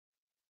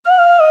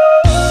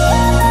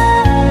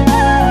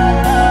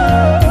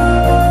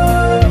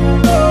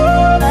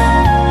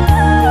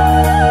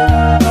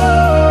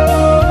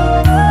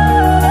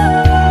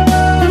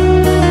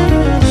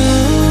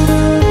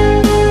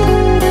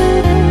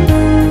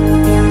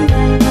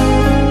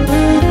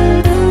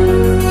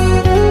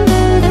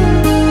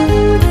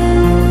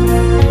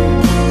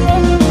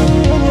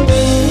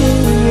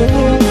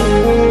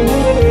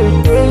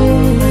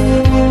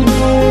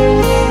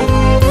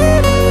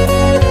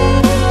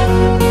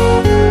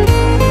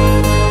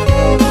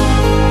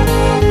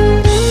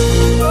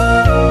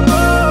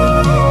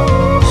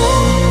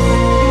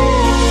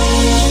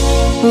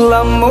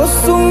Kamu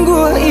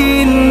sungguh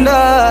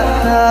indah,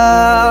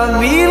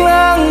 tak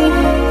bilang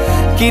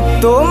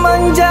kita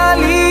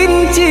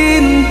menjalin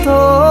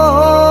cinta.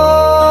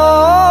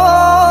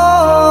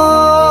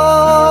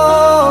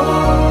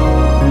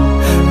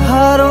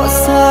 Harok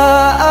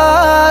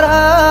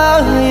searah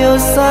yo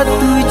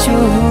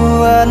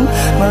tujuan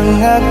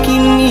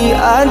mengakini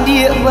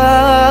adik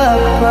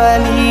bapa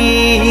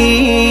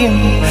ni.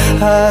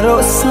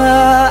 Harok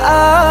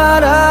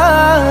searah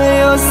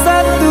yo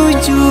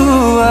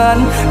tujuan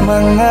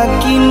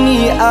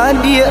mengakini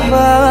adik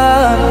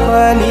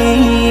bapa ni.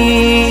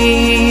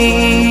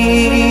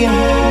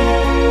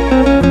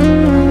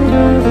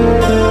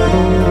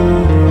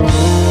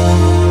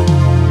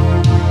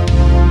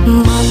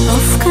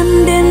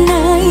 Maafkan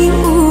denai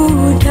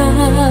udah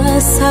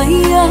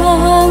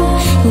sayang,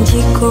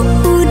 jika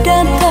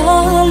udah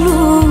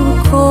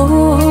terluka.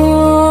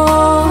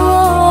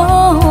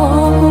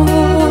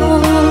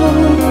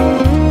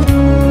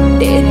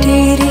 Dek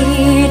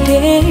diri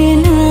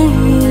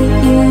denai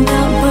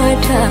indah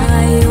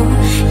badayo,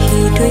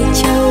 hidup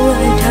jauh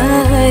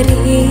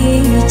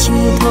dari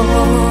cinta.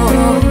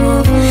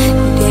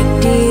 Dek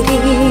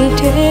diri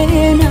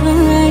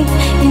denai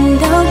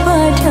indah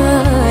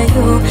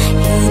badayo,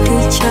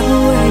 hidup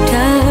jauh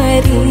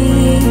dari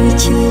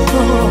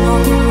cinta.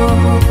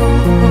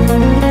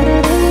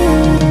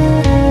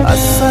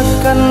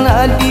 Asalkan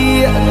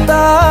adik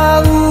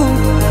tahu,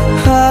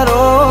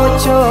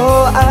 haroco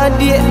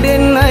adik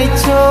denai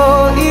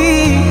co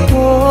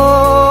iko.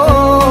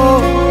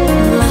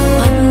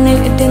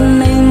 Lapanek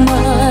denai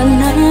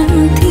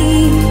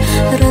menanti,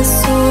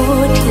 rasa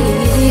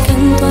di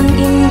kantong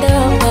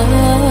indah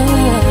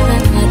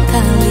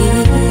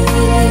batali.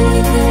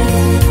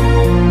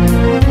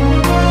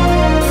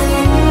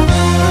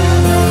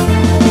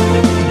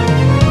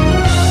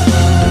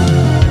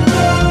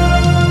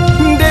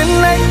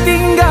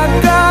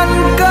 Tinggalkan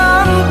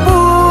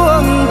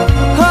kampung,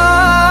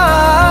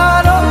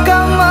 harap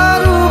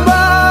kamu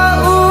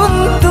rubah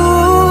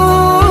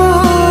untung.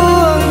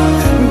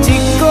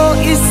 Jika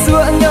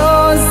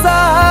isunya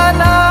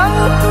sanang,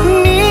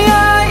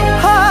 niat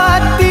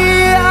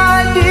hati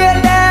adik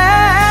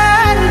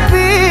dan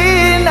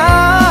pinang.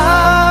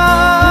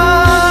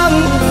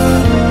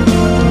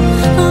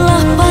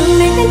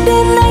 Lapanek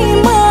denai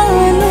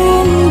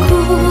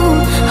menunggu,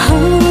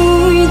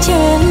 hangus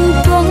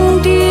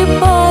jantung di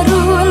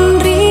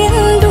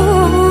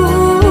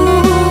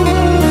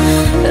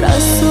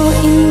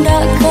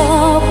indah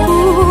kau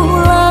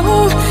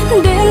pulang,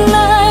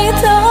 denai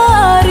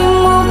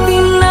tarimu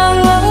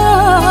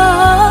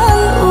pinangan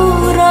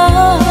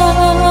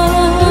urang.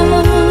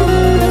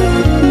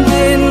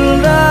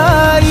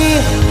 Denai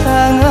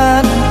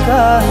tangan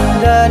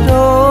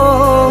kandado,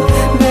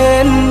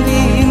 den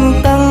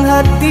bintang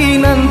hati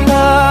nan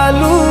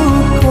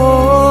taluko.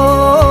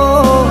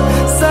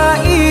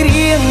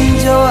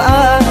 Sairing jo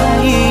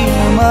air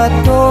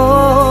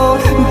mato,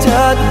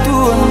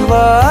 jatuh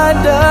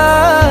badarai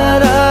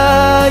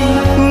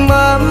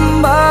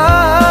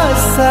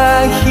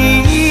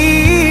membasahi.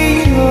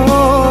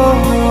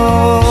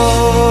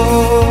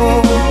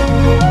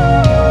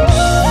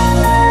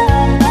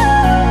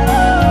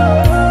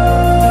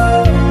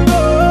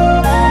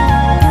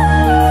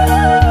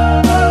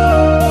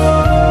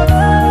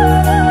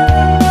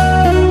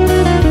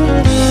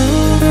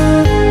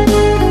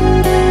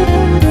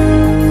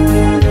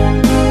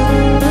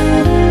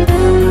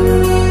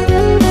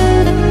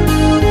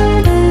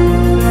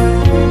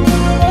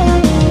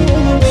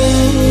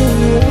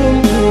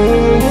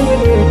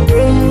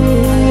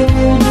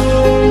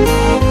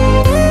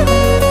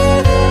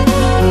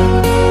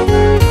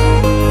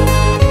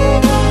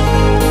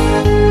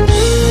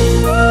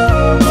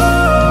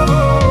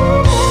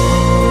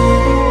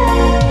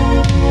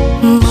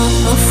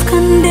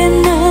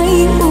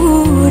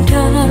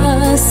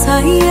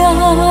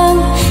 Sayang,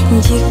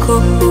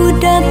 jika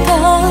udah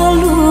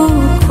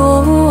terluka.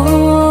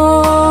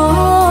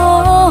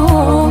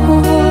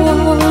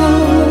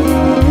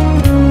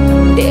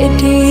 Dek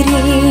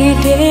diri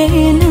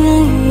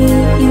denai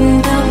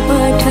indah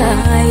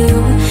badayo,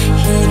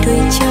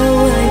 hidup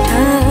jauh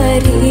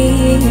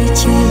dari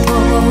cinta.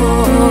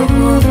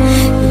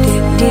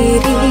 Dek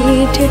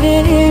diri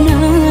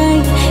denai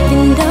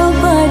indah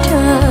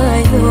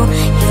badayo,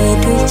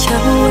 hidup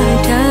jauh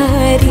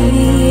dari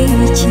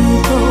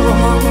cinta.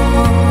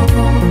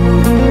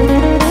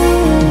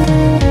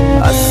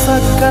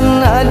 Asalkan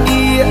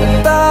adik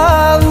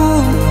tahu,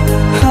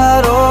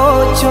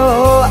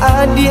 haroco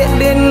adik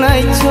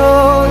denai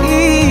co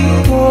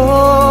iko.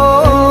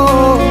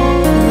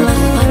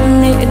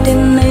 Lapanek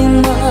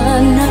denai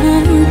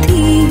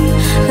menanti,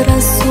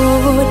 rasa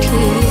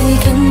di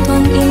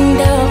kantong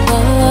indah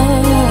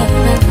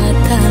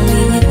batali.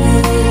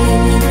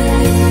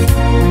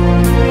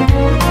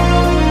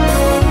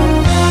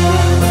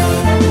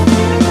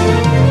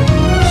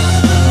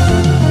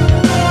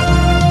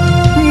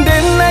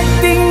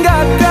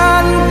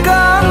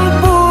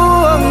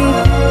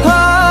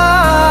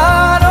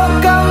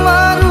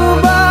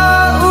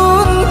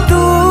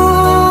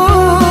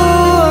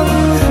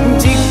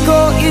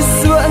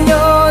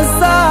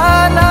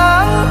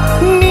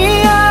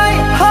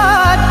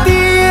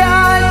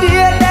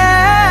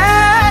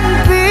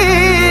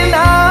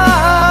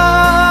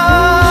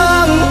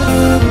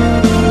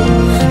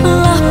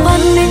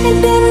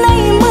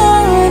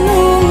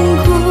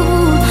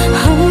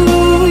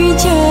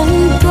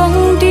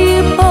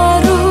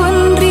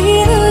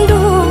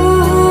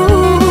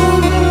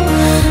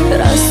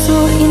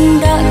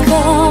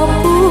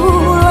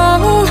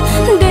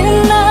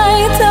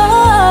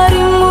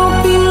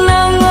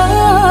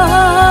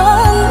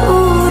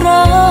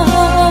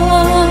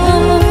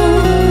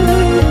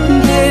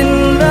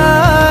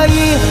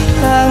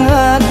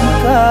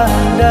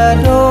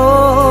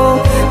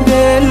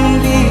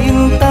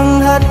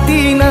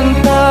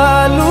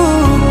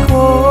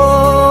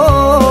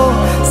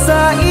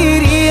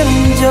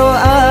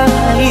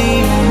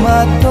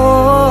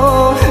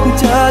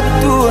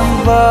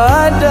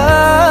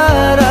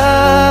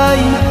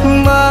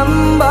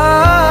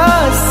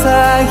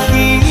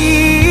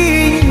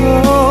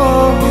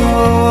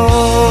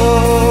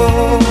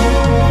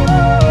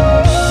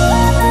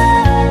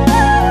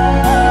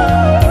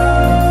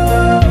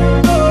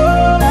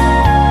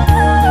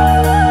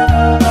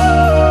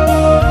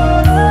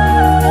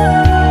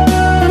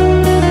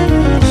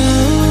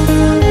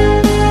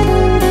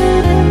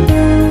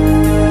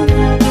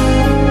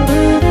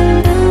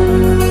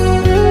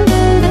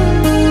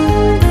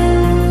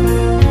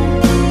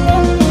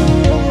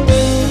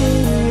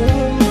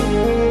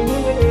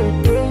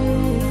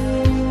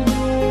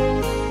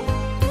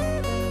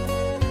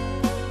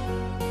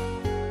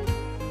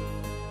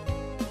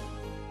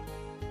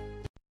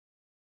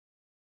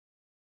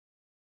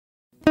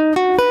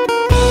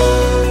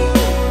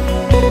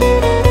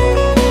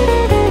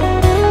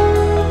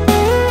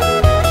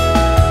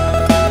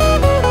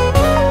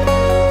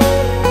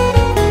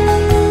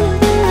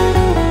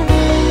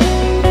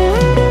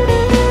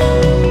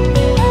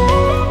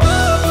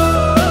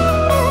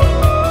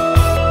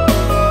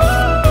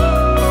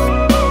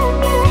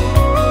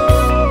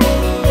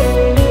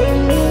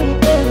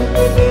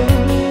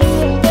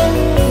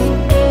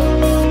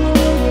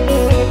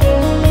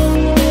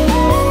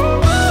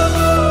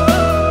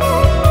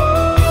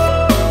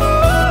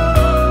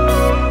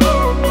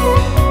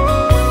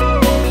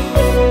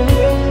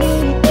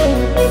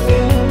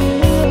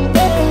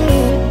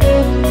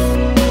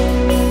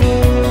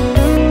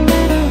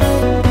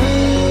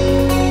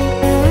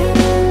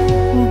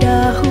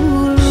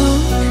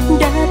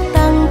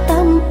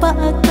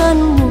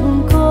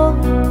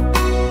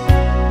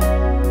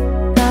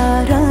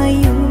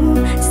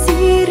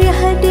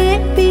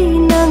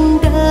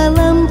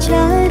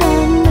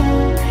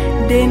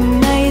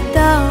 denai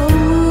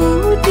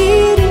tahu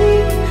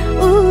diri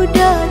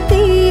udah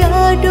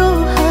tiada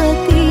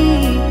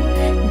hati.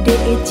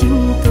 Dek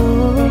cinta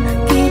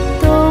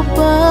kita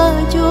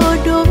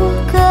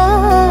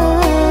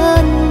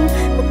berjodohkan,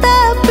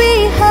 tapi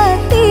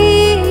hati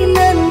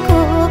nan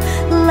ko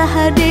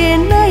lah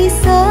denai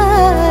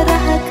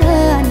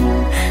sarahkan.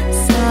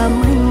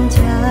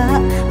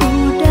 Semenjak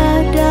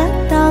udah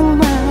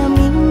datang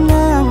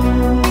Minang,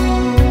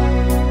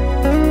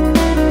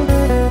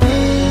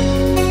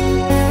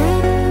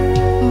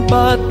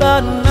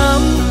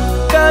 batanam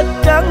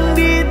kacang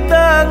di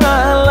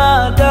tengah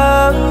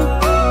ladang,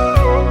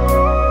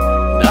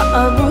 tak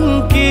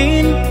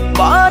mungkin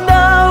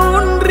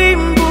padaun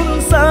rimbun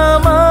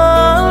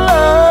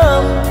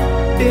samalam.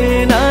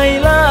 Denai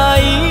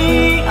lai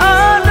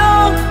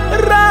ada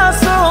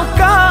rasa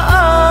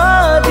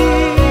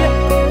kaadi,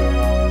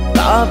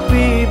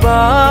 tapi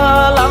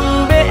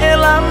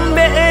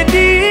balambe-lambe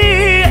di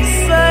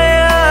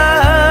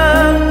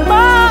sayang.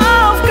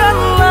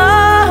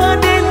 Maafkanlah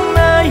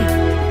denai,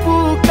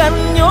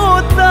 bukannya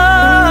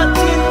tak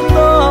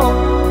cinta,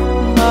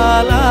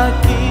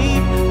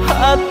 malaki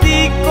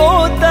hati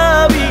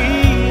kota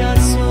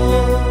biasa.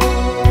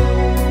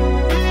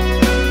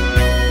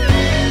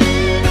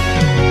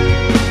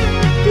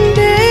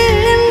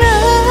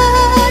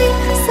 denai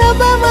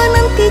sabama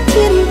nanti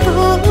cinta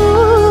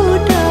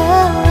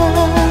udah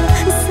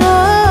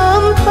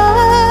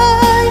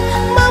sampai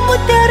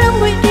memutih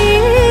rambut di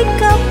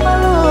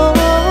kapal.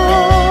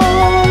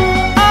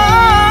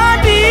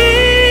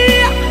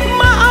 Adik,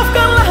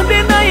 maafkanlah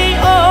denai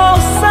oh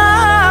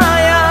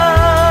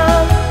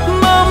sayang,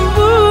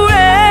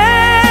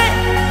 membuat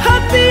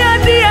hati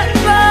adik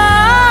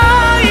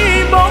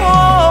taibo.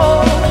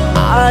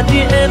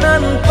 Adik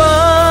nan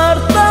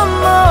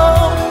pertama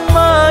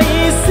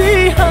maisi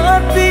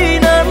hati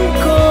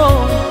nanko,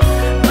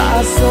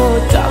 rasa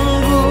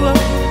canggung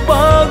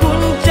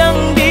paguncang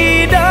di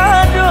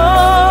dada.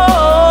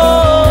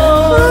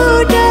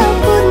 Udah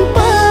pun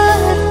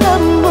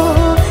pertemu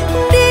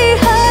di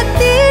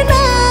hati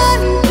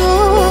nanku,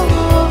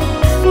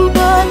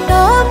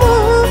 bertemu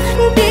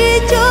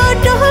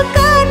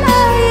dijodohkan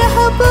ayah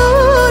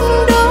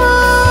bunda.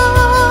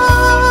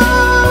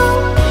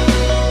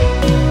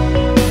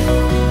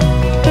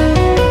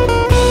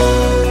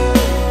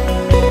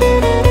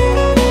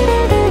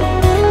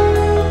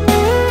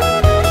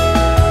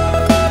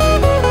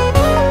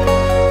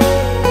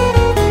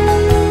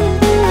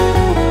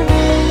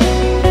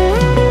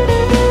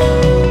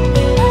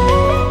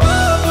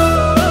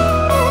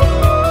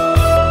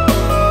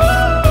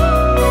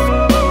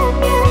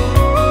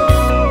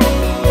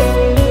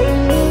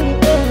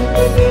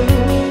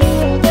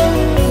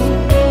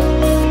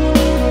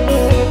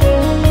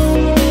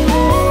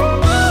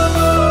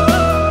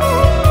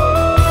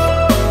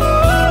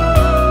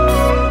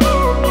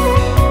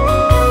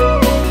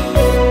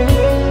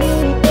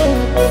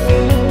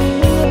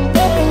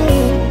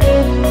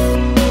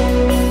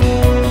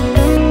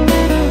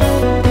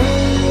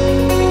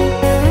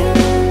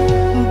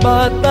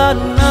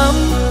 Batanam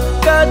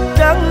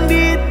kacang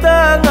di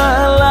tengah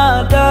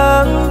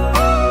ladang,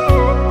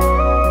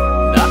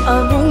 tak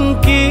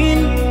mungkin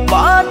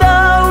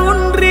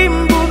padaun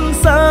rimbun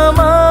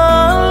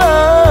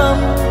samalam.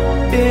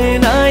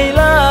 Denai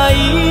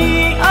lai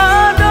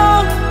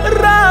ada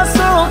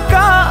rasa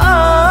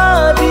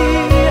kaadi,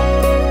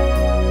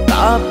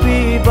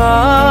 tapi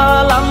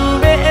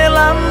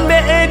balambe-lambe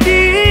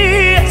di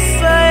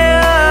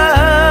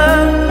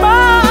sayang.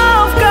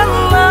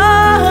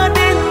 Maafkanlah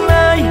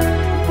denai,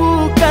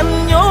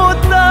 bukannya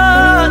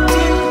tak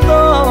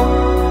cinta,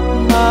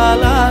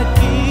 malaki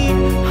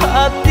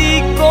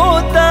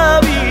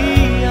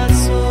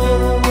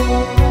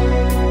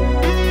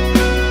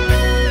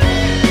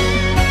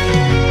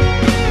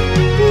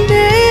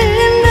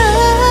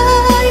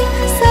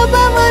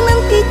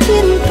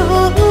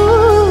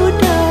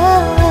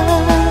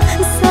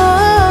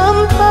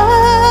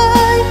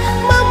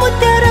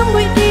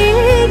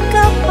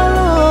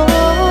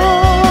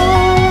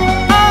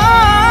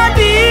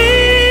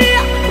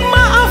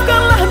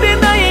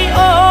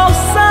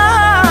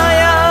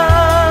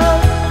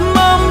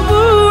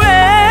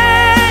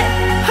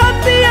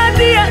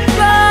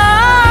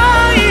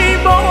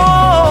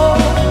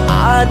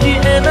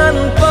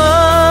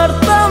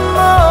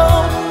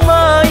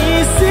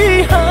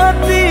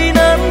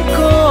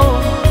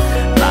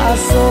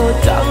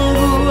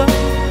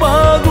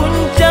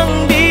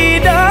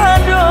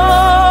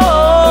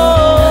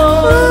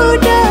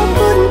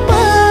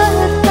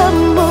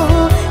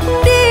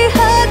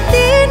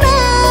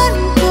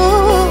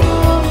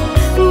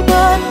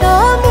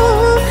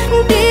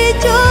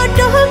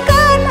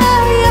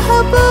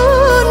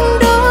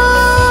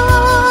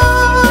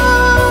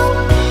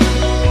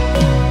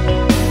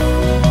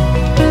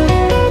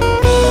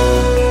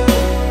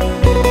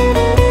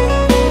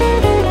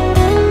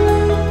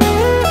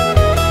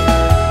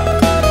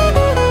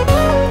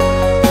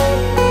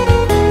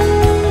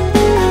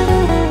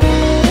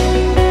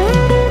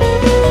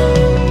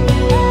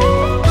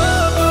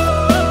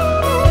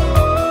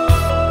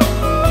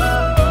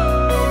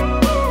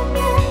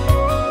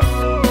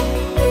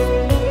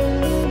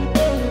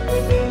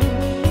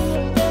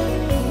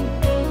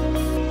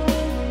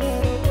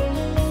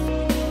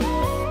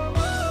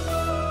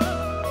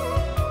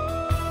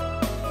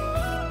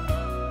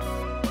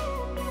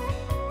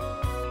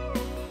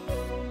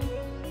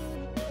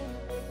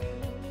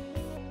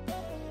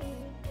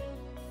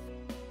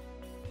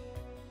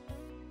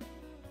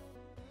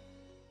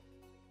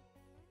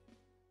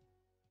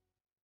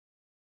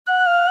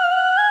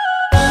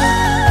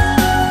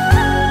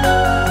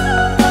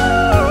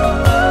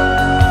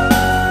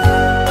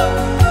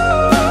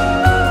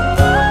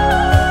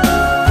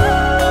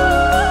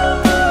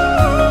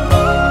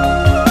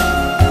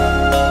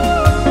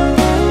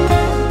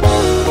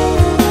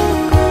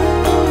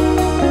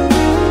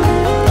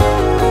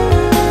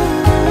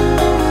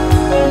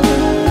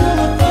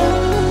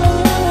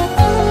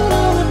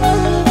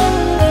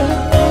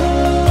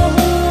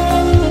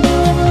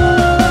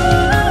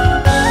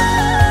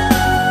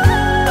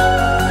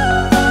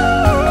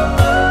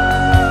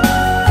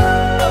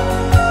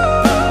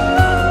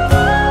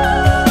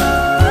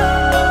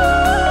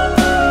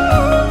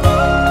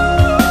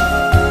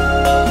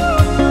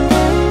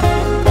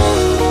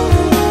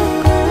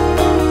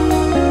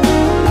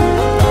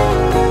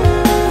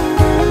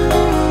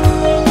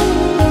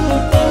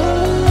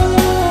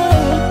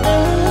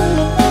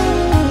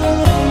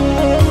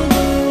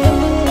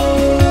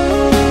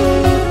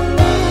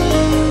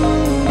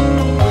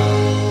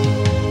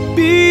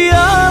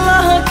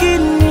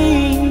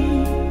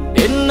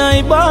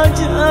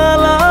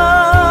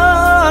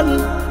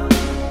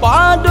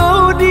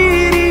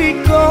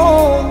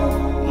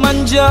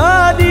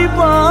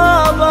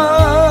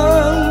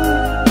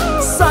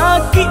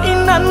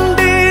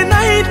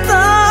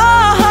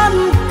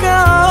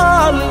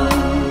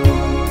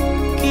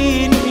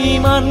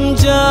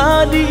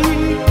menjadi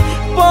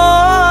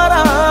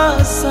perasaan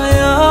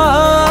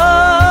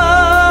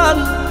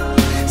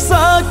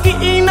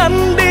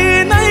sakinan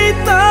denai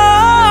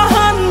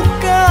tahankan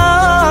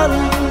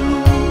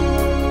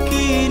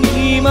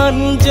kini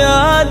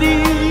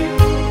menjadi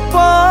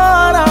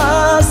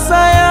perasaan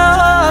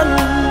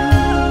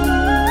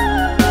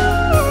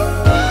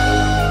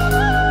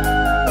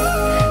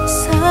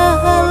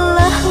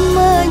salah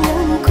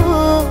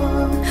menyangka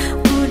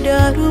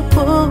udah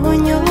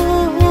rupanya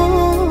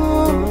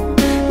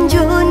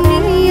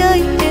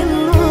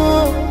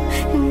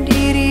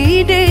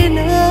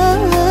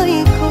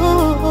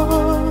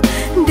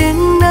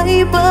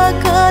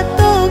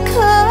bakato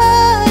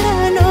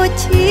karano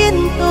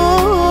cinta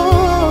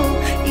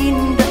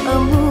indah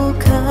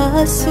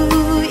muka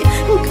sui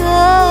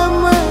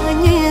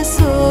kamanya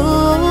so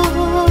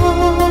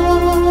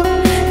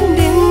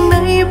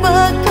denai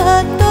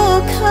bakato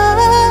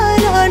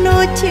karano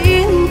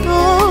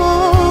cinta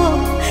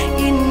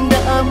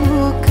indah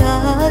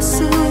muka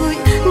sui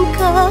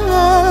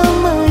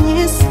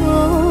kamanya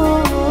so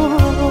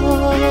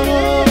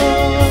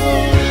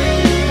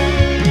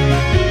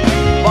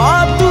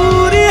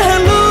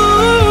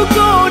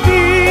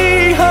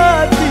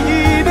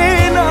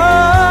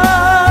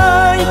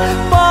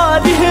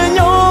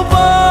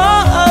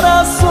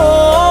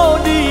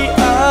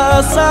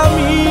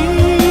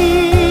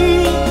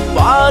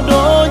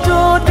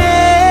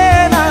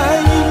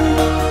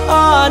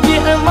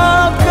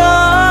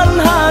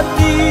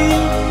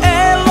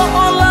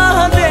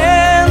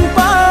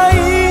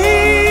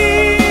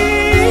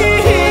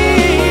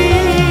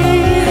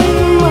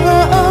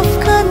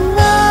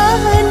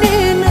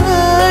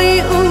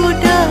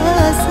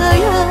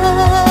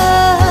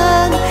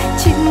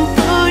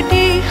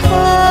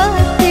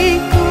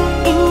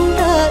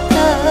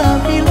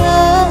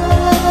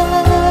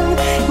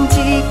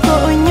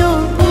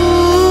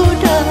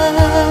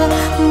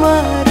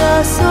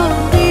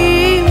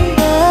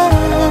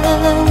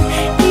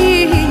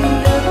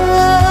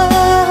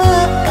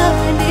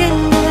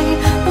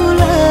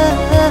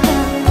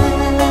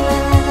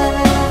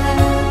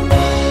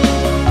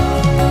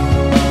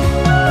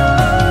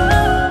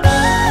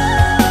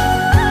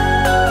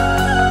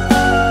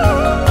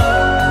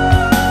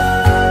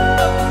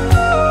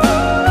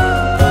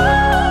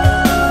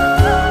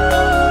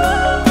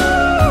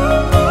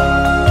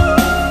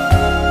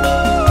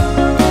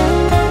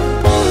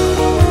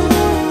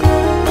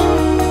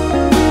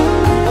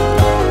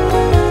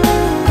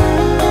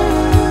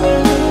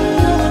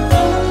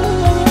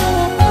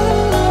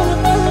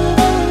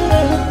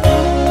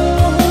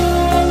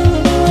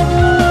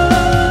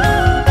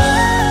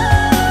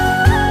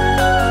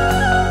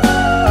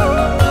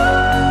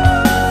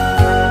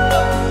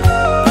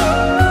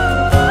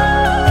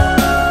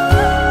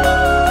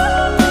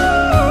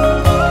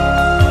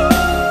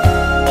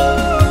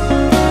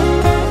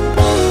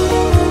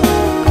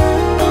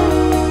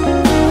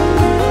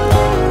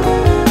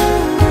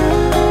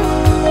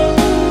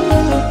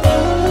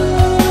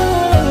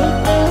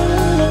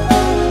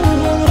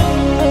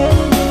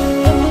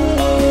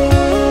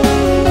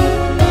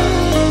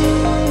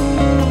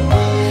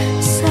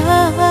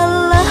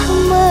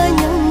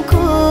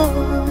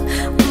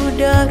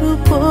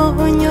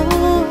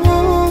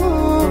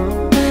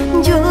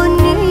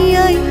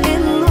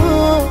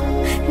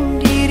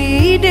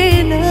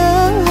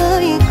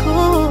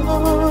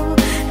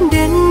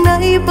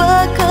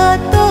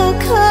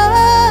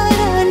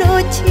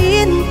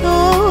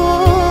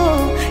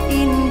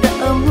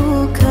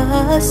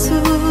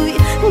sui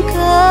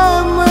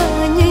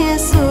kamanya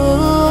so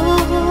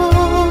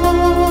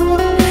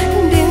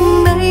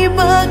denai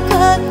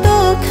bakato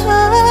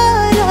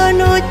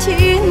karano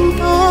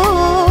cinta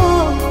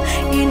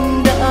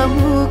indah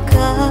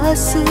muka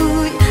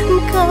sui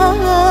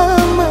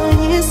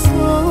kamanya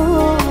so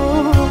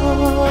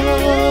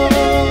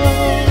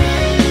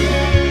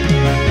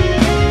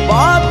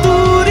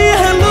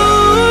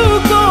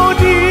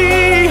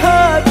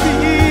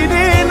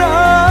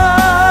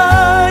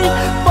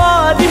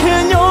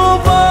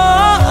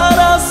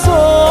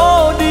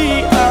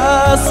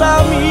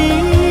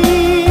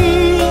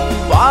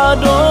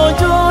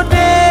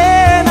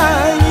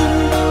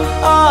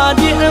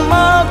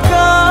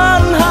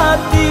makan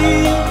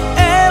hati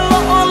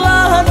elok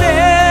olah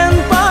den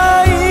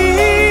pai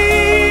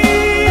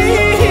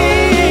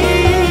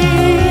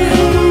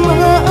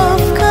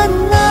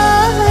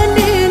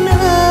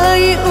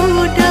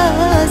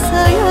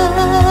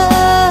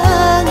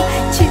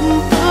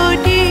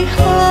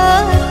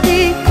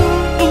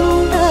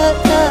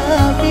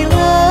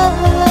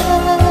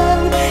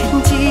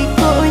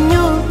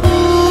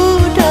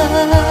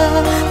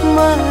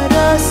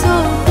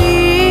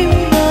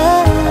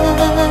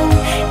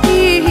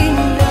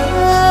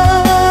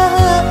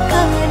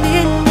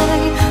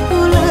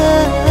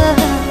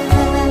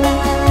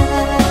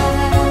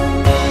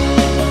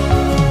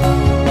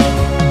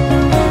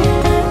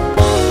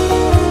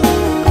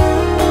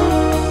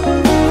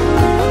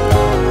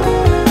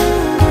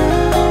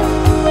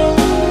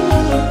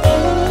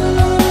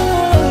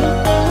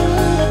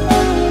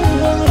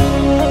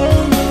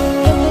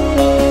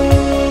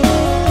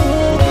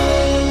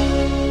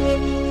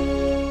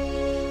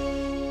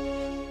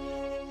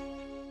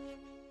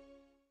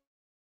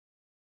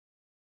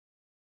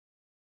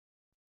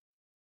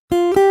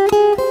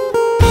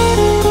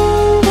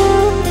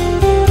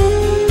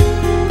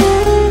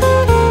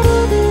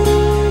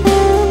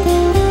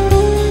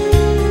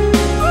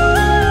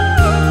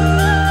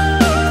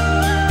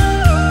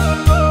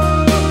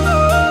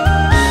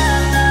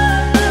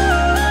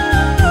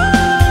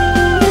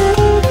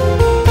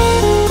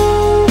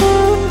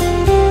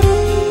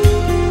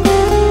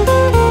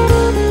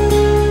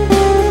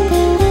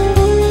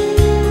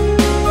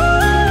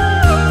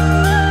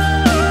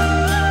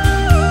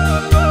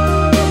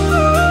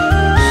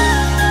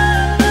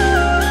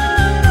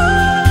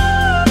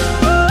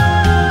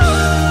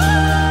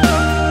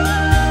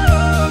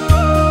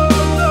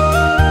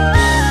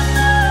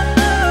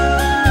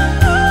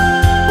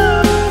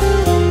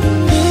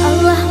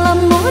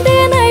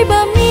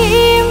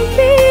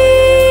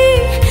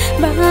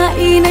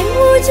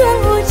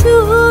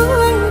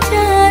ujung-ujung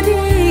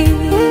jadi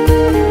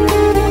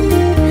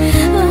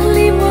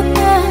 5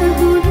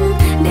 tahun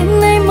dan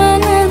naik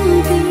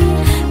menanti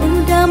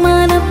udah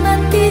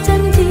menepati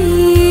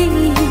janji.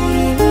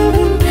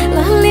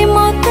 5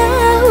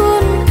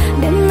 tahun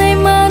dan naik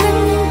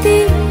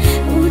menanti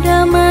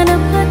udah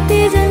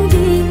menepati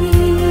janji.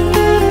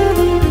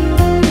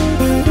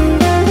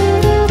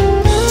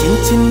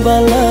 Cincin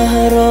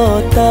balah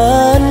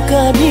rotan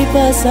ka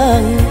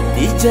dipasang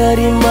di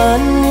jari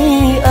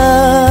mani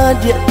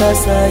adik tak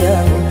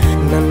sayang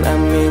nan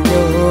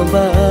amenyo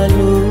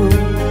balu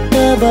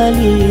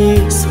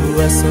balik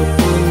suasa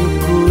pun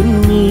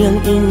kuni yang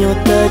inyo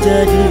tak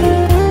jadi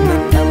nan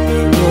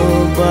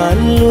amenyo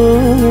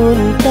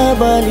balun tak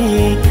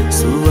balik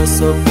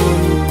suasa pun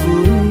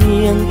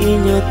kuni yang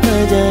inyo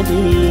tak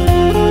jadi.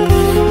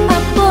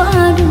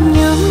 Apa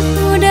adanya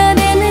udah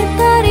nenek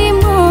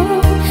tarimo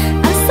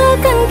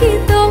asalkan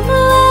kita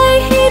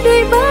mulai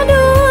hidup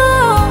baru.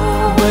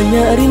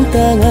 Banyak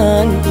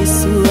rintangan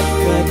disuap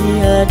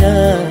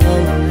kadiadang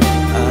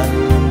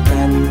alun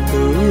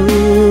tantu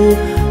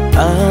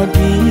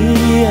adi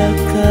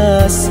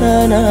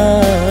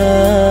akasana.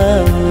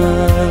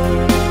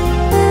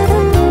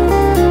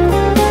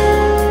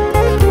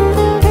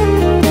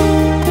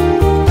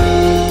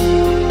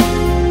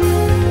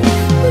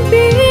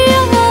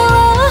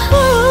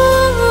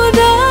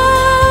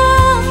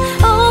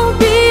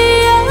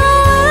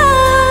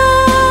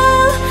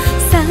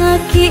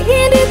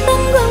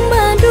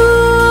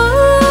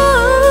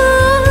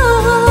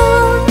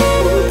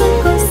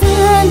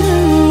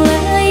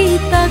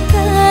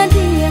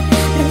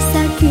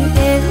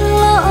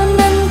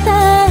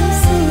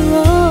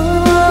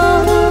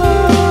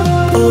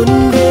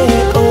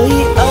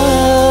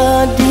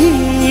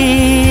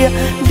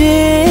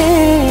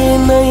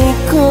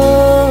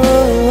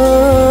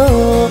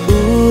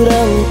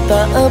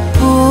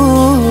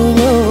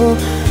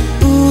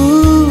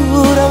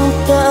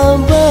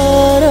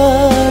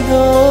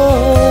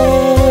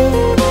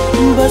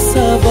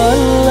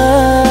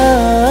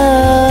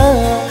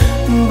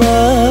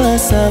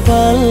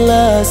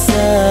 Sabarlah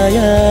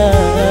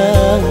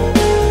sayang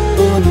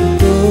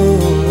untuk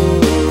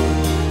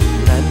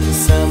nanti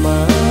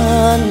samantara.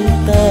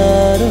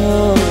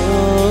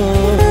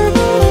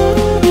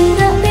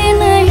 Tidak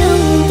pernah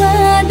yang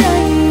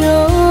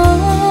badayo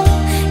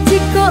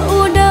jika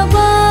udah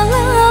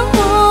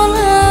lamo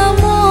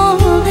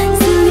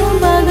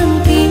siang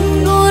baganti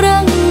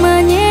orang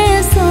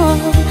menyeso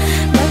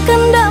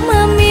bahkan tak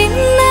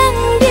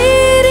meminang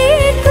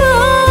diriku.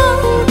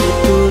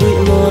 Turut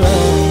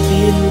molang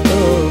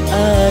pintu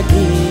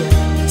adi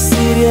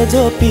Siria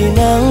jo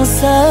pinang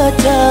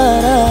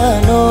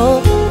secara no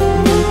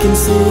mungkin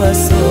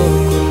suaso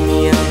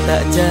kuni yang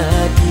tak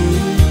jadi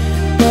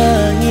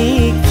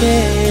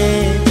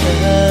mengikat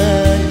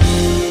hati.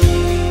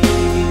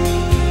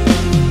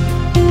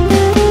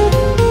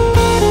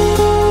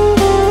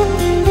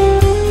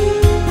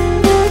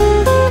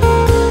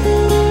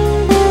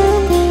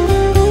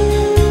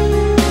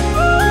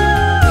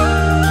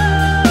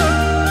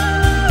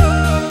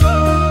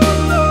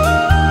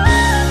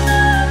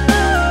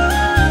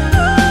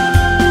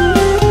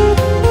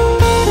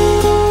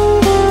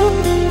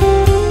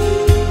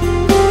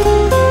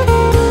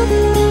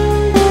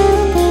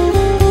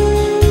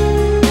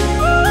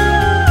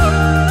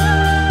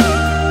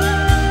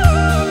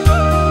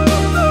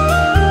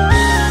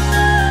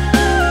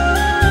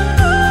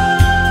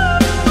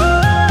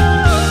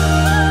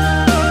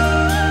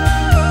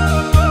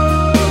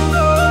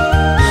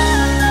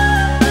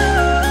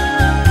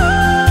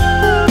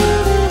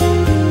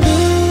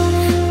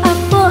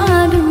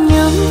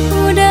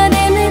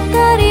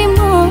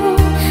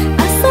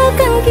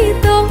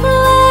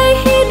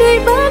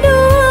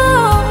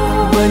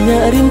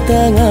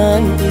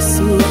 Rintangan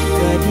isu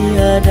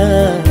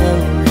kadiadang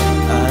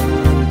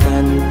alun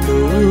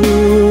tantu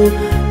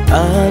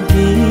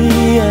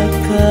adi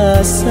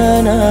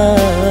akasana.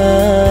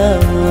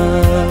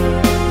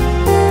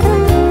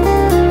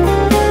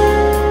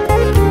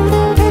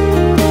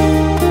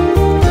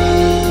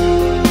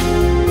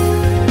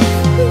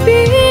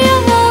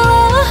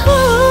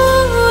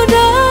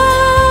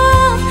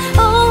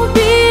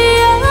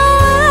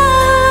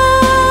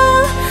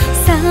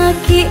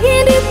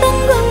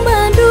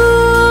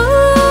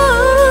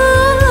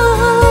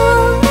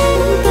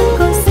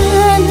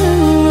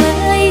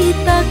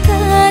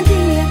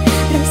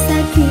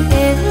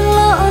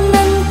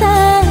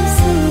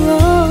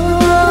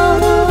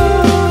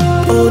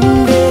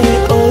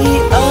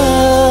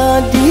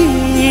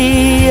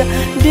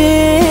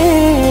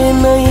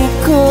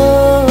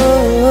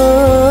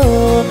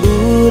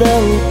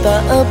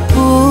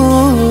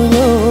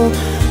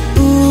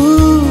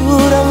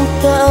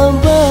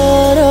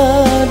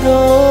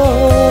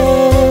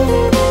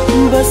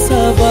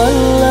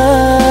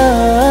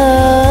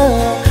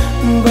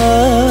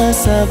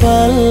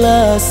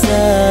 Sabarlah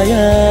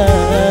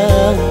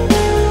sayang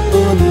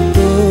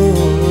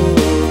untuk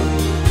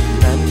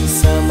nanti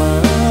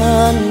samantara.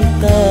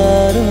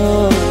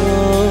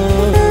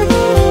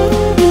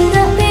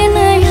 Tidak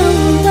pernah yang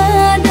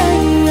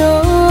badai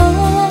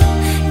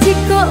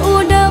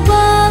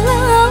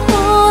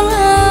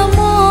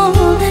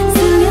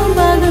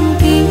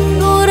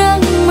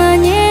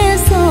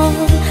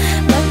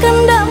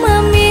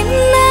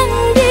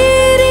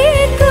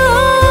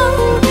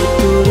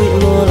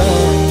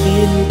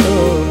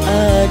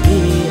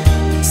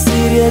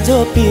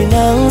Jo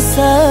pinang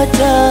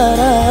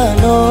secara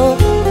no,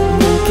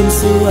 mungkin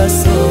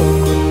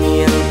suasana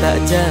yang tak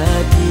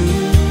jadi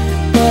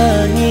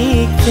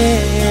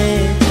pengikir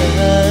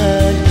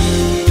lagi.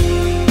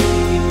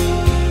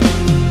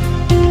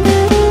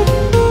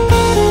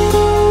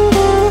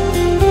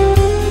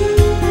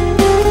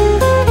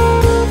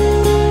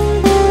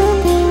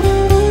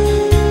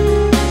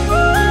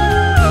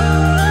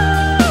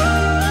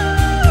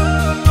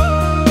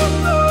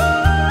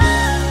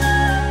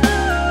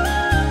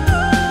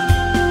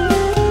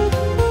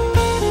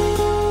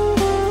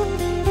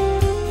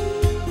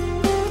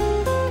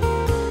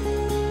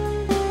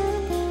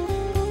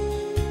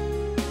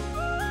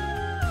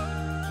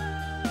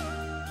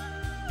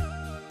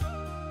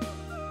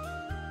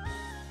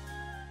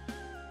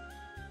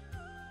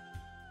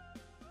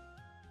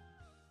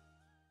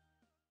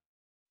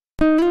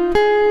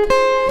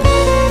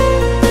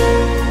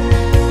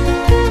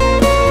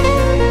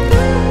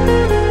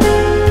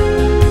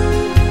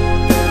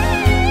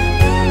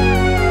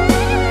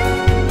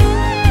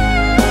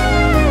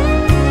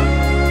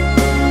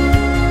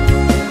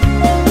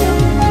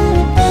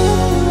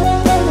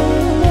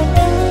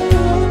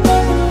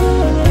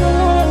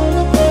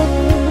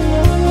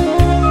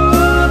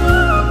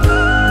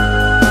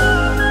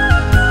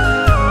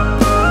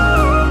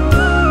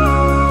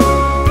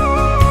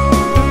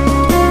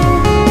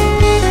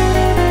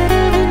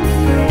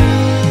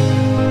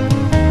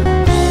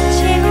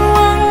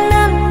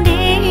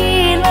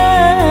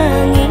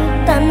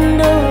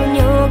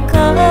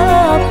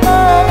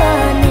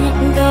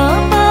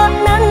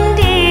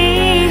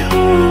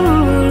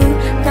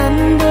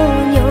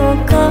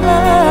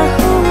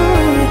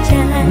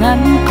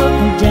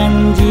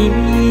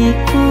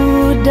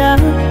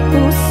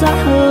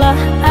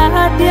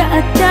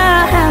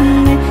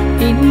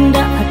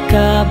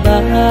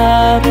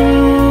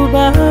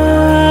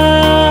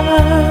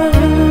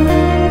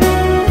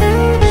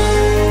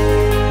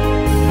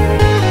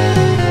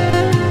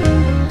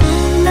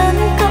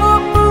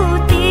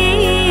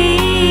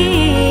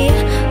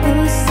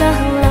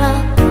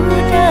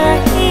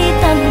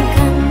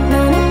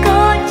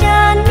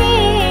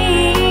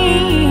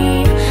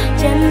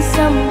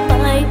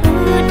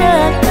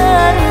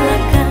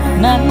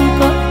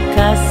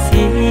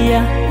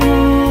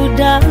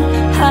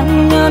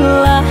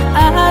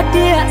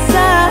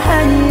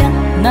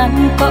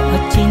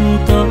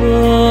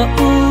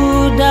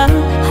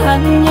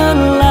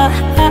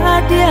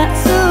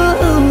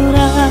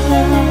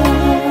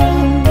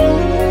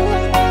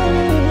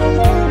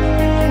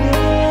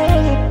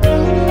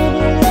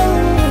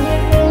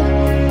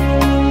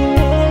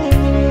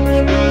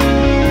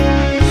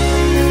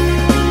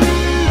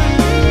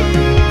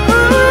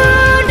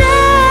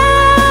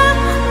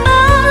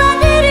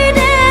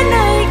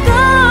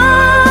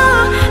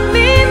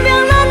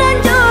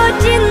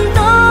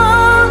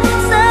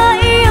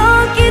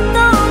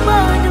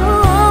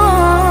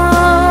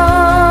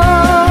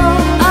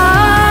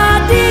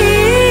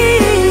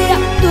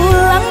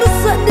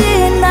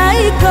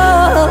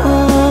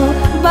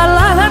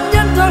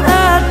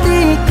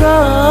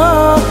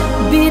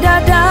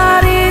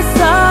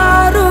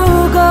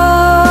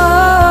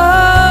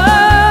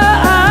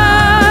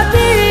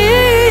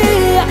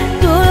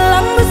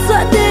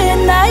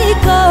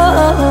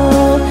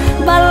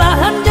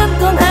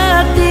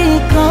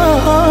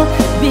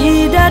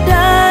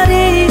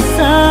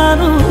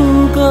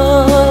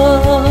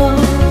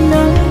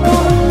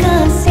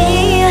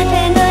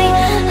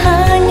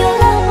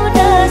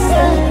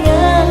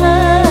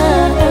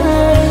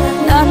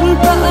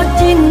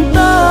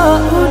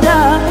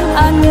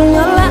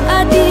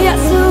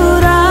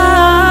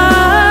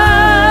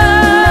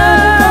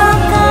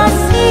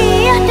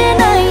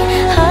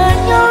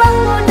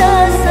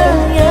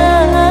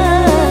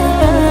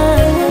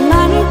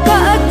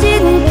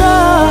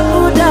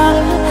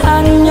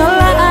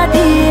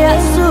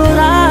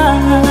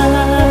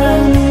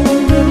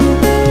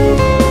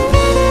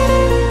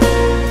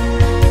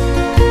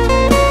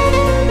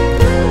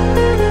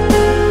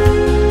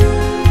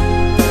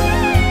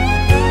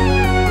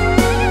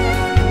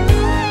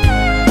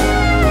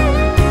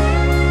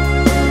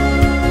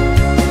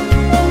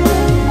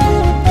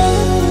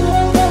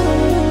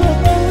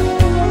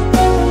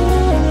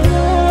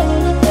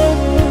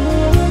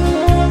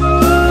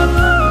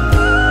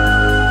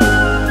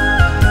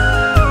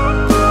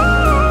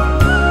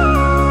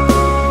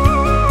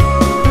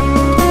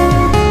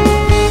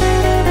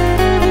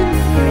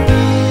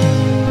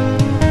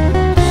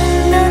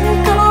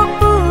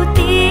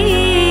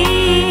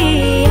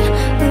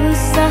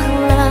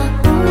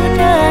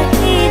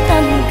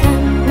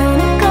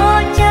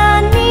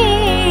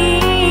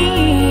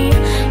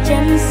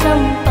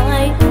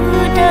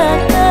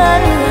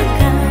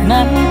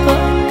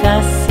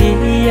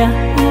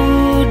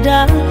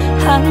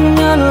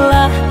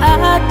 hanyalah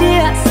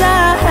adik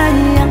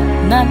sayang,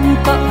 nan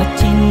kok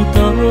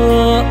cinta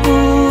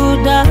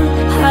udah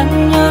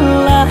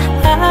hanyalah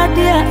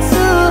adik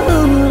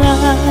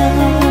surang.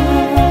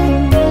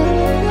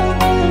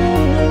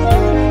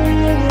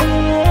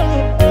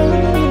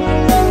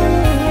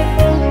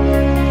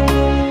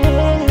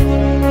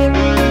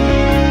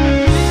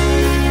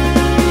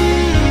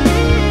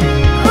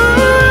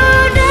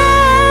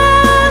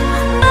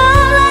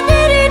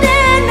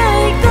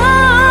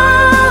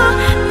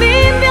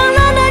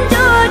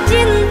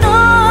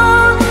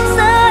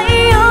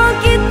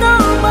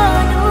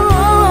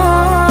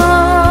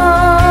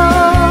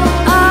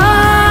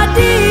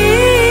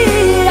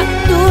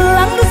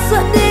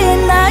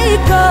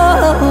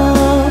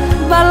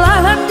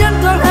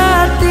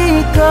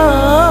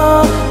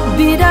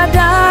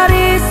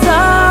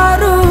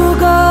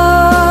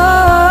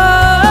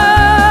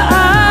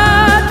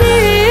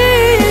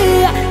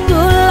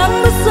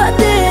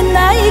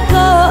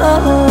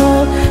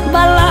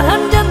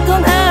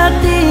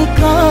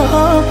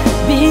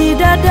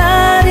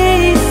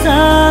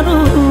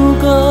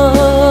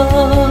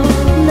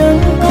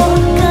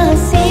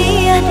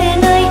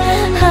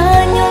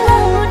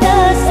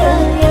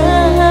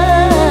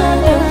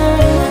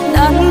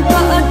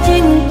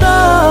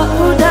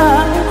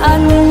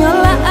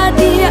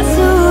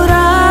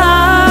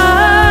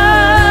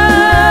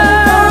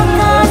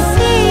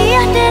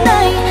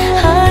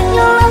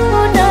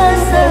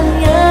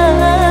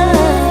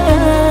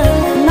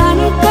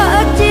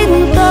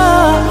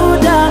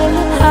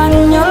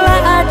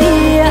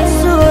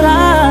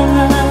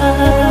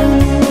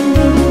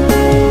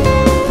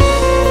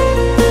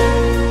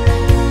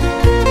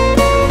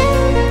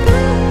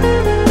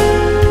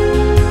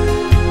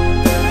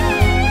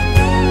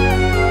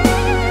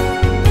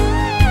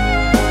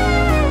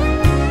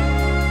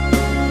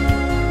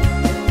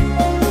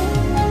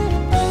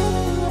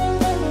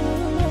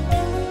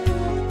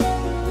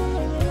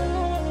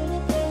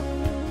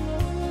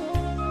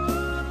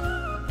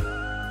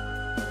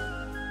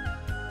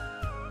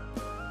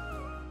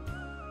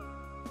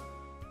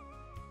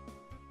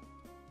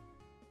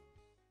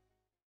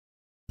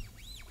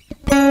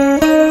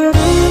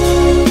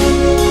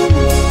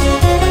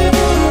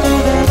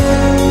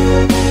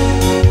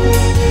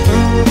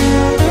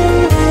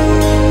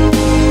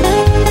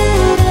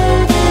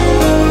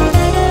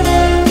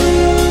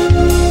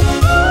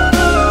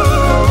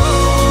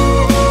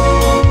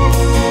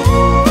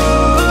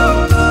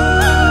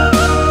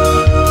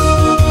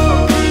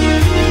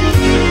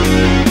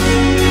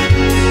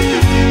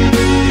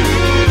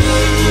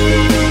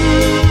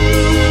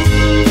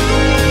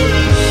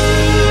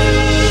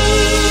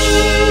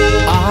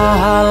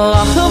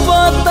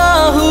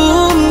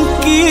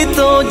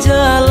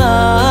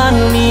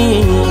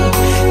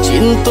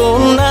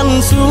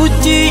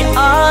 suci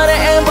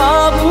arek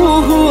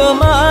babu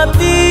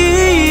mati,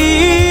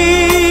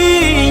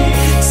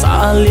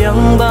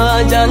 saling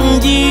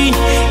berjanji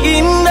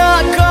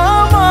indah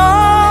kama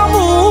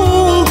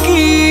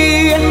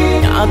mungkin,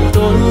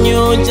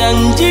 nyatanya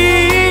janji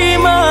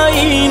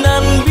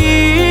mainan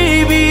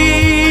bibi.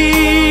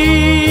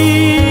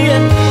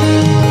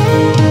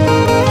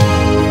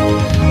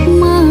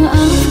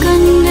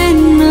 Maafkan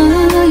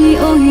denai,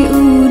 oi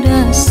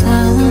udah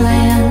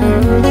sayang,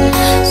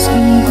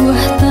 sungguh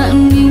tak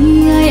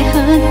niat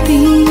hati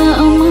nak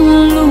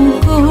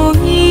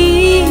melukoi.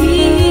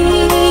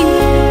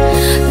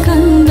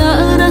 Kanda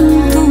orang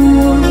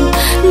tua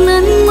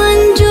nan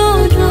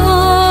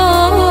menjodohkan,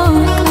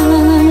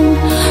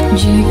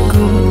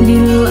 jika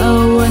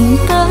dilawan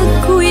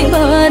takui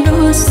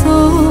badoso.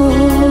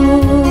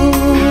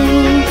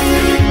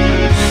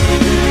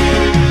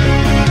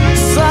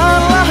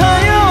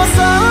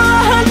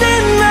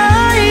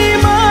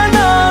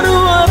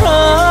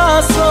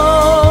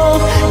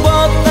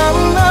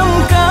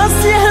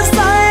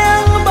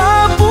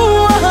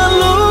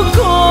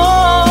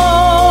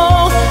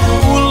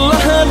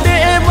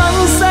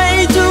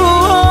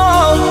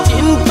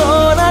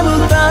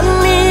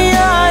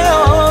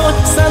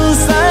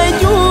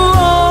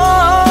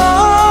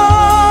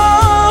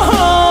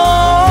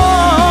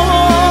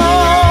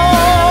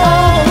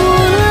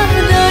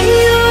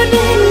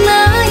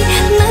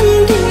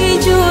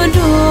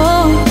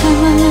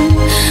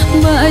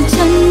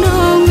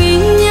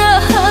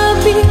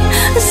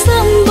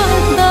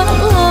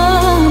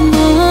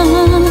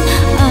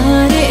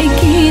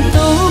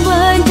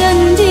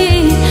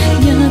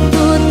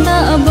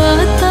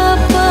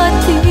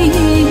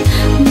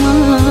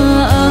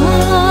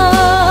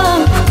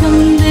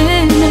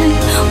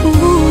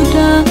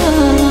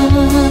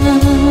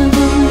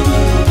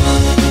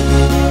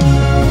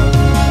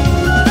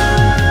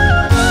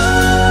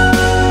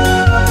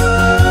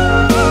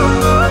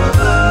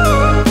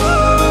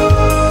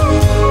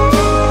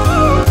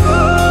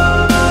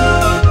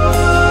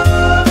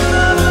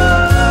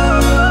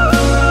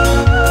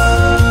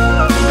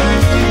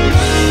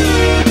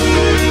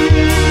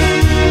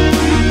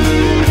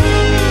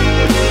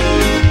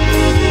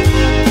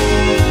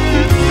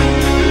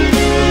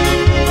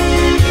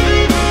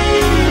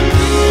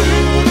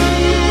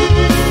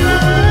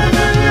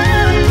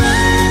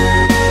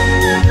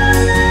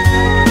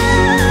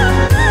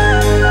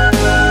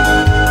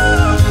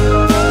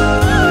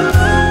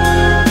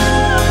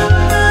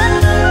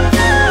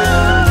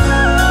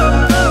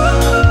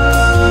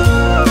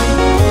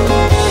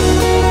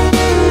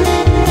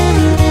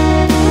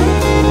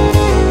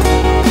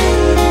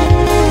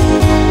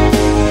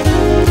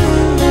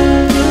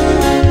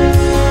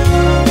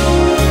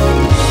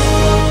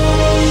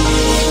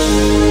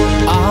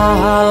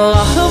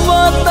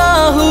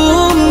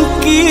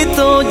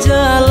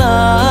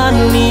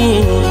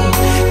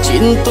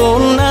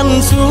 Cintonan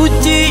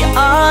suci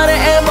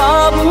arek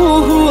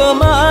babu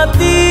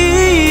mati,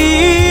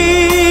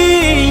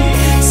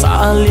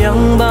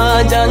 saling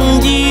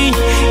berjanji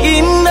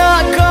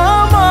indah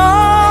kama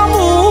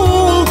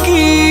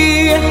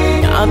mungkin,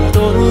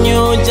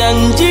 nyatanya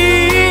janji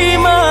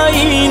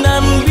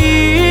mainan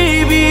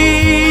bibi.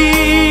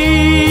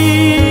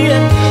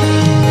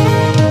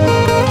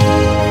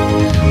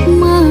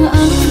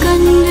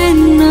 Maafkan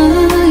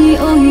denai,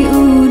 oi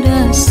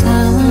udah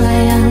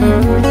sayang,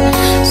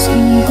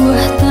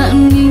 sungguh tak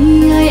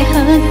niat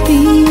hati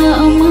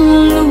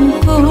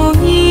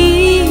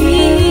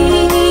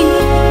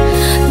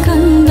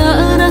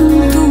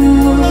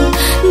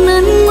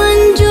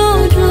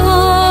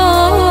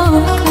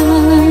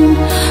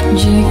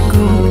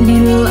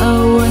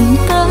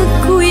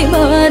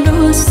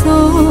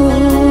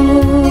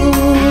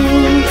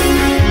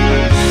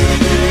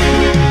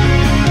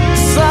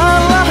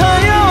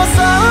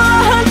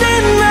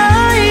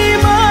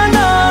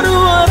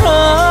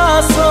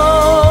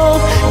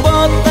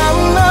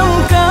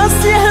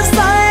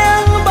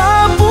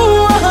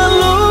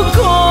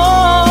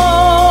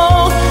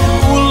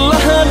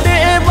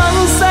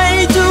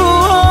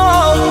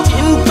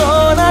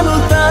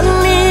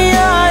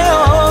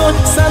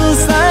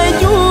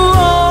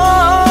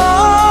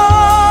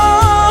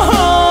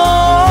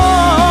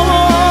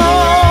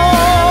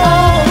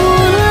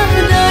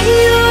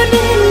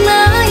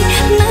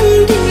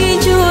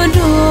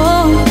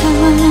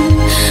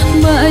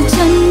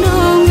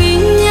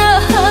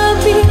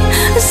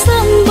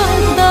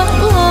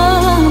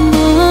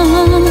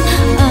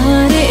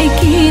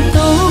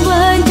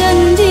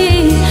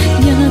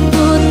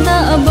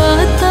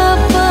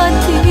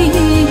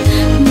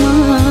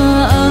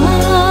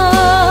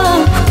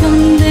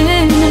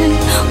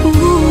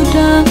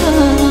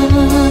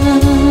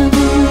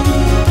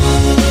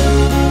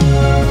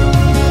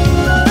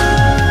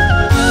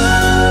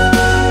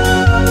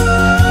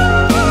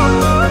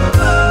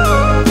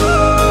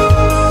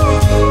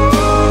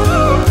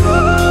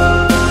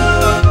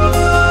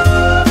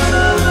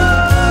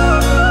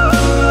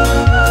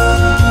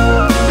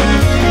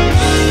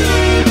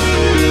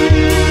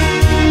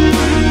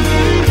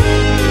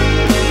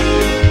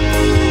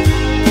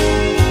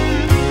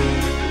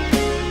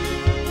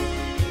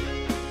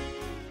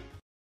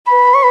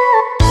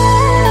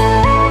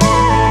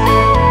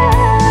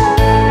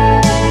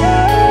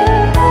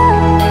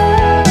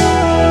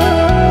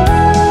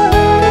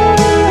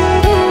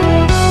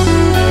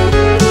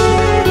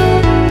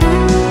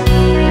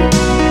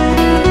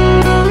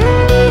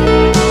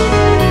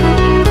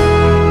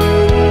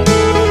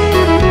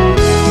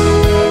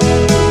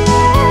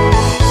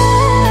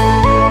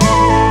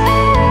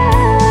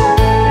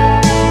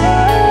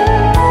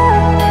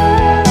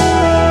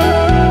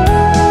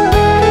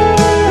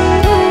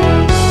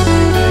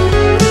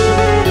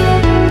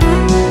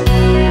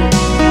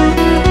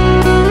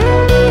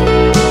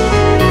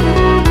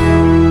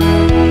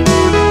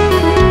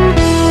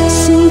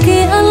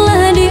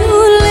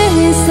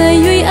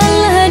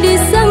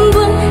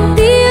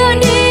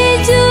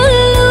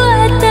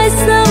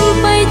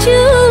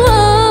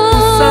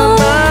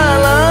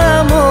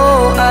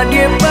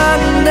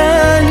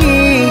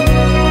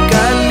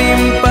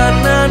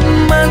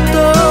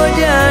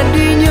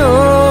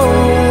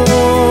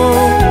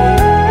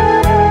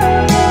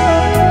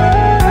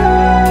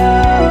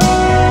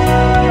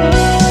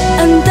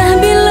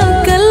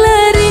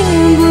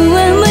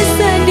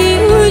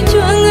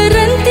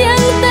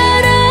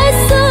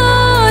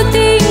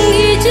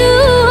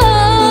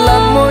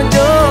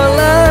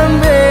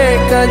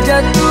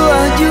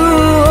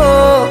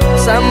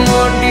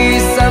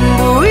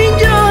sambui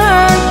jo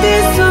hati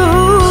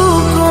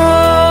suko.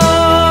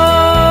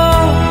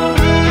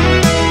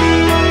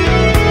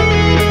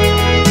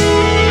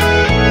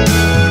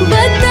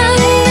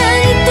 Batang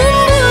nan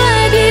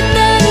tumbuh di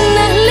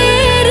tanah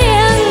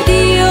lereng,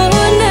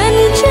 tionan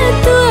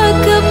jatuh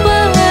ke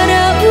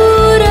para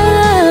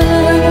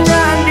urang.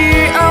 Jadi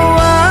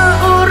awal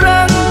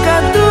orang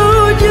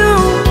katuju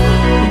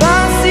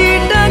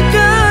basida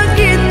ke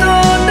kita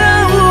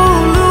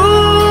dahulu.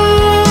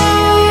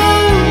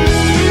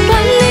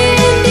 Pandai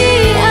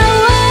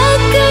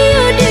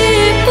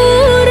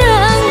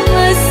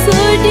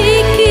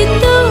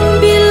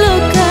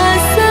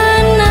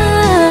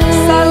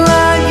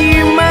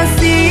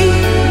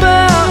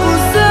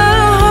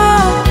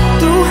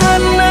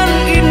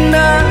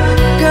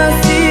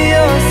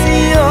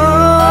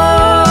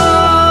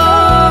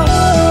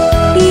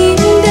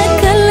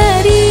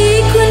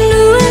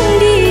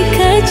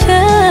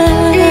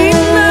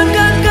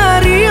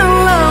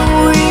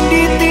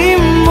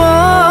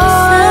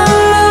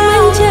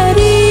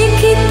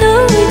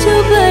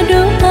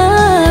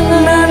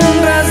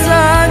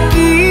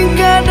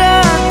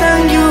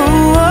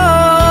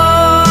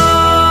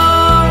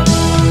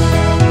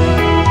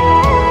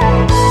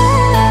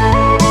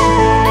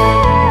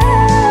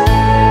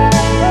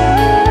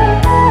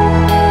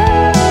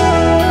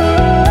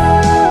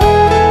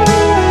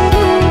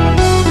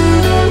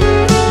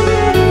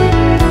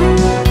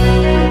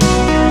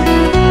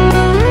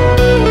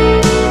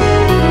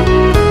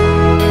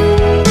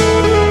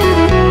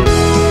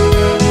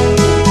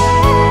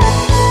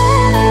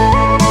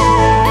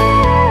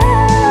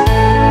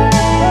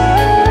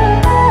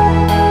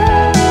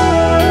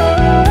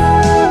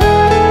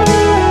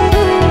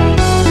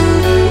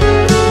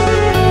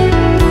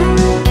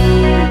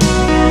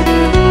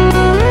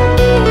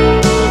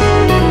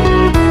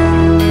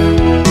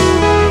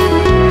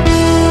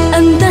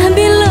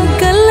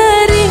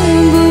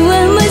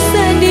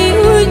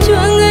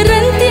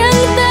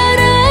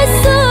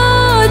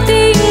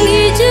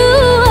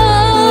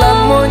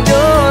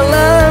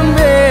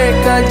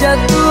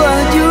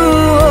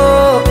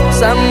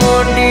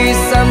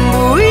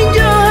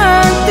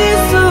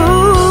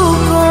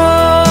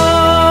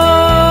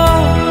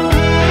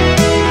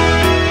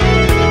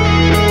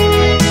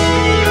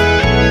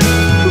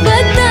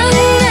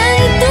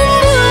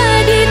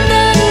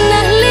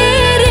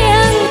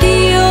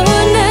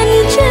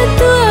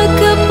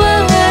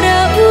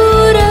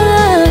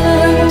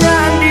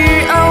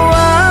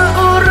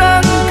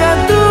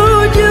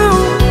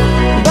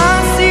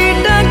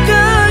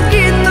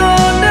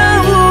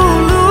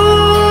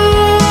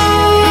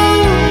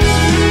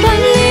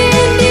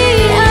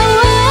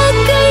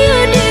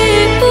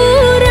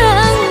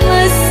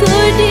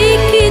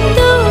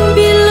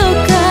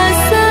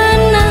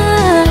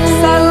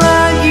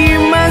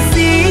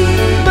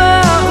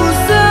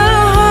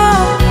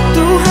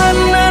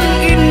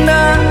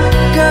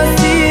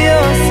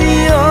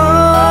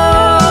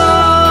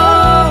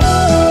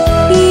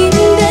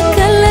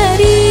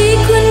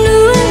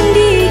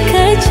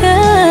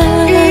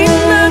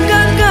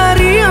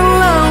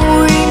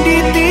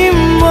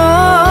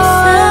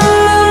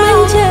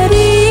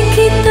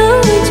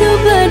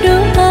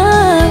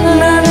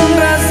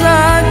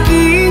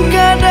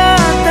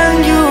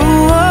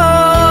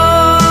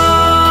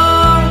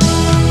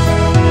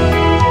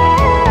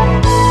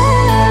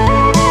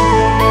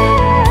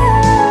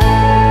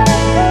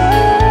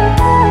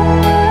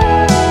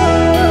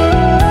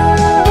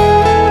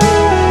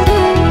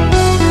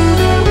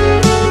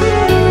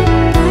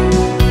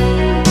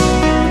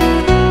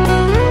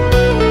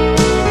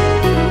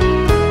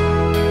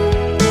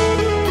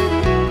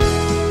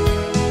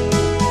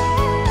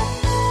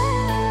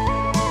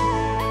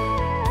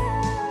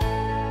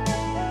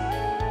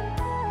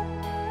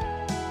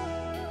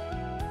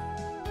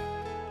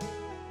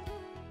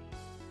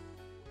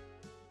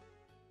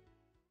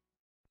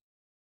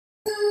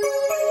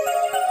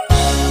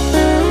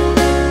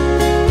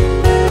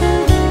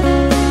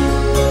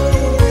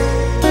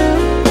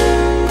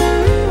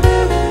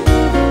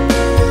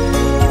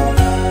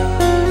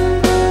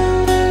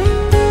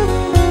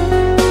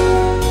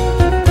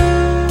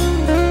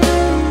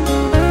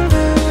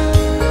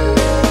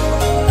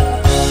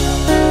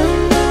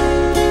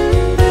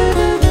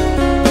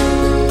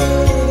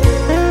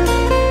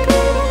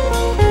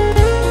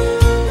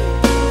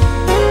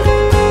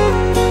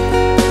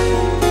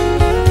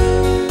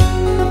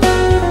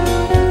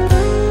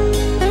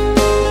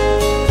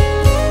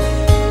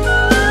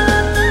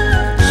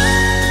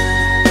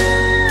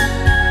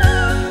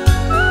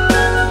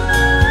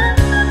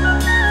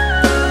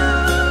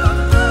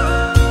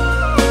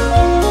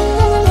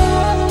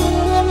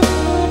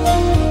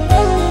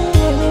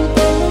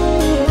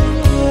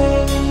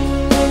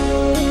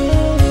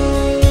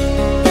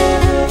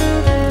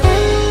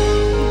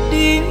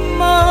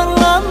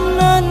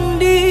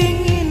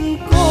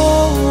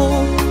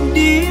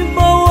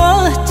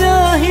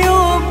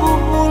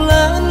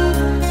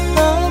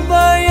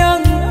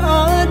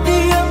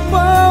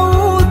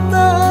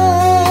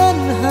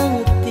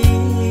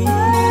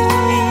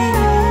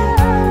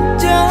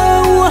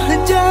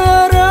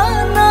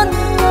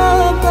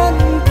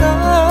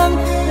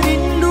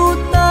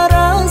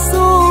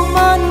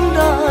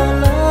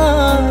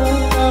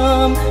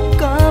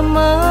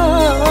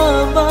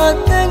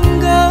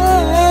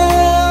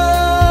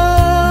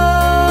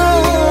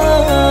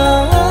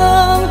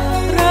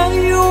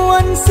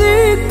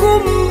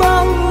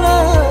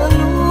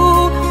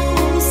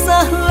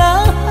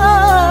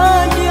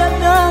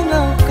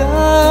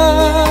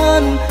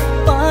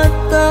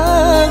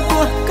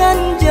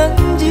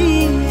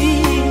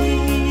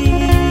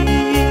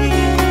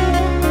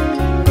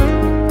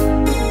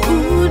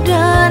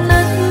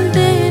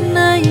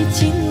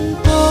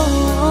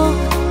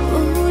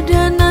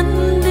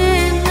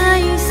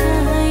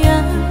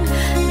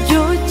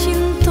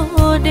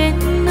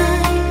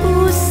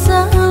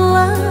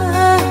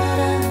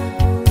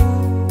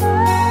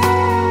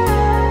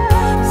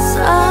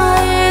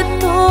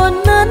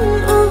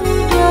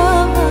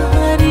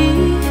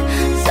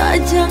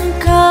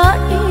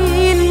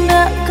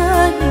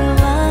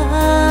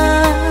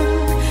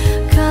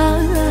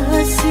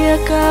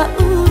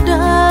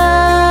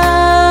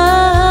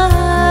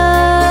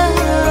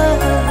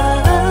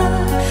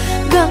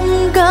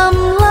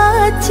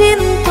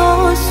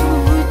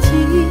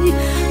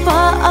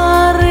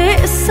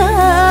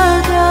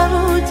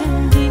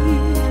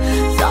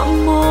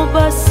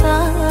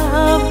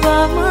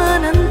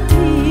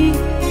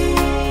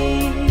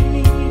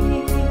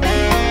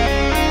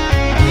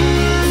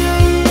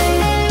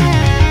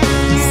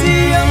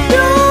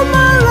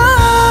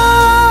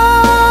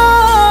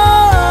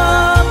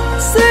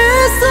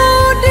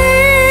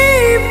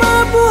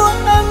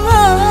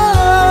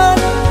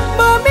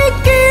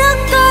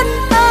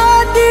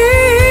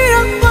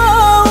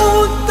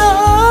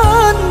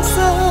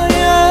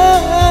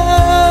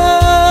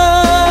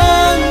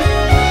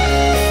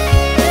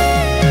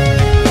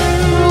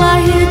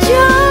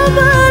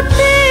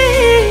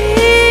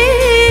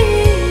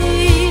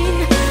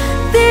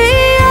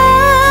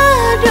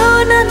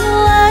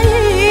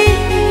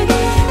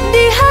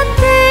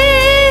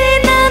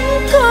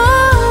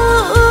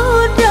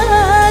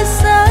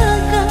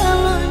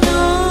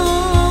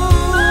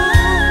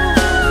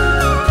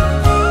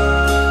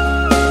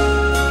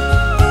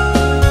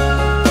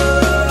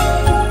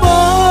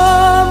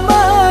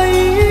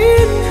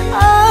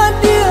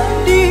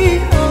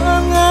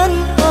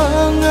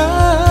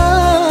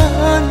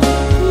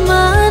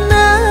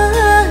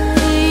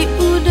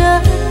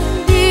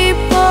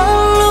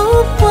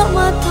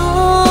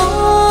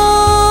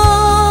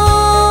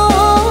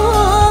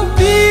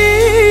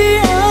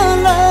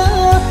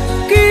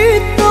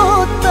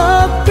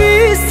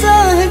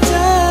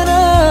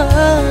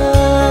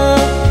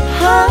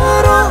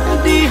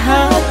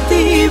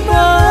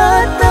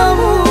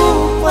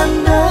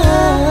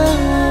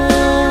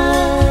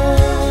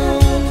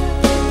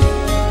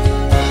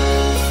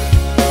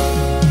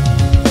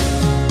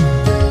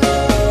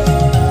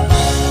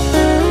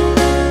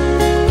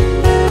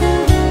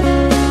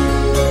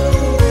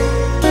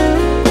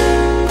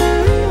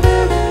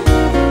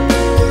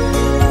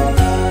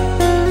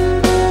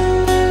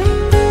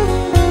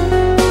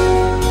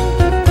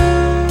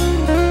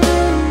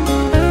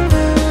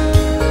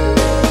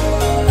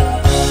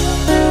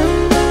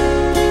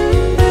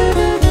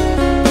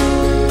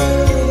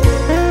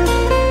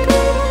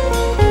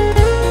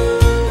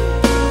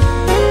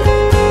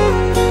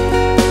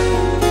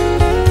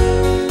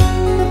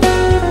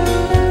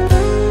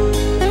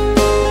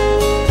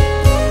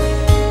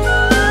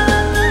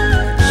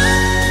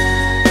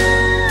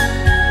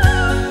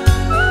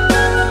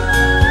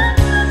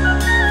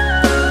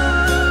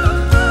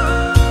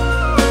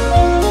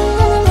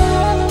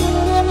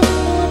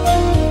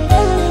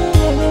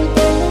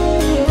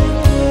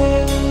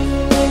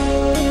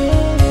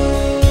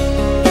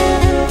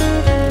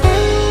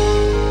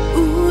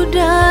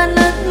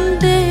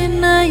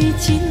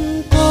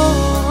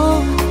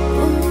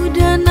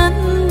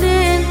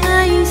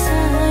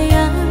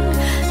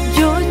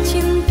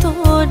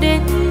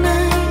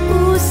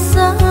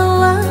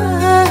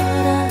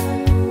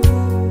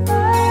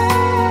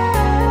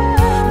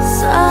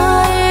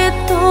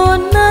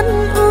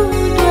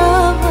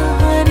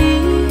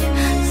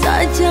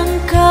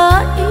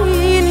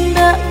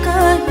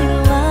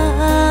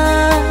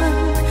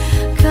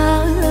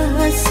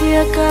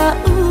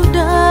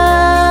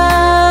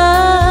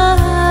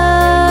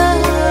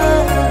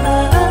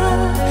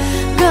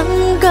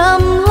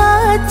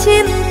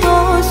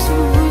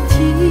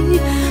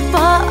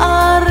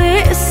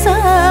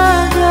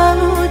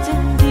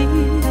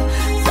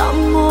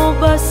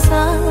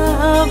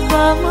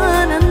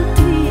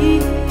menanti.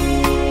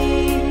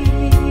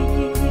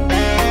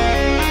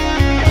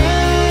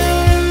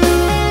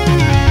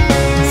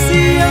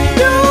 Siang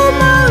dan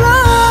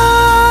malam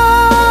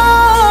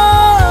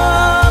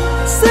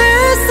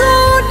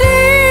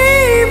sesudi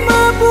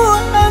mabuh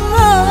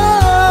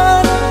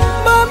angan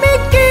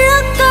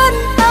memikirkan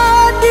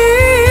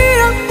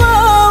adik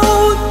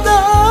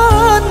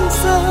pautan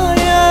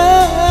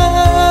sayang.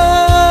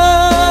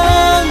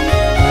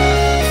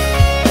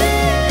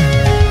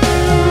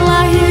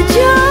 Lahir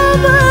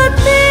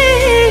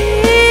jabatin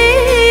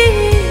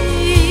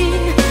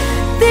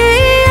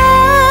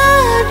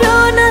tiada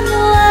nan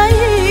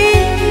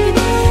lain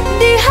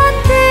di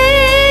hati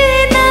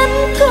nan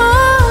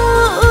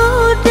kau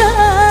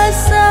udah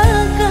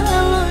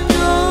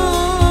segalanya.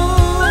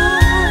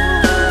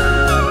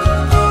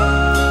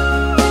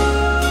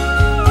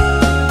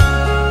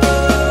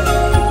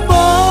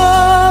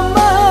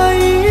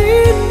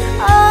 Pamain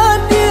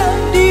adik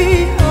di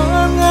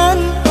angan-angan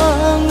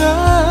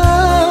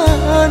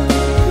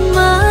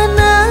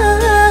Mana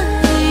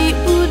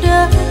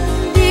udah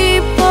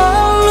di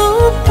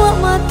pelupa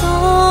mata.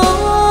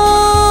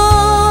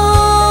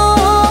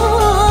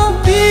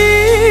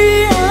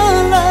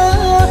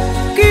 biarlah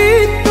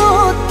kita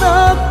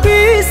tak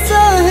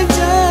pisah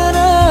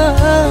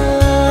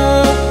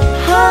jarak,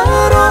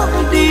 harap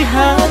di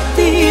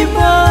hati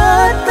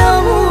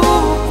bertemu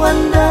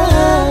pandang.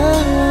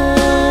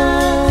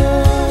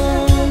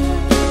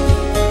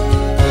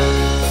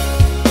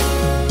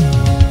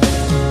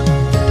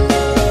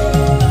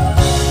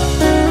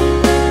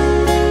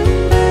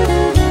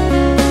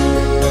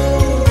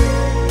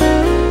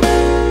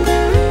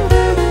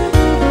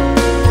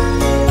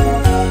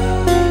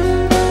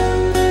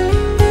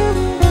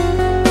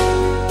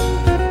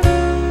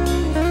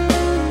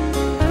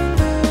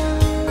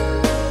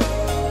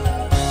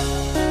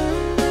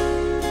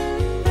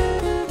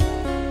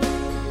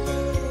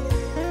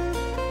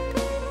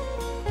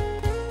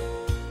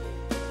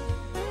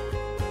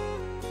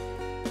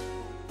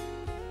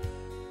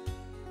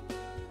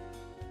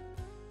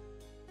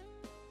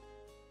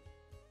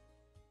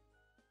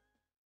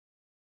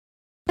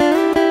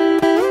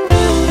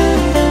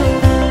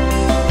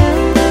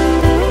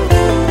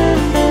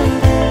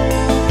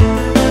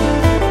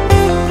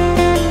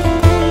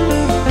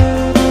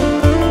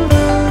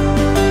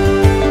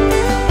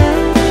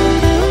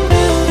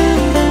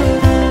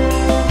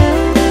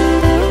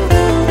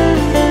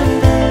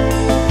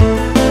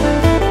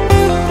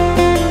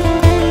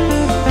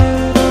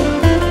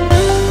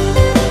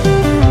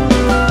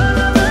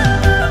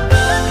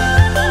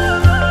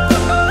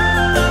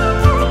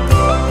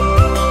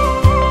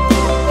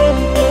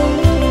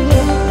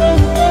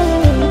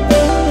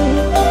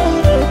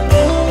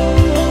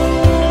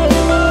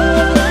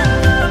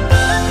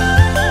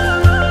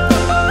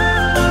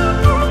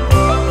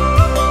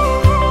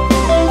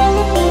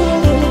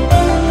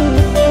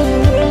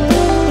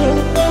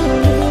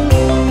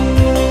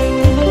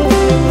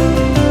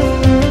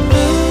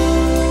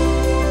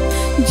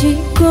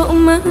 Jika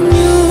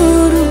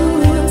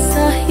menyuruh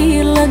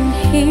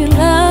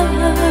sahilang-hilang,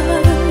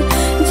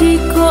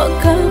 jika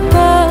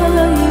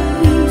kapai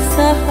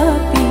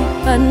sahabi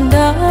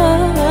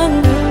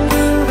pandang,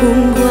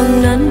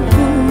 punggung nan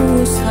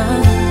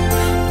pusang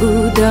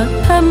udah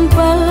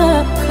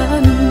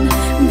tampakan,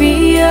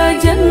 biar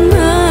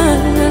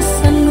jangan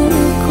sanu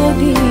kau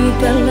di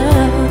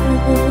dalam.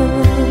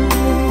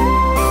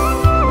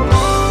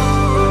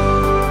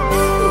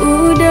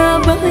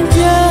 Udah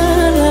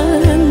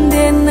berjalan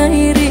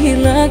denai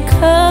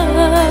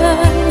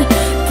rilakan,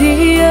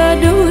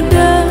 tiada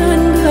dan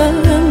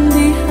dalam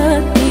di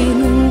hati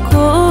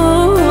nungko.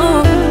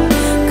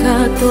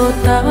 Kato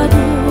tak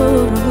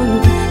turun,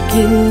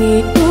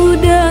 kini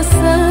udah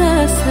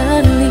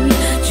sasali,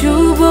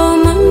 coba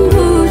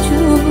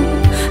membujuk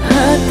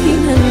hati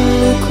nan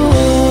luko.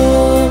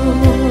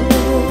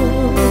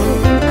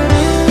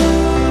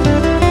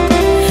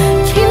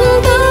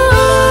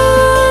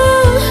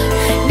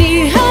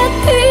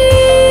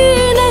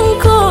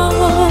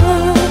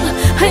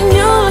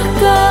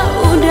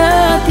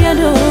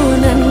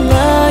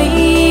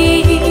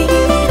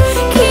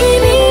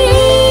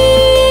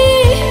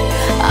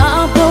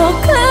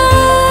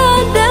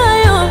 Apakah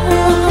daya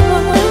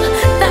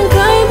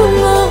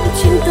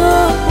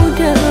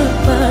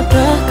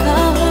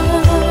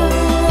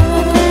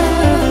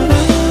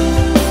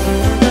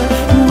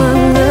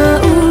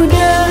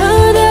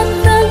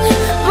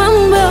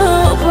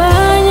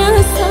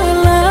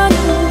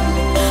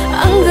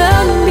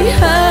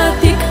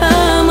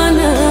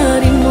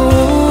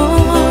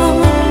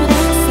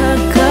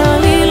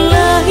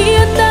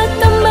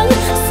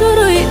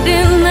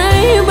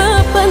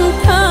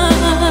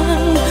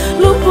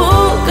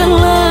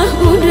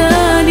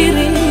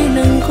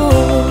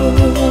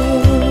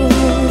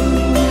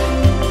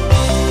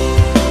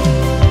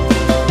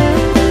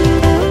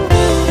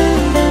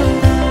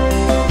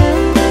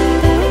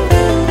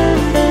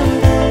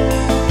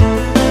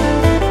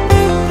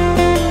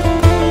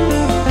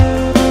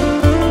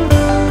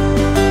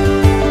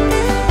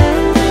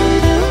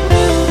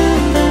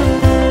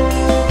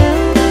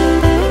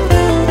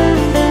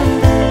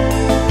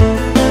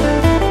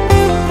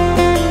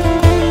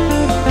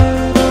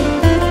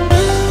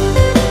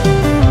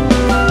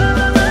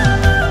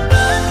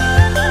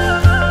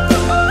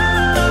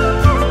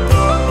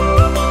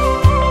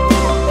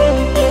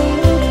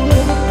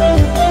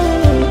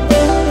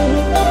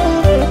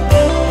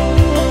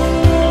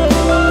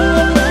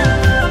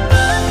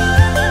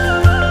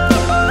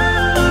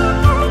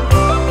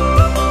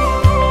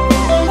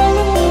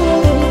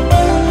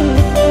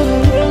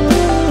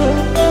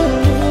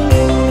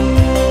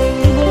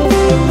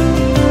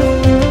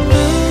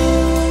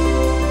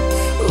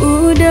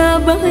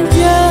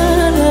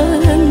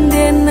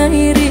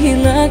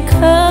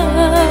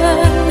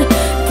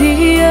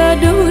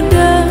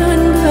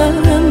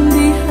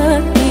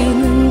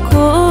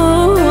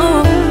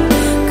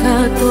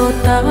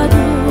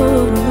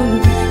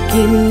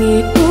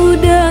kini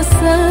udah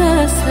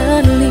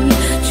sesali,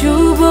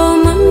 coba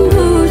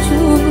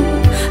membujuk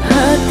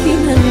hati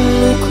nan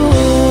luka.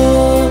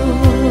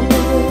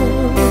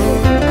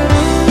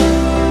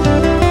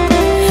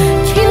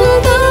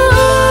 Cinta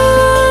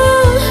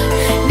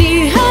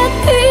di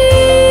hati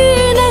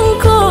nan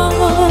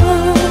kau,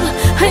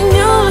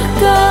 hanyalah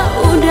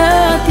kau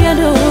udah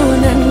tiada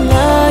nan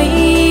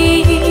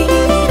lain.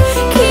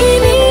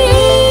 Kini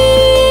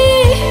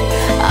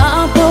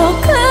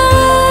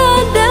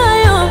apakah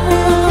daya,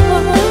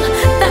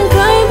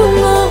 tangkai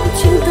bunga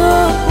cinta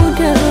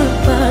udah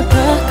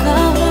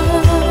patahkan.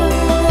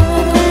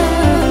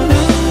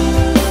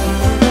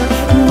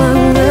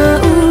 Mangga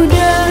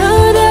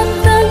udah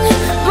datang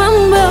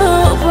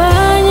membawa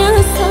banyak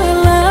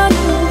salah,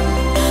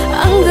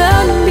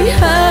 anggap di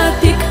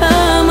hati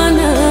kau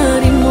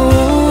menerima.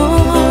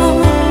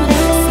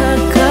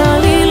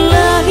 Sekali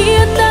lagi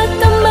tak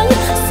kembang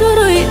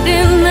surui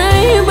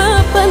denai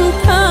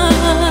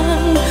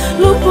bapantang,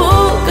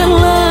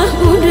 lupakanlah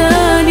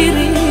udah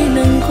diri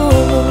nangko.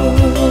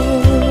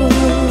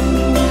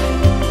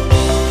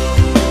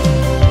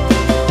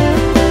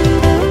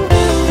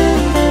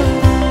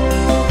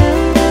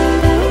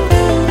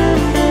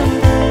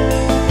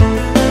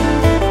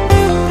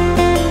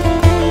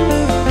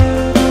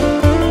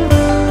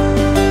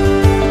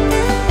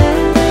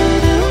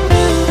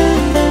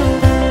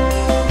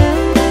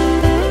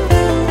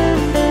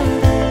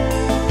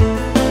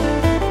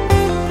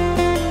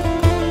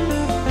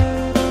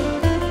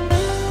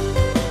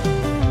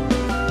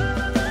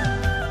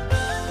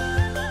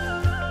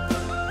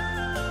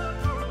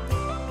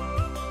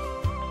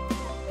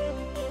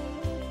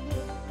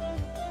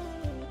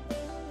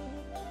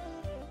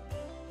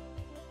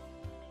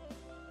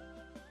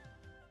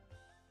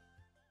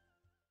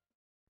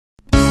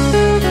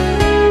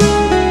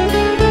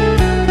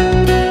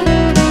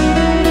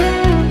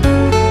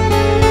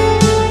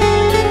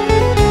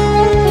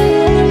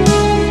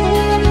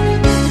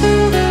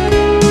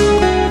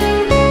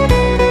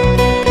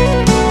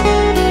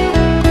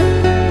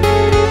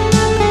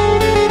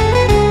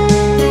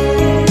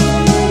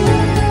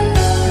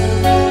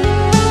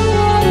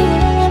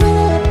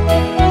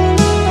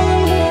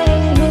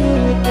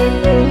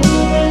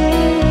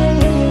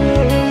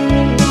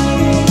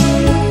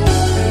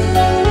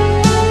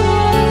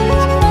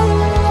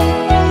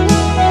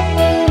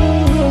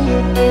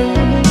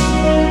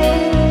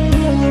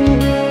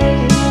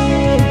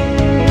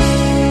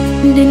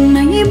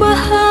 Denai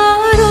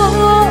baharo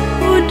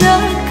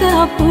udah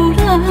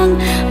kapulang,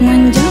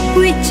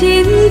 menjapui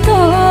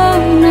cinta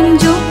nan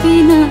jo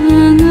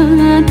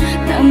pinangan.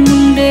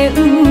 Namun de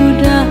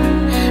udah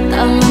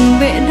tak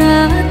lambe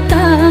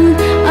datang,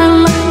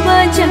 Allah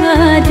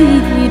bajadi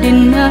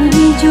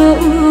denai jo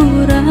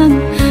urang.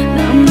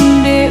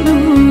 Namun de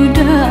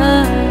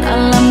udah tak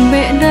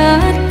lambe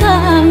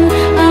datang,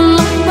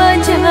 Allah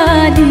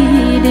bajadi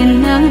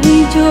denai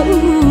jo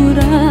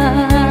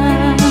urang.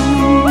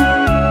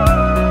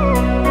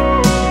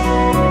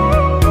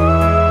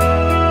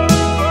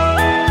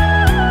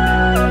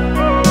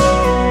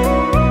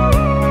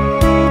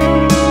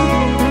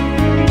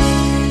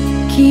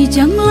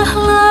 Kijanglah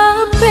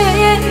lape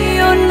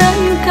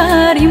yonan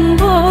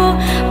karimbo,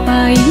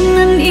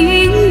 painan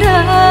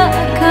indah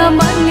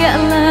kabanyak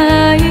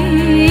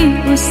lain.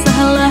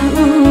 Usahlah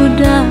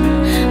udah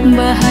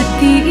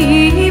bahati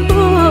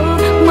ibu,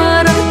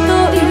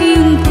 marato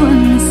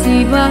impun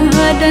si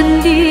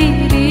badan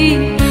diri.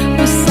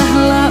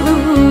 Usahlah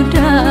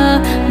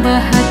udah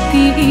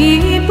bahati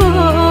ibu,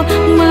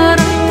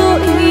 marato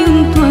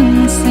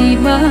impun si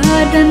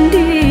badan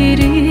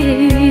diri.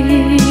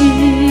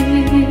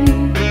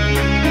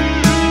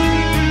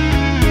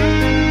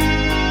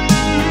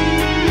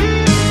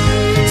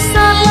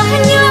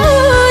 Salahnya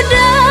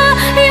udah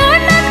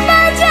yonan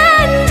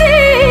berjanji,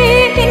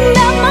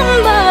 indah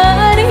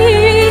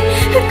memberi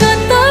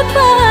kata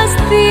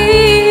pasti.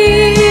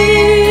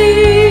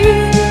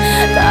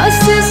 Tak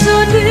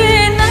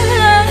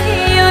sesudahnya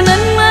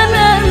yonan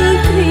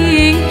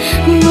menanti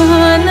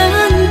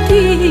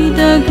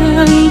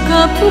dagang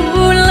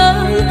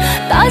kapulang.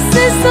 Tak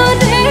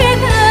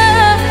sesudahnya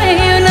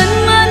yonan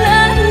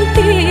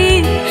menanti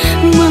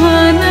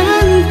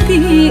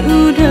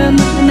udah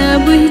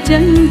mana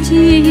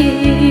berjanji.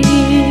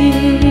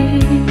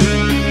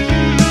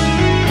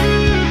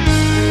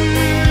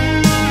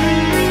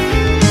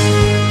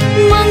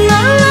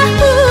 Mengalah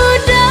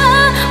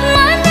udah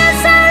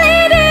menyesali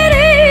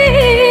diri,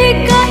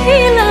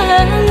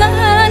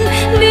 kehilangan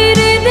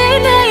diri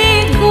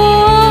denaiku.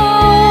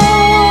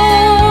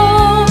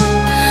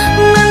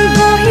 Nan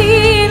kau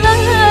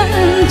hilang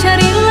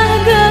carilah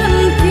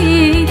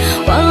ganti,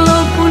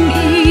 walaupun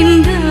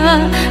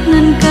indah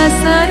nan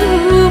kasar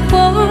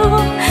rupa.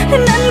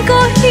 Nan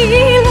kau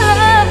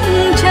hilang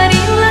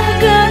carilah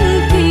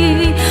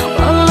ganti,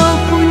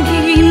 walaupun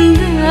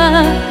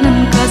indah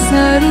nan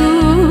kasar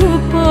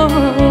rupa.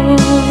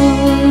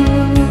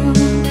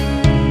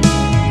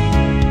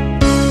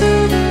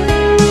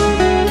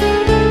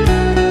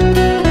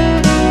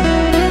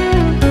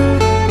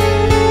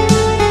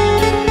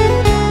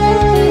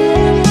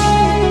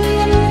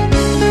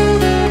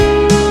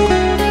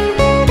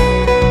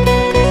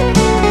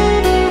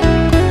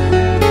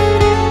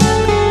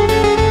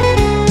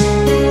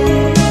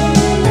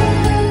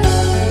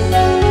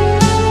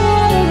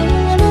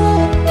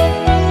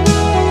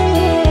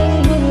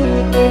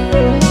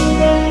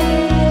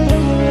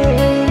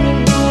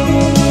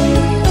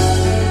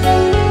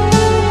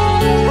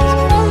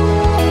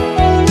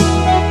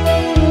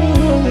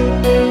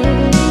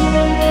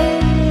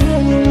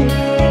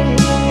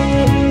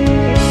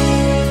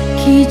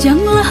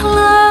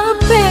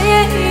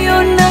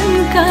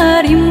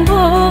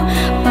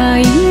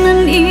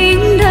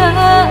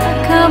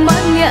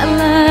 mangga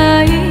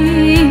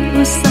lain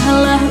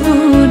usahlah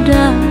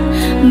udah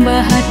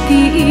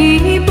bahati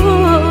ibu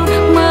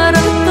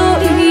marato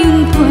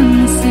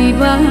intuan si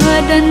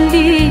badan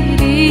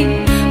diri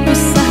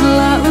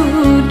usahlah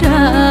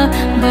udah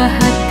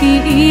bahati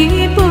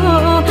ibu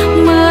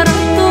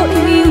marato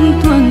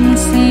intuan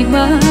si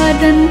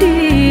badan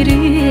diri.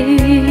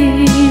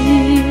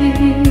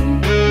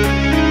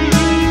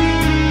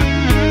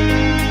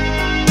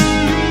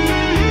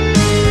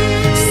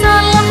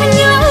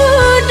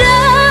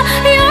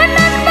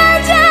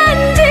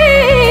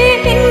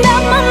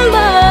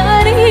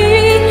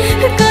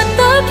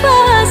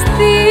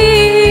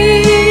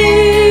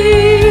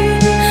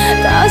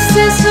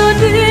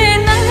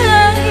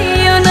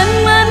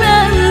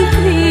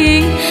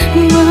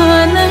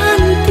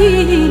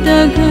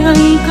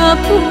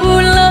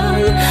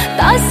 Pulang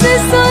tak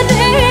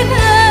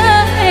sesodena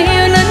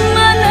ayonan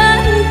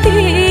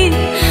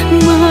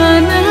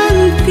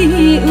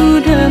menanti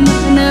udah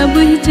mana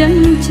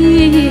berjanji.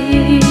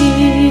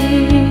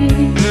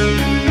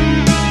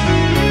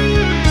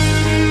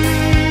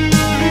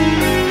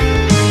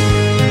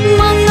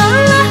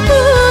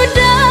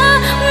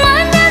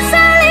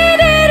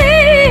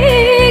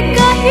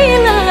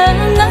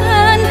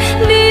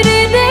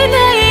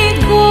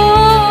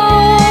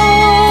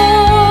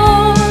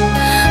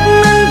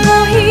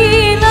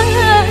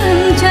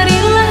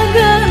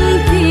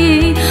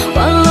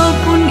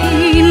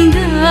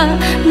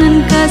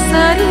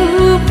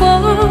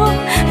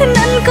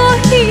 Nan kau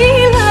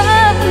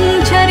hilang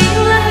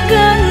carilah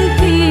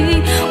ganti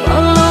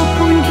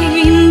walaupun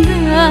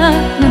indah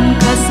nan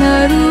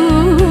kasar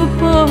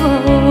rupa.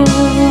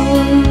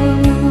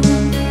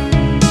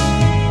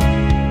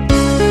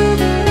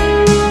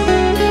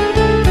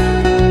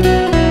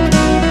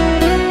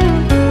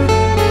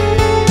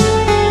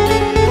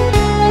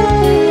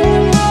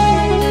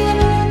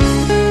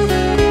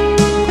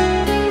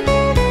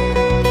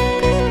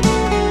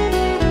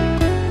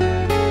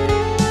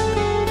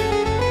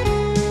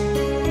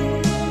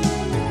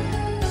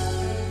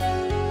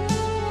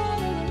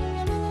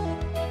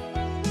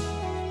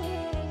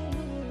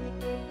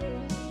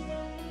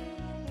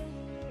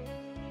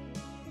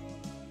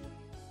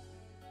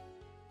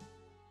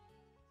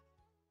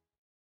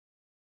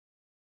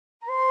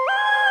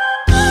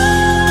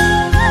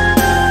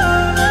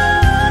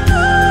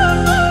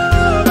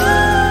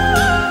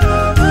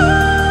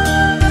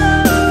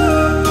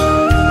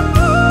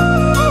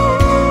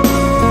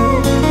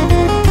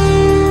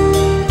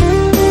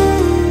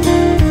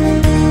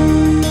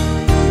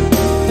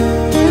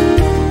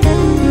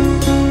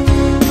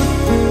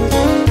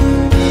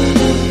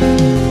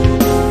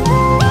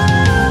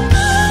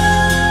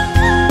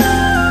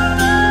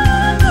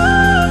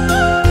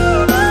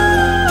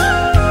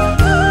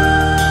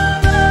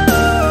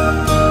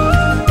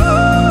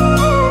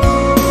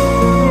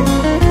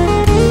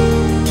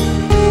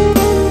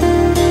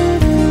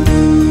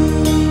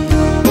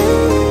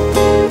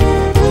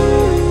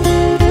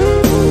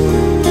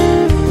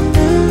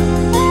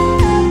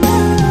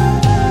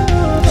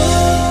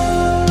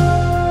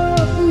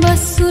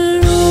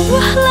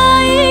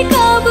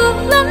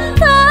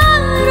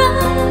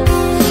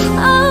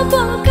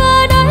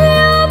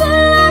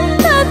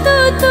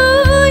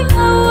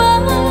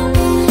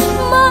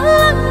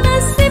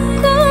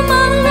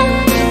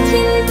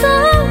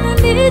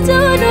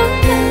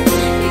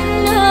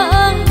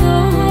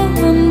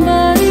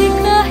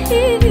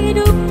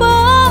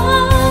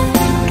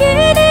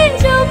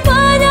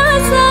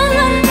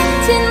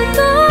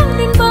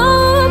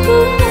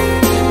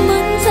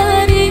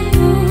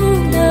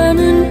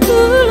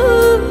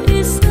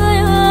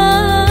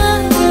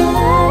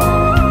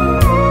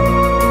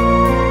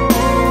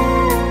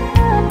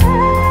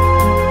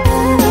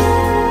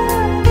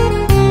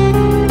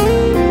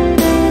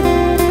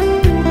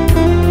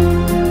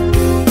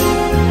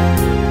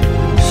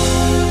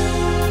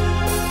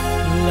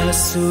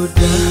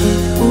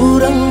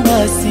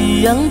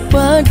 Yang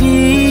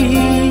padi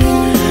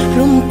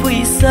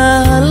rumpui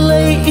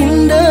salai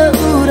indah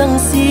orang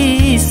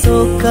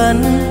sisokan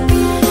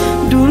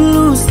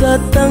dulu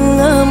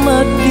satengah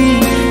mati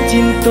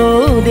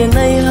cinta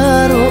denai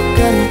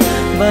harokan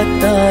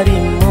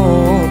batarin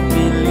mo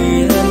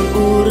pilihan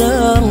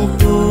orang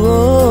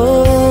tua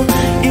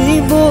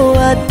ibu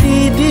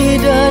hati di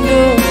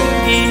dado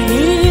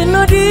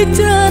ihino di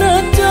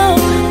cara jauh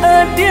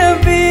adia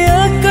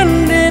biarkan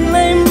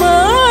denai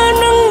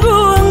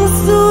manangguang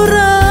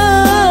surah.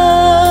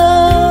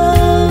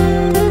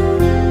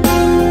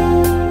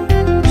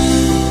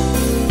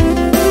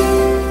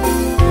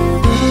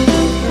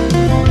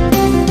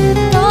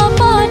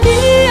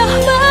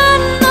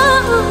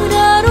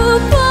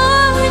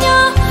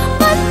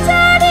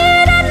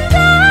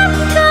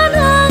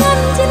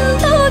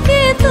 Cinta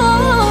kita,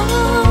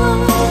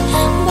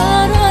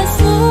 bara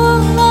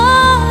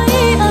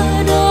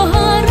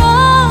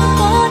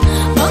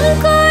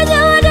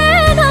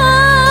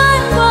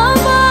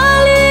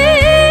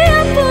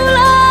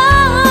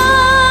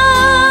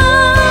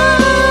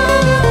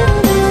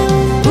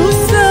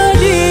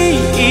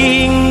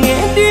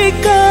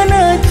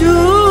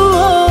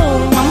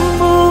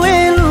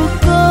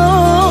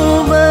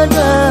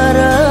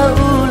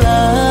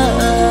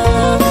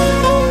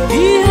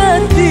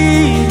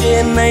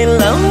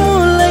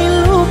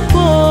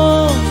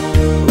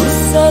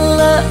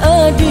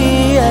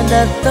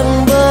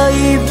datang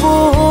bayi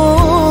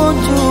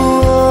bojo.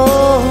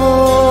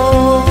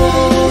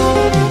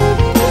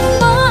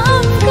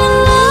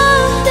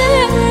 Maafkanlah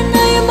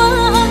denai,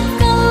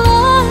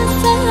 maafkanlah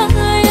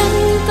sayang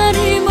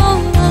terima.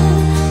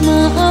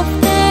 Maaf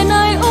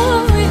denai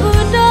oi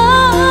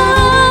udah.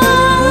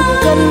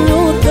 Bukan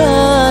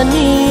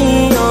nyutani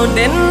oh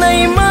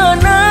denai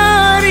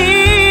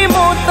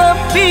manarimo,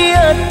 tapi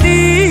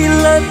hati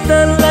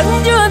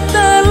lanjut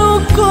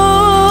luko.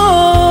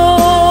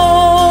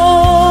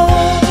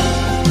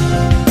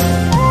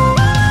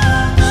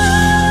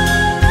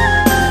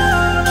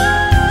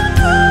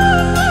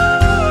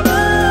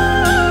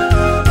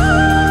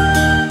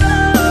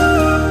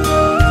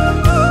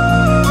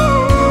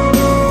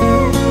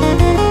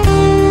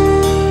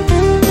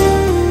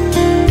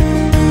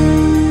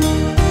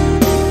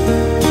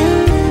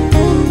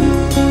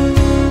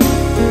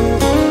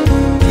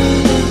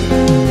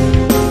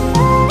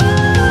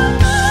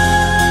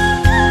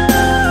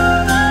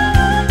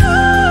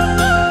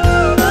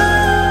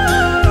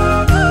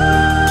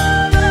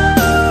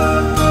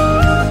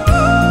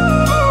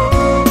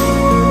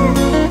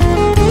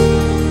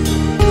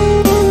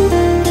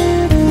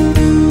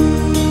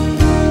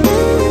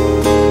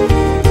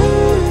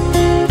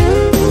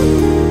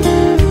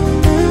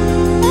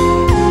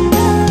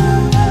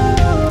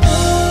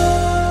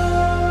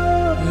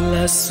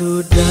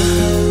 Sudah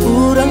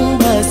urang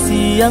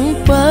basiang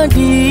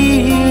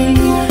padi,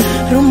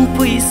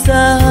 rumpui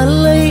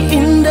salai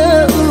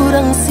indah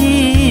urang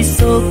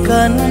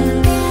sisokan.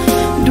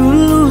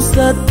 Dulu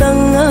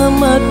satengah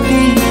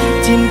mati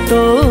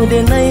cinta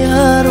denai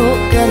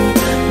harokan,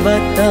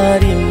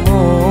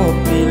 batarimo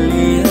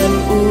pilihan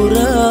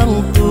urang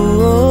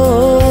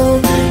tua.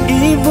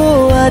 Ibu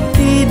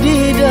hati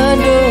di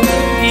dado,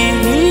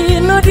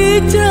 ihino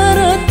di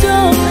caraco,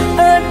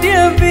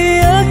 adia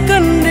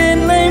biarkan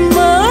denai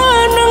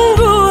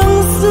mananggung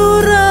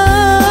surang.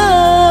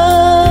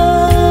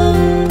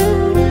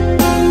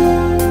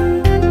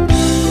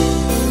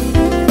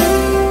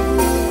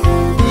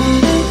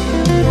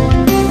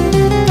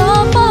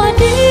 Apa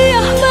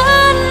dia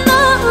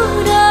benar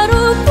udah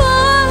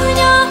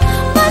rupanya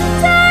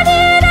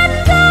mencari dan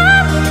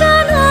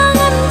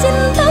kenangan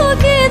cinta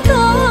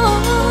kita.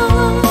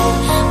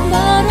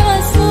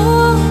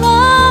 Barasulai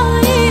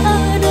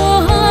ada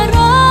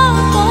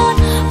harapan,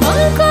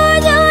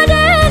 makanya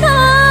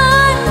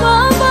denai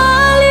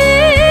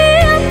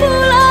babalik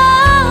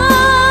pulang.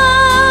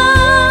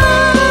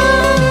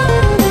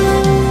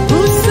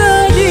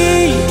 Usah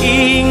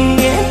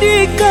diingat di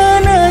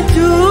kana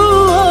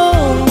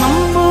juang,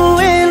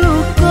 membue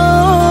luka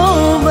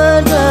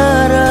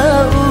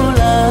badara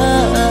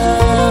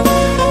ulang.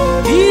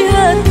 Di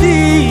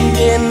hati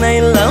denai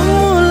lah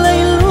mulai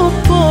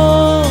lupa,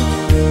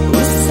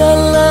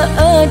 usahlah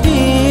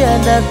adia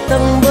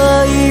datang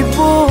bayi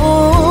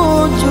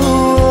bojo.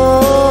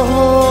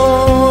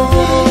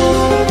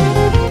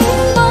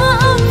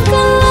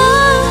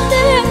 Maafkanlah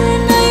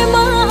denai,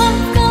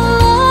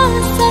 maafkanlah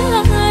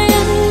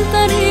sayang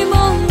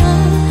terima.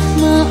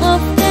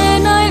 Maaf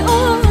denai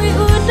oi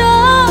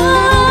udah.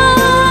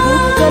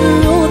 Bukan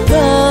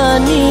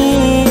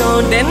nyutani oh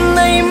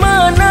denai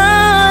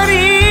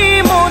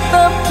manarimo,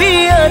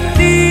 tapi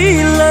hati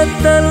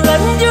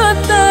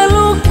lanjut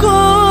luko.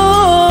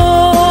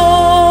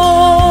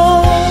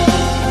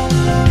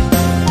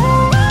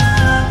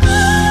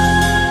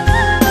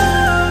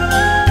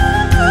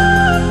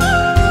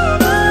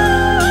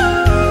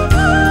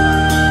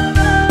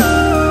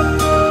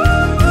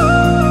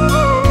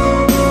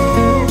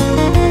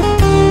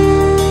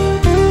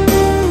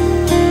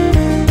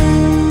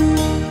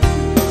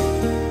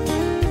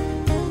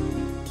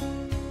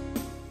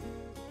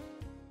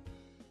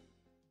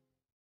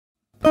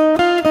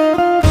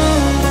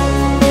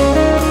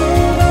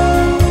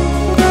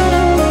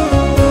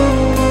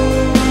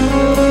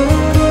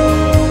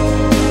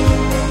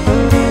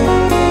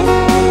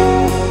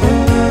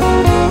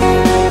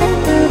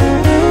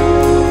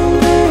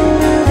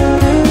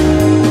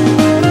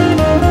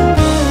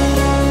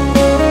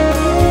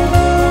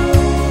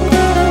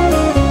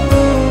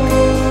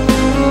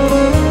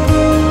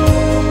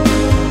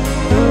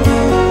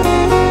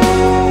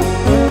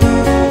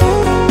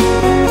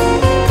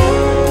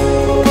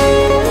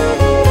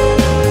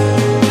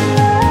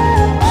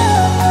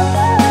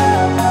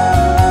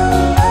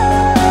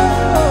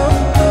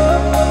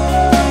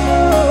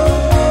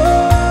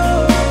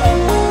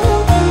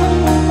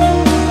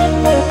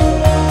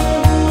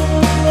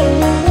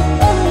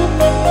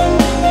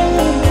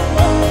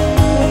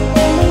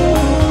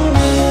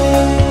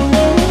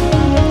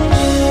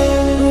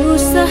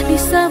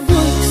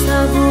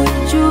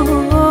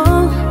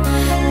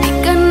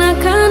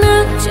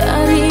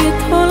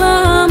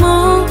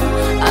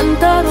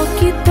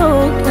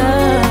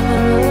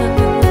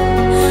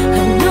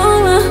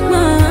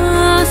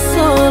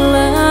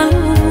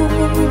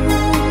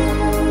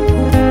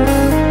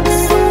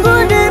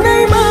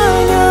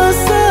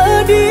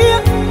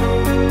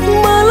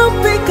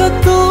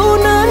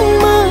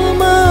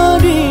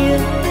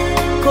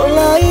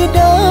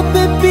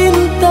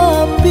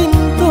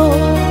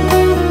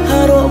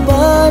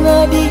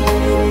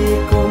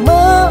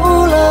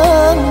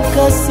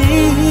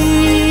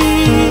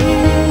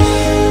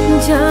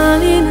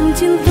 salinan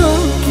cinta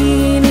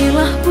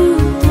kinilah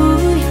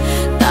butuh,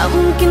 tak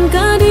mungkin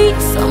kadi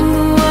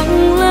sembuang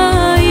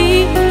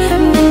lain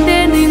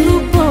denai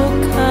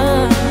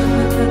lupakan.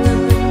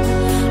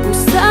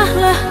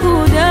 Usahlah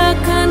udah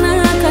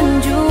kanakan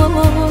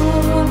jua.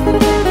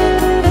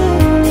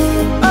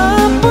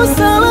 Apa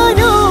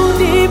salahnya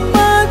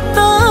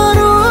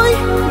dipatarui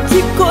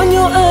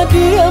jikonya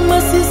adia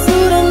masih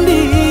surang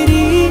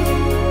diri,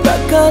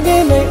 takkan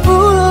denai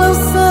ulang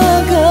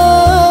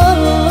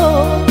sagalo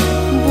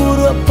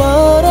buruk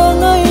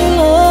parangai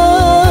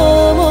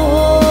lamo.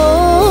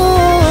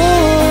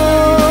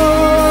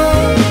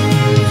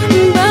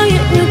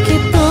 Baiknya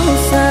kita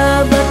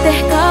sahabat teh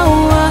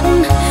kawan,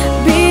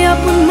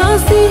 biarpun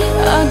masih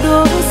ada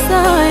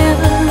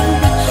sayang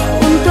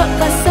untuk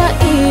kasih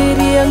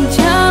iri yang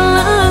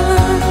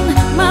jalan.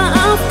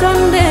 Maafkan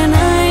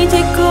denai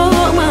jika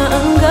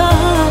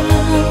maanggap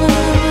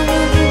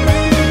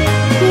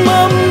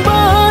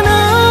Mambana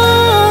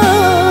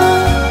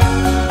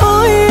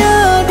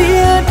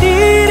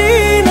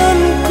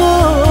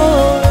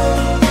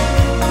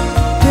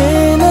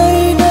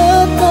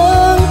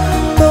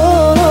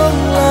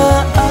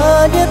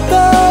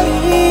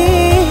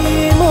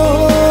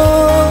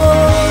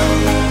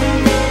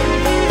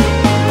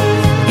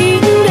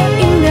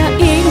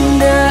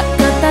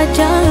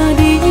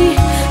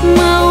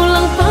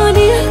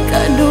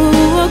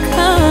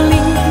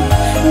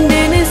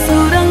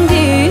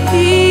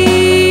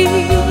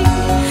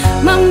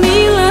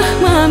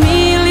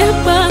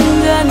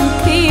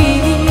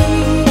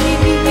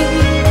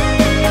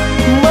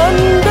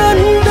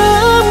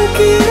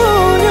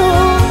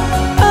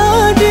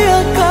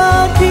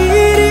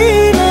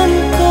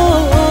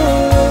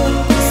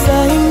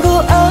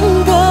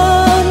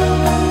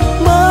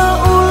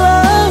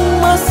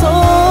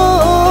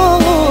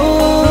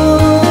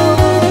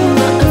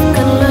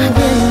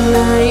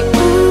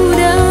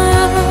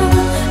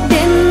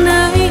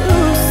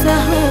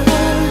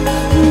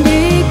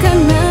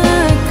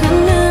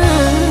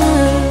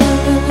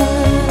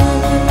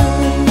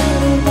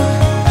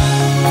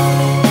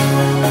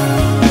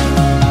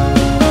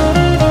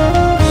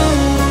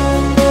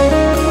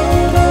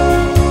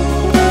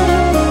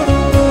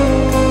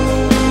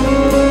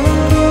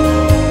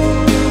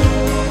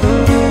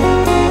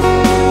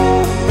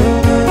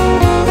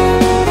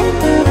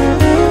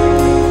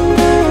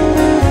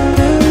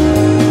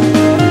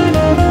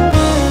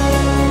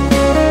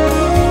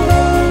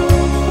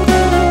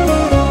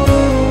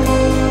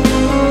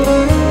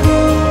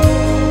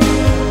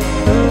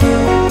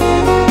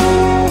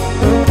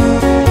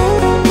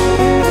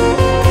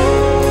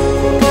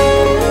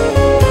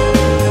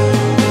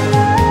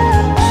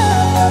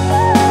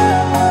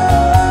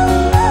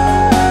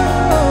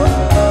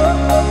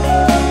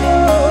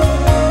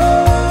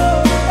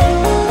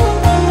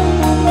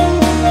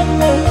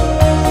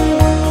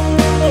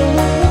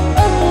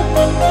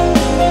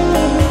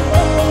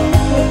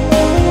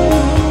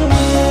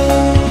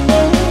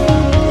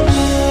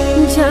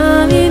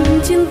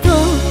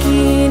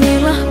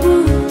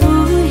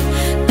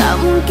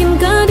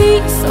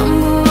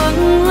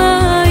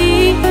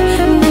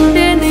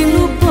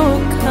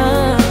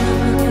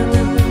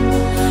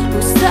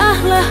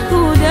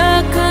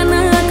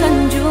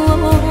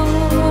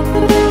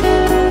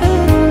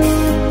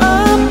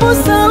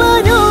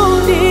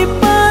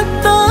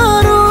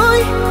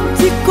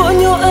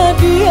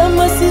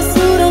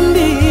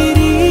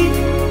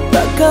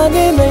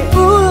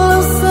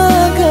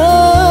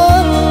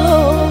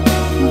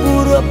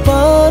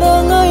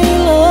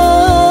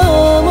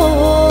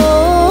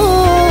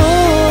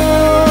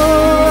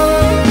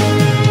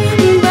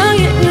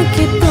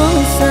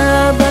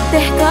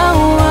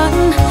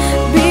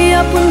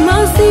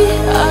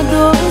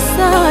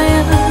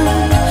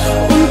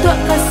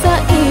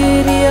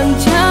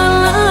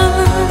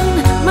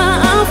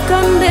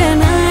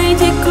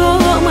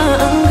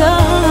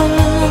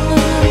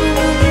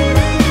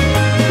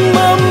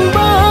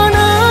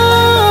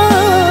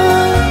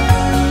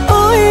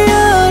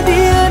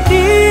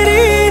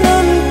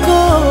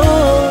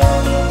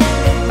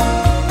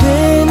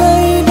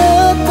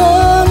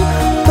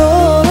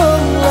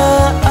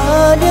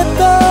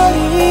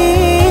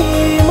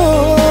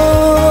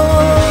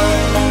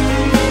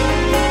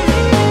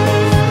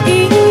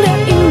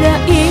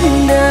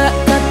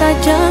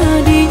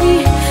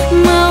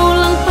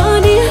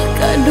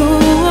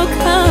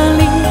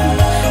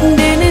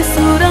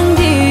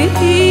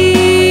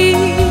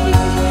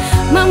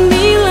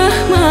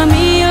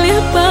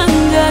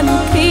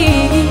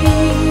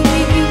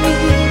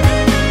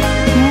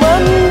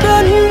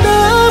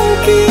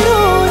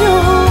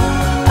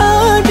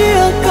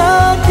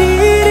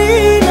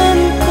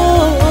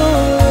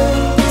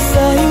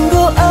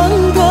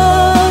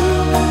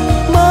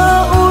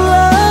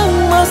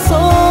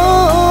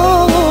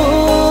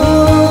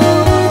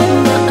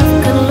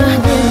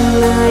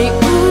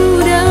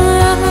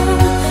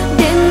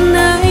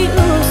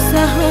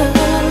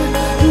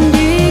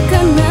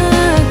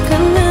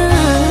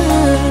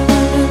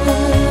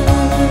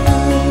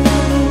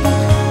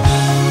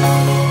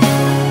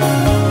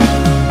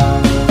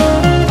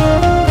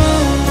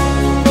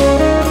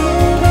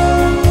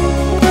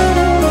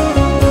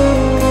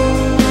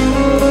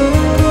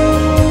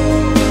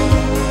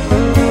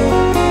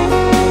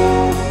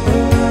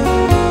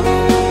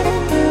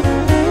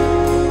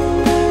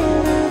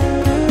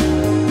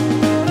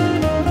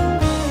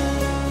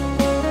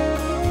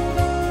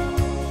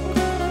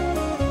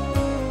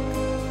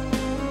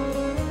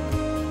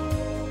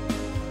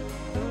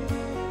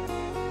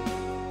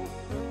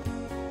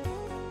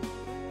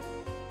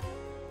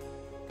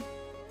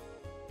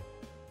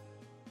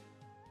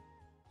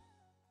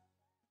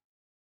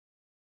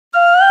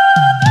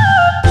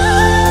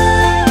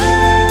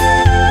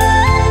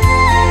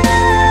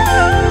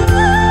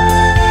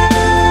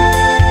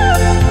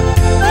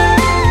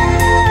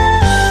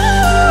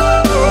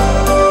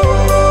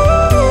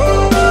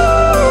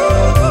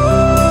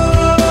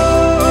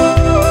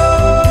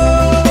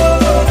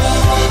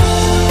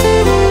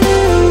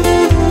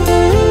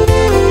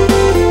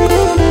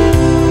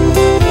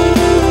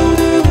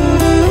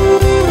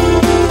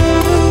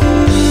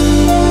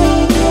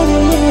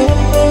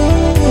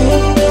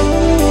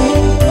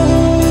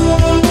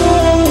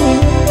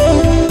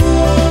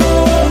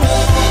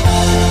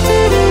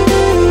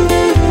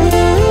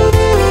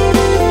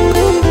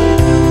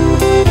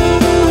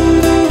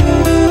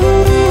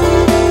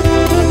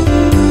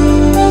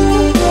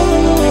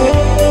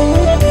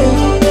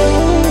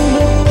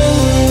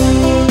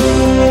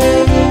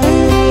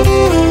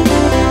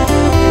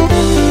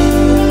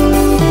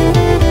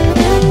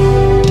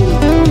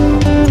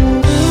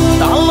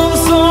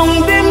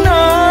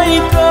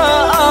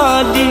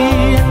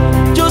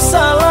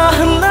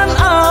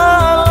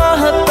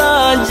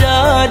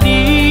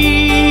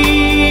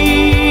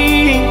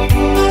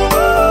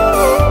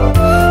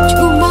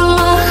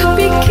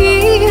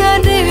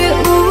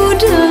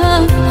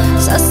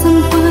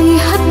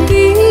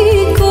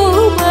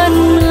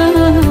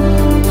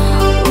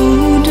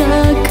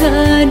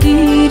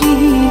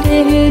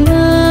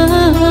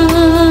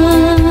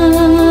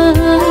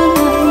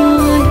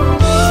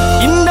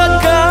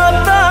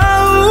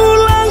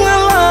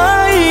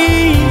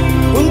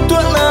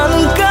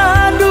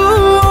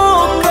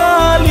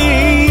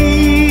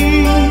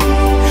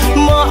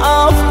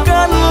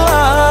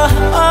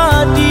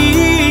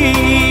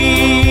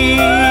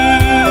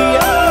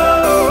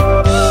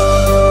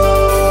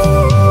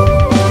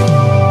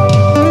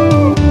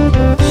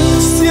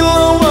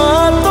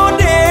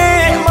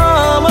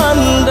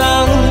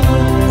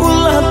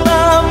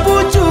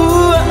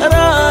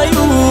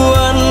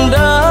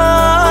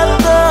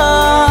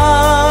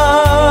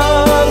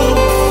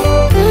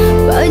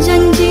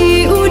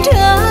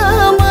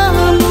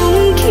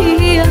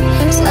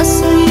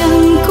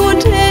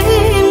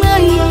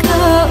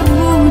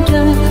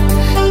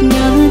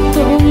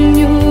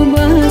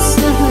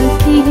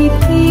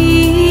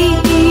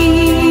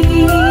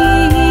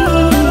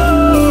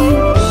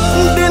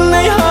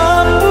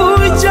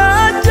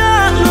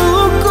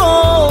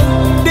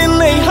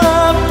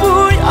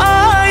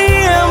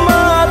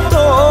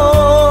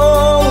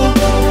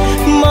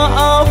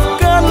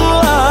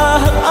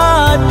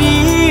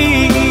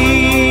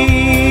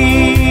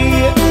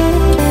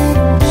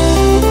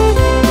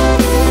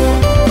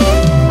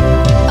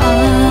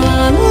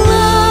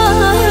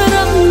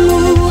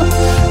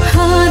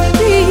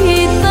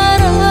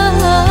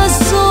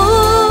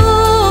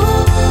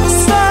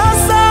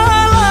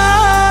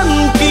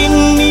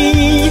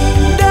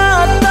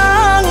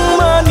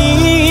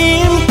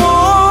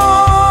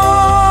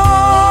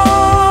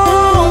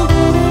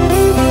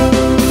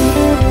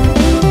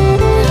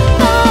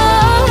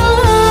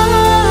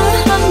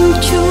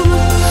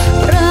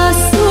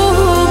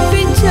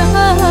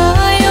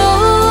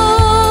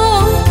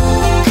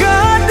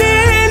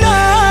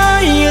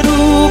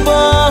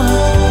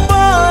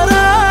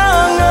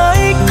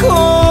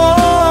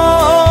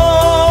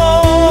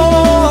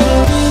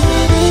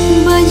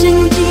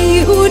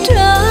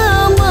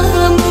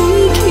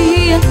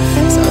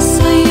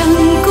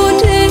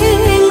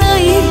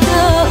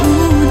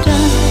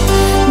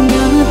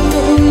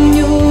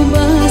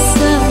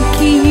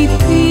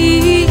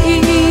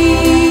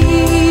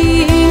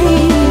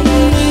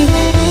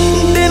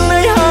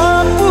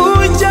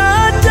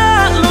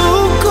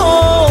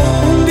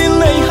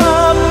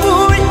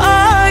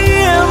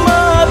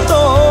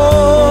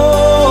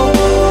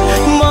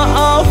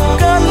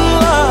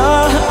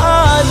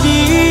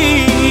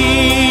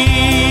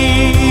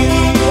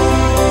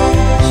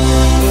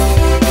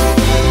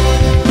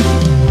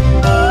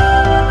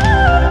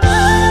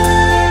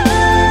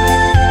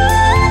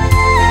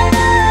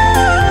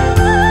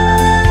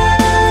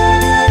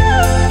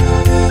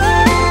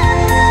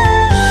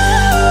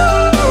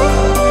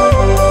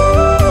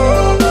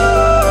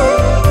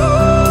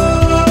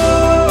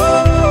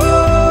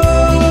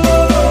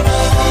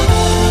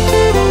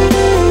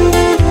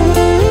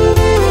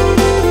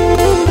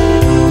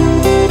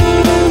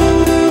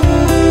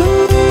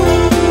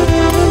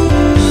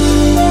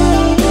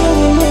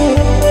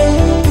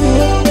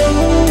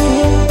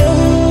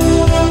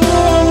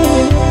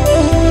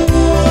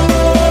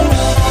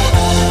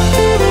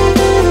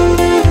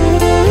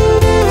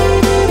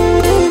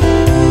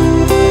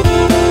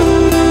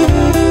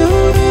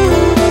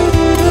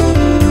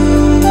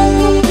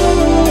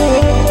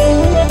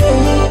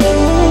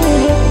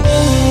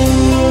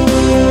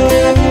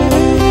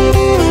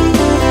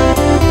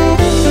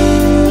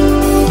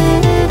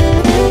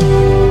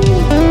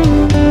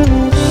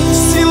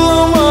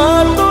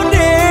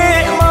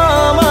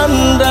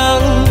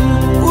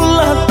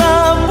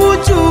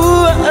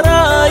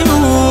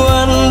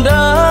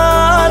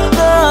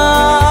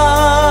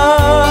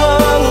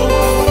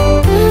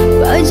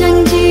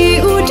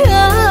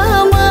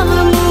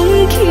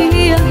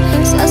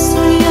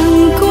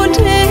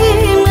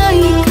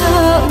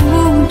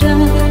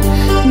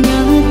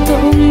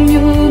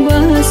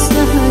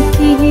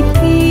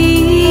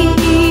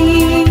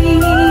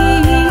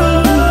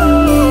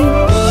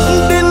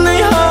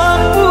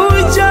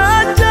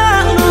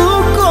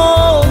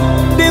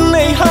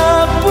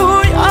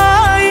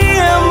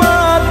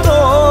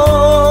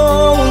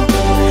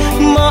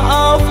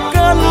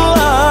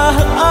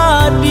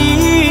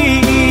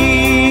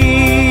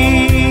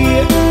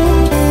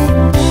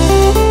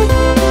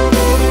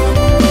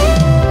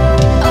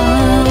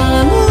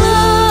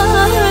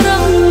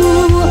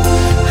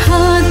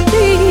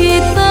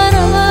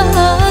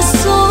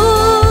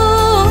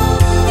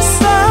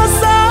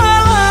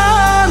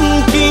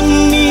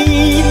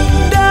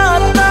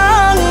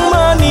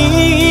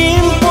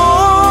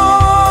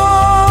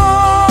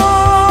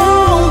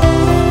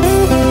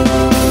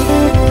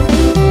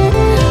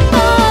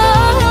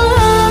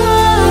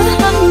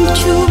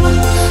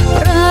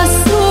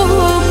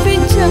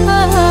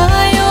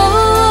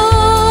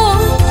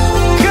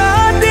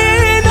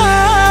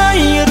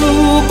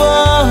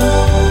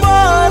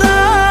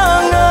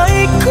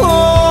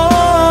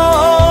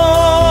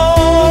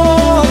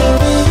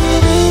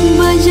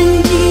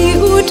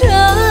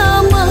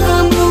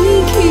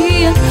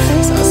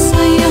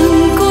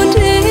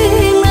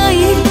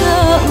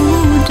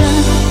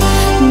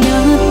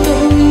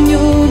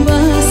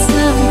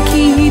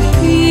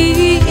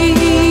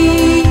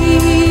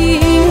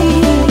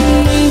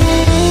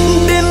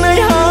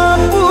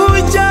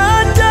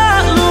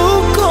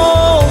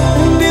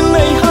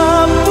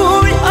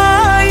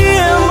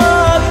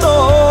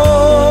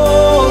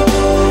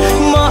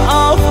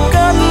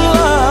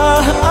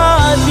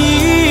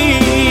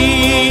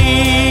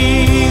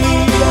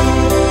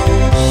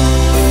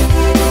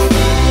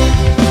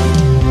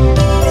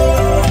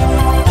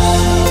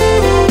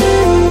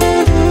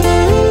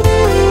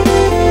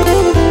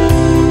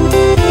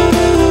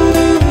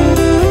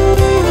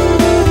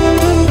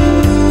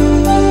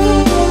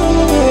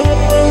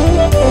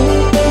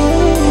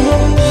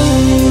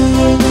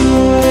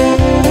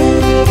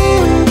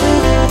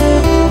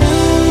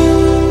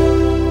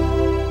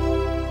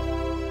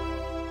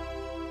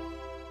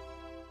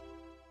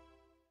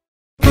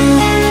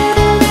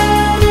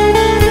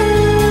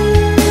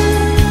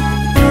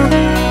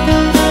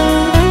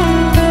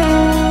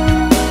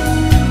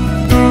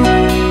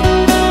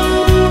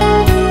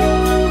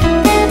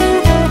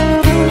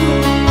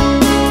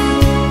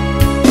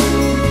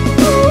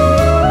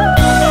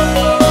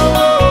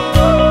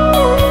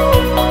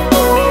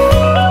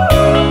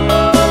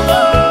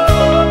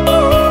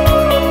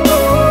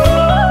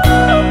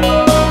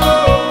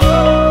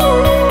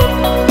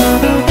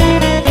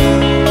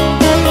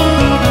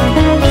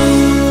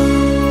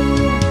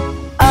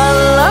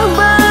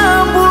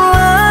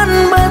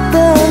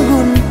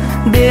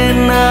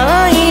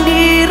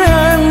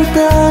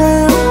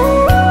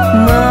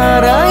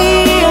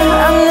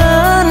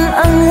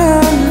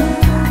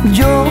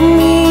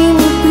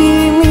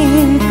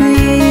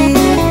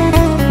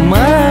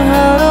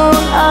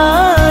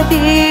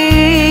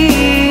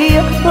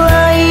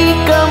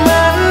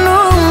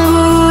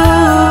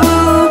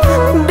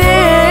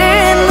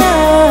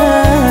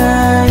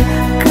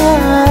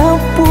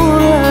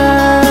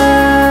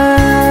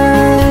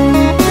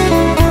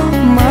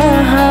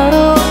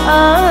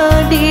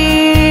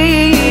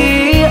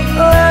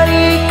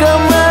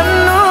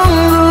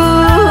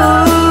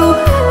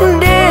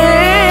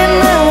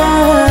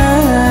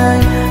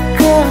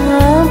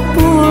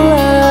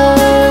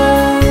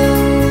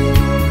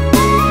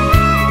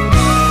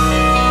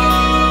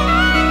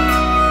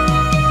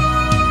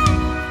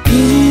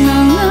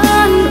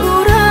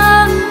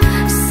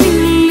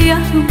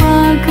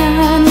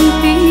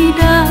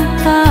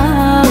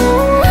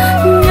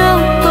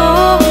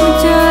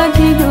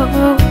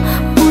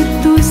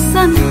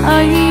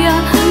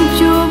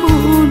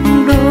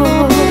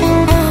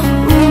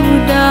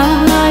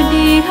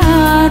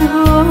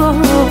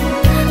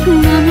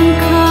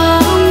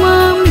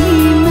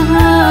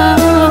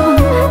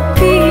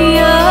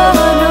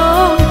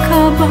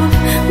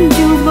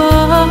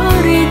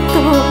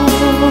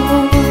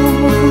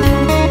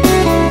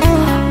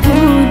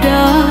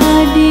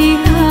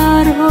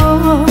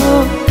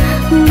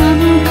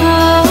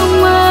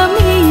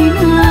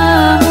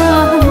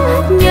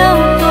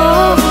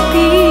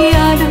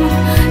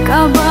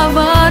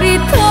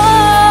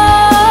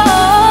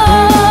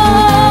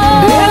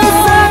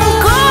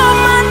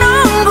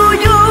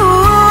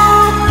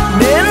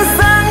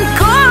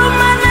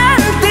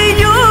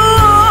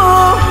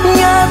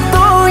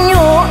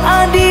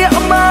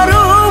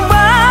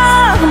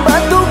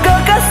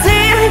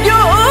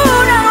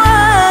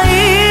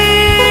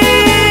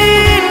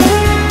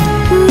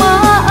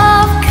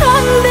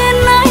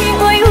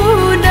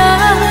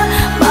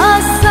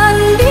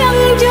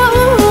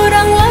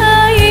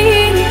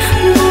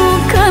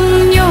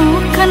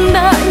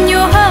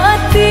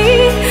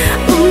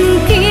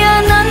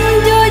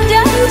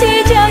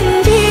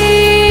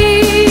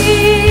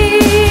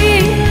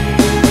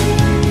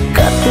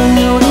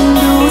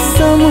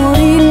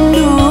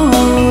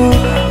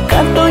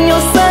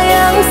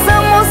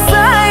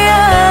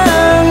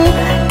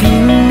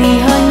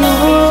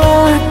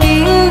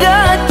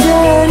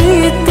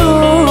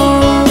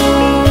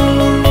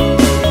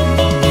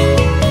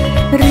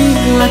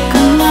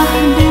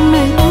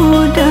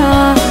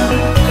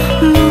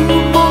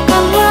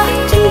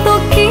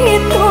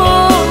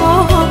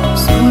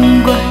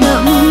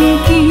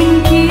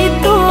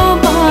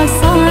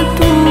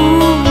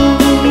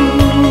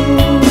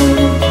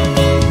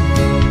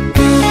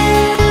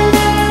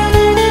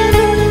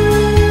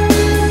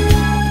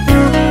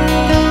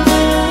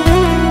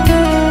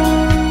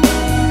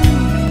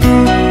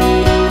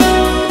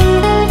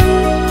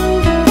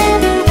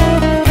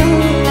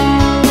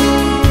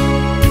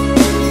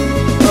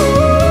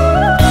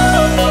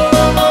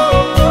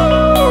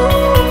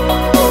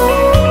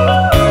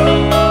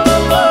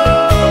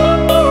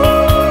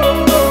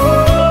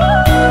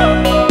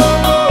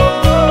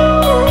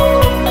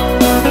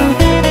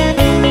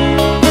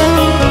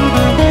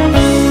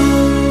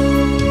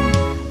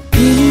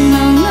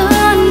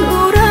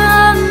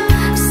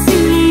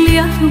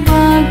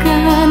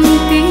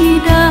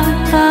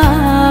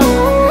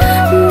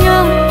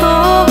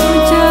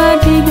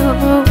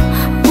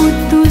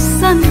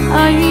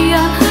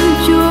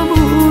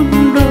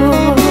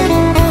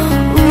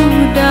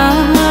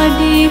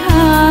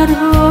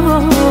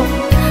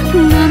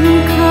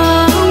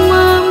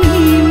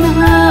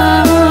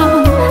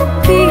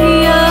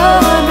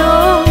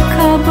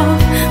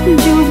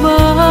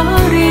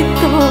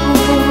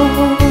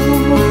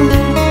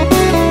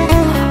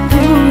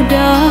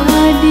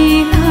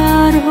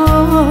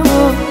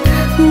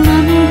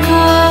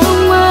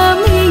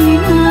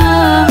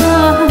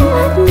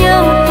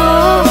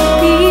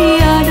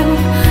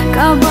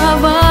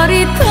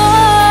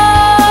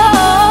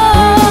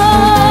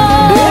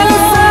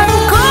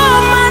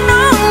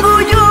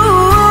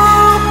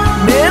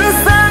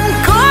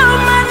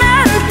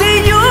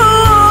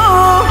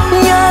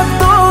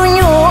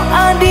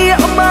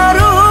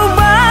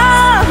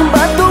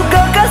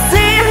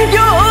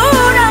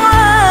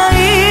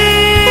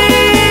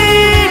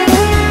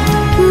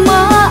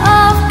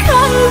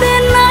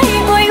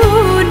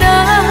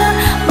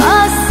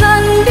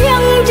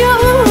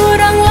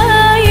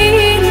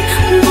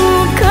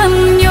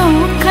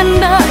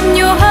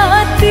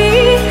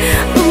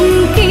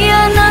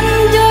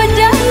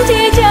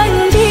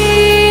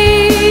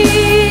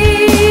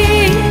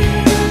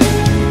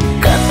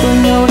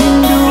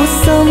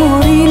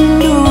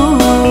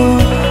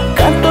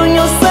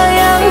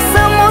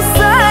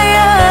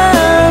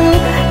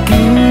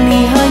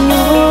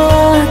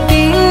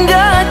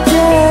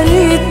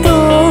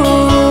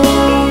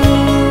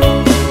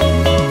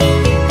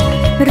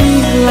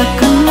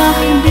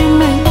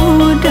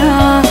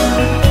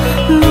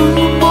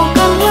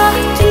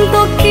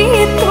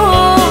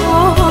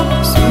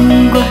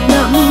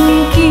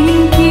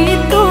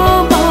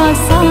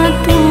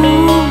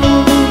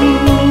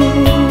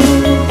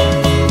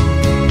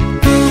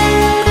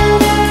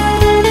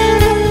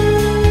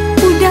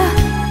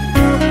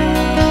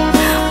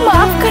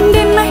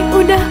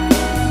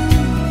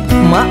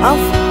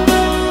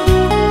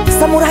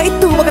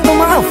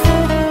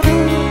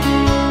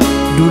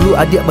Dulu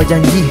adik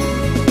berjanji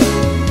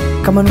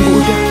kamu nunggu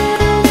udah,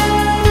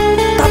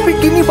 tapi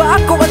kini bah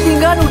aku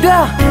tinggal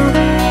udah.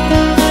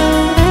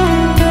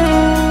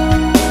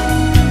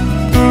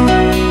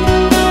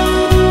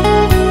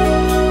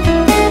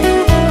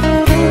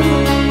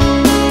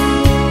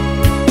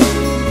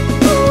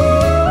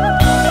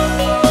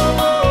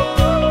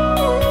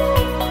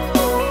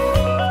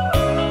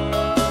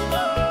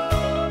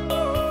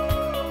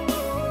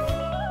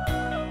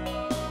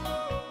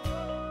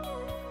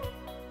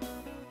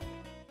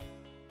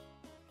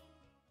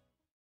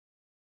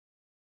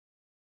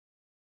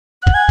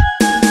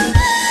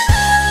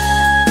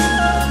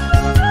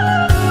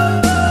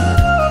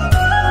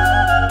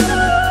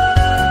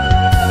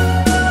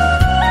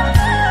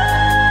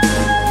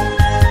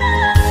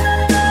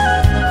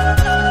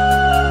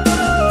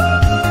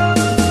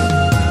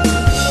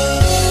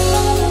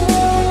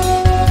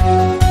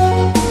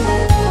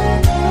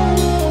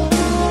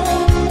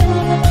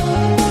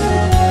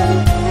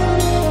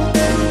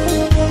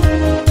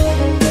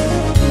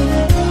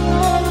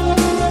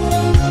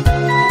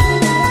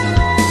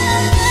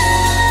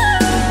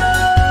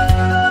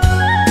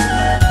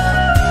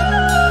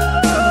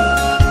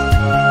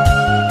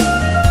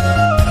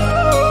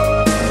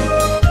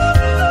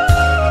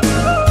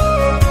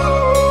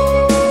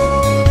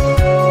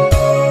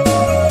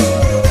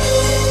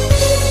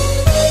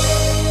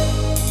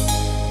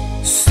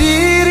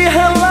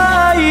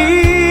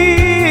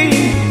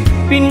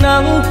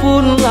 Minang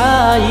pun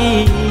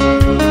lain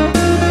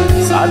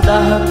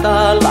sadah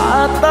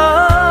talata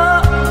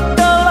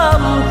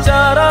dalam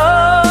cara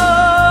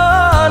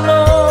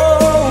no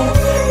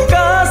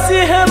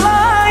kasih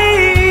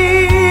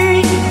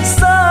lain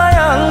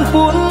sayang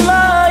pun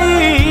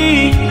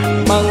lain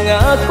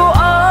mengaku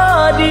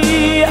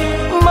adik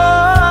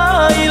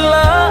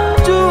mailah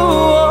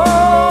juo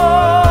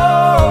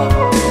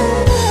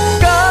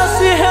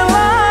kasih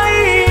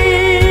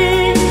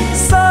lain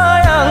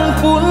sayang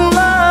pun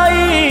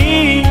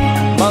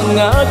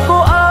mengaku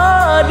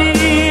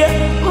adik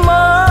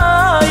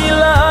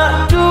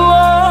mailah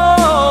dua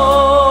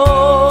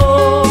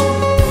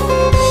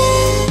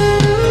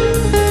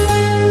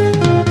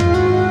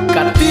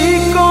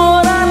katiko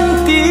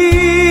ranti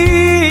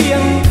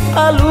yang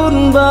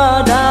alun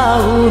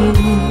badaun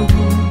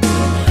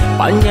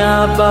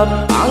penyebab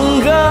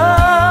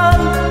anggan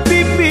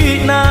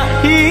pipi na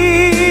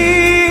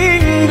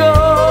hinggo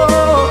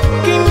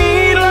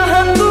kinilah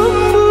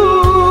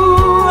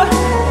tumbuh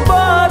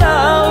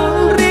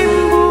badaun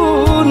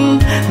rimbun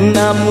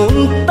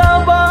namun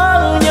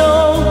tabalnya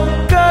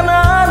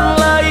kanan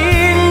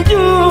lain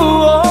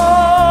juo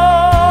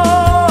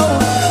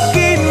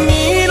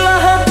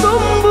kinilah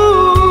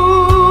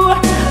tumbuh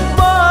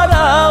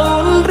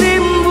badaun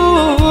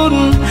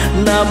rimbun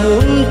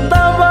namun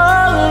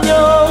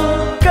tabalnya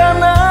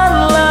kanan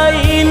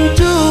lain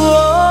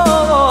juo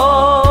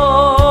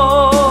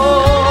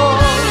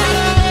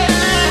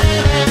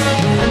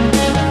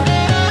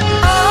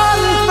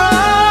anta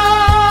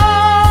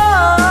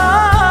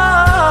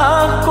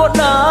kok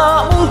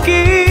tak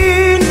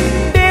mungkin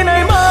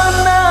denai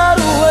mana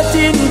rua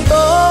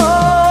cinta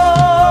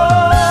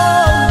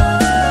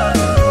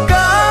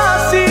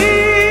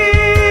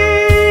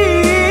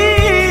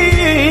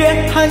kasih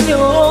hanya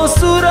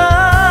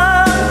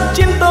surah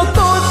cinta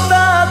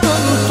kota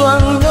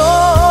tuntuangnya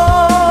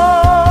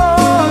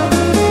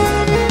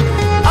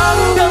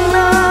anggang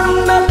nan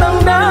datang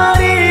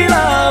dari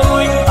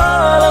laut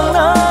alang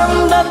nan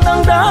datang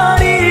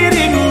dari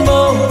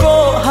rimbo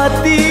kok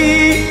hati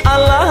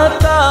Allah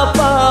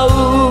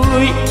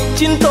tapaui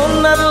cinta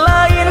nan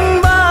lain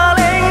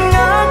baleng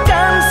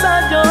akan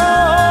saja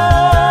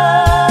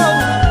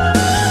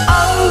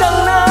anggang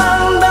nan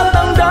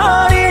datang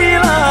dari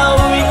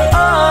laut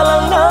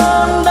alang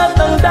nan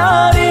datang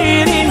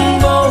dari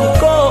rimbo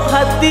kok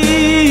hati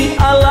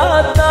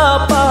Allah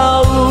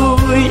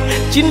tapaui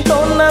cinta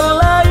nan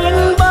lain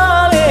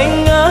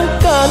baleng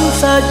akan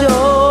saja.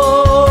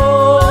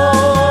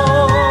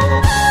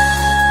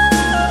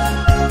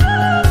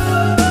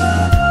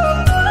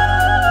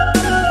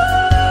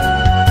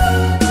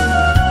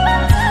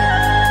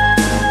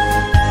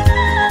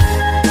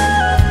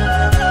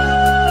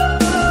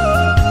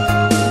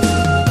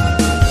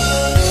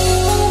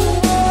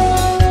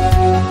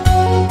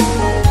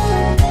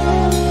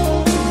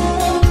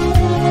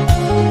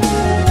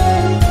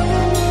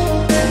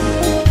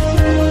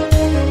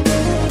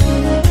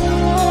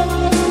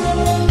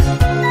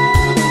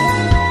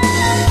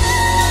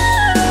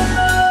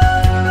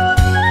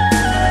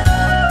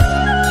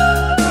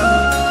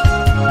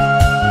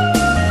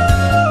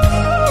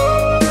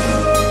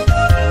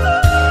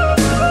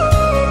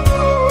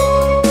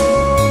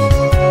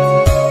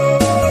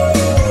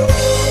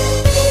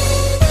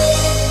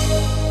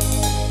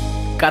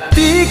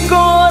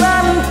 Katiko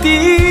ranti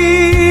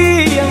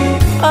yang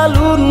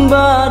alun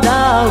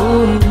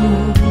badaun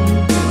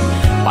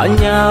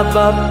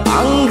penyebab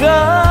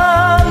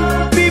anggan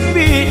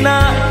pipi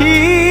na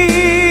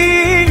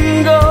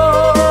hinggo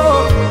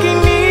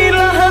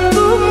kinilah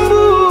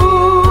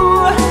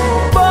tumbuh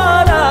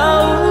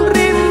badaun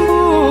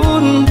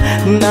rimbun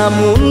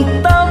namun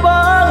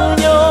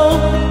tabangnya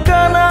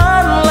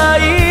kanan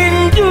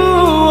lain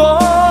jua.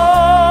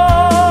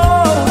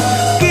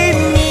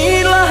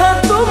 Kinilah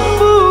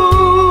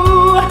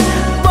tumbuh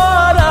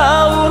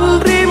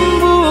badaun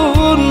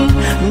rimbun,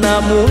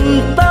 namun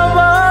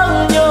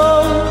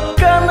tabangnya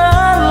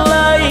kanan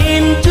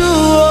lain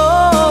jua.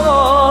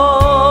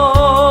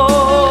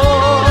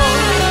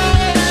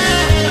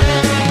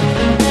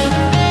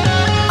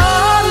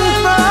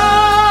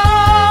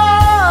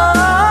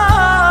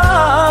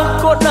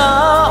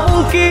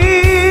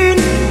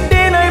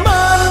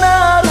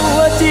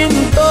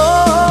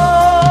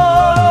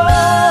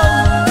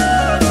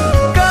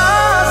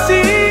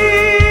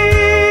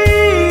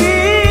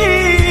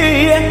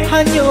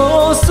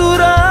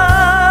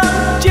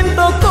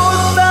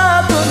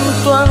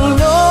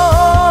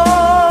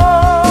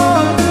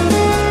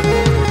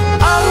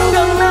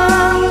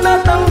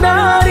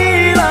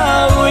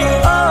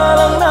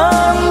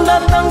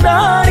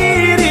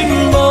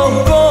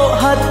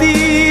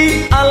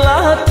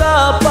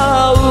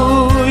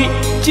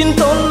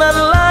 Cintonan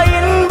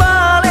lain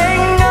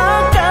baleng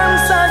akan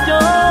saja.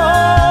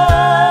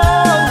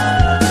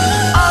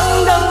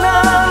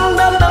 Anggangan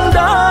datang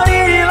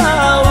dari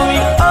lawi,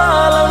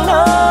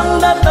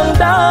 alangan datang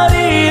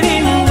dari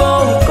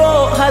rimbo.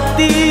 Kok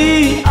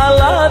hati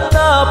ala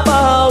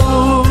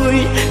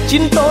tapaui,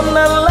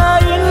 cintonan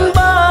lain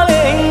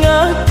baleng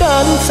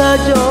akan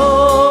saja.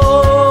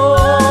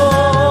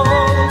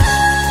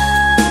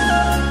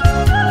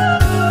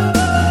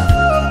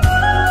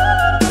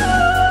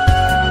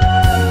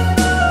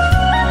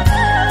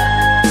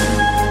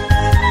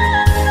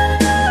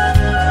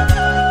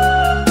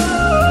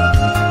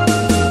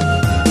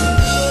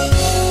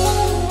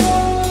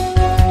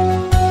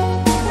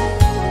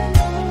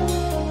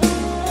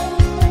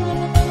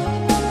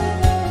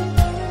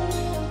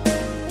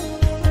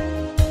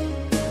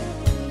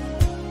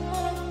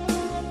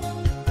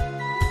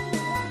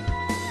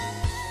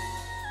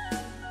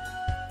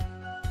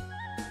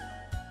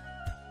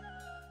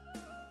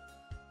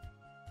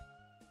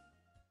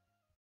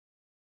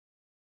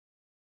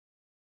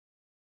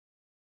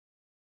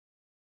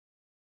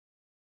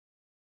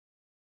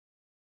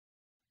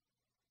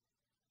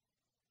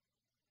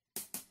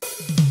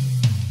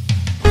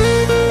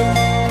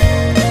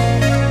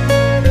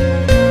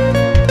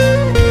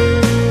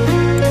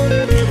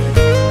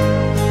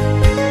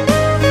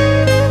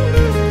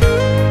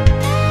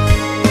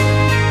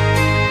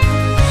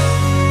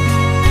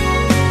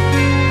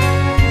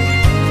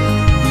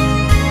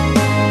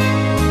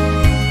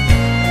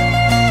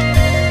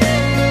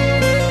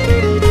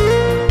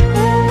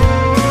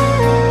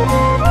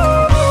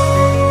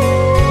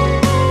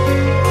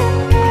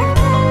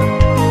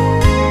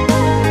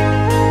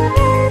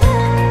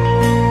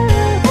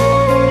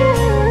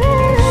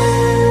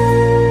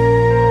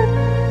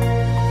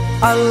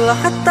 Allah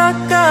tak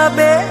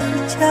kabe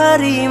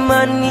cari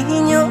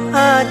maninyo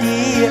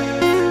hadiah,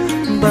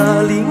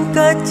 baling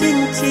ka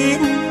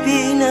cincin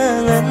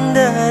pinangan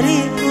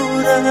dari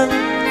urang.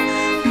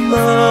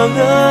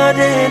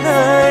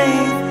 Mengadenai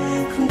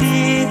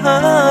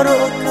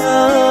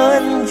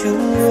diharokan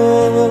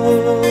juo,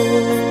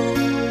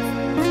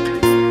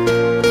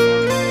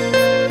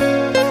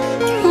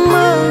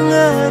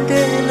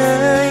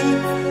 mengadenai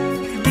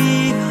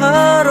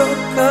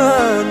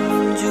diharokan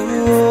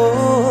juo.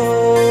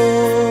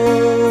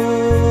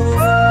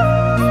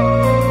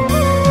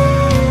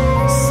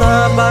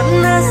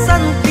 Sabana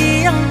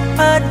santiang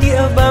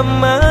adia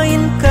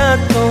bamain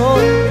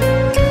kato,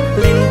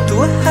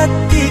 lintu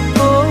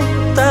hatiko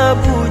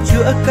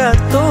tabuju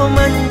kato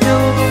manjo.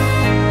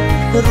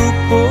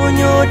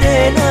 Ruponyo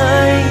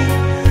denai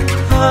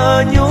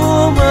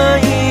hanyo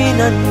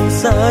mainan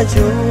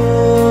sajo.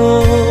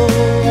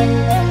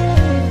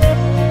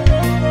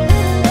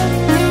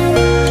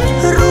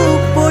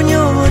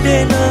 Ruponyo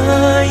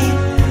denai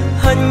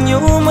hanyo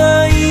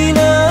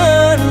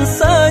mainan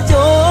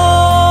sajo.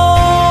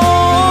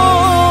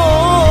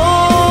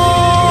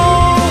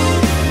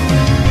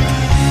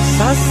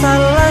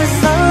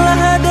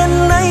 Salah-salah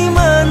dan nai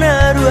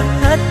menaruh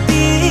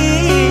hati,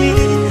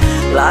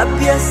 lah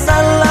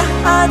biasalah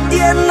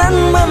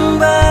adianan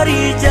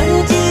memberi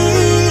janji.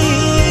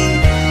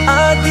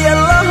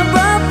 Adialah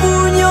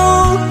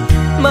bapunyo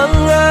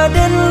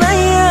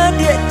mengadenai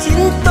adia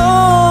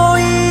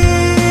cintoi.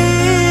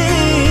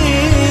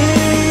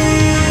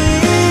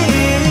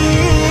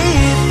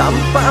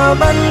 Tanpa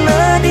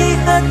bana di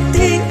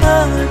hati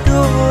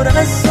ado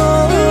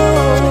raso,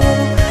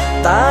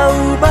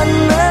 tahu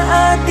bana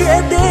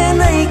adia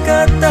denai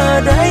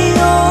kata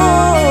dayo.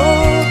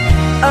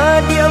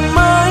 Adia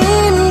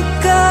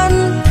mainkan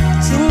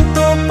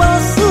cinta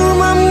palsu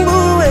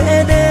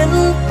membuat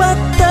dan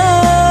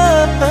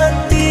patah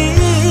hati.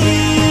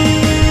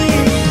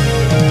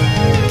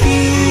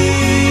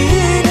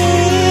 Kini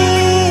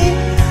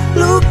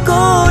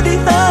luka di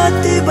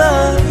hati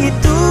bah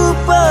itu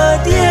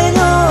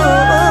padianya.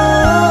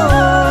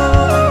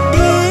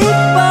 Di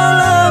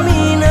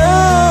Minang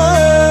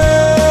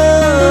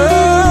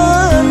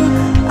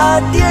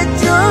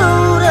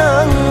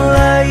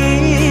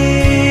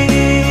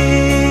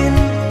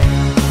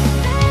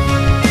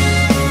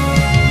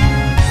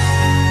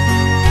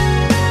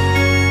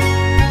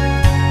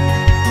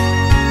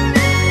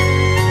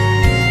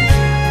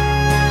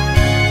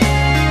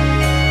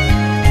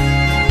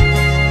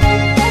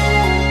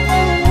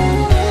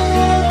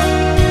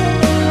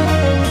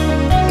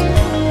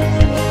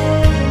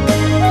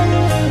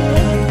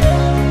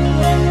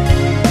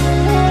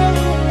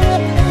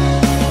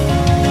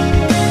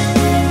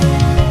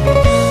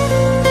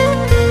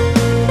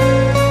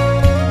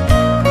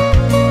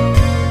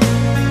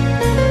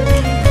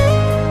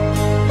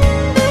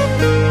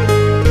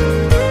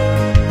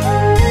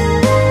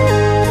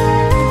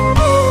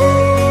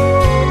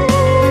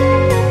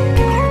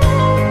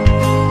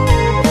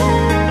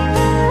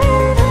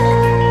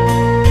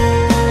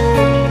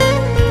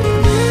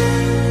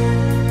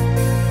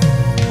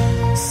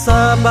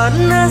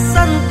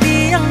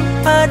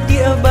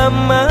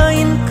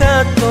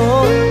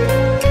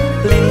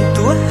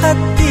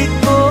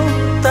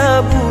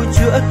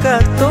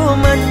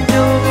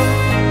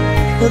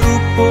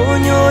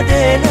Rupanya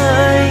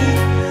denai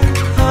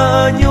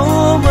hanya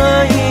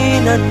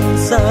mainan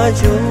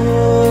saja.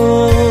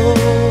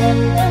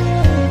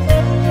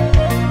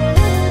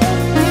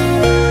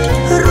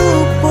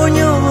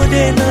 Rupanya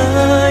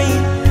denai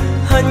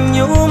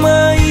hanya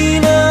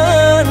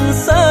mainan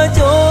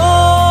saja.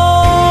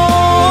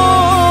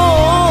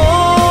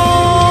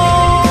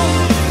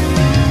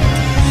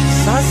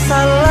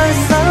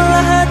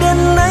 Salah-salah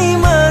denai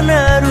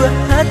menaruh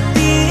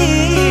hati.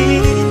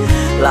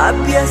 Lah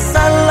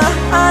biasalah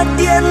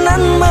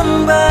adianan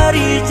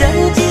memberi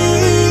janji.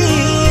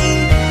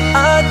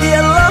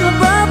 Adialah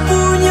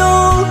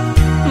bapunya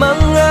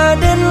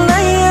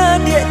mengadenai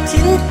adia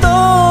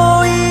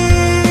cintoi.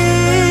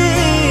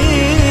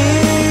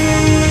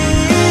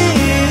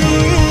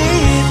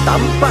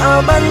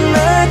 Tanpa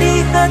bana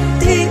di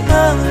hati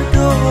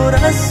ada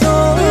rasa.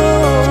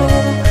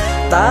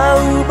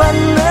 Tahu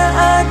bana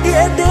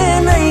adia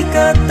denai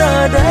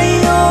kata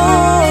dayo.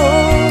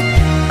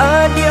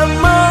 Adia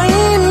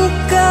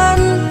mainkan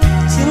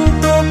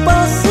cinta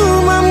palsu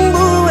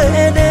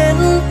membuat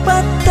dan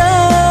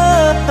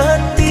patah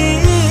hati.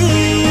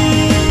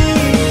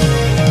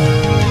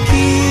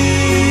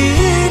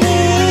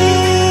 Kini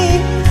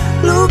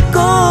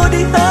luka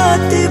di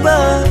hati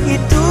bah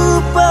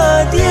itu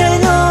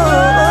patianya.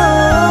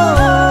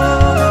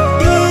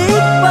 Di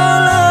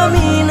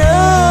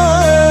Palaminan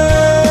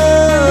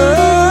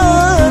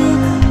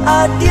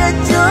adia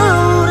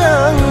jauh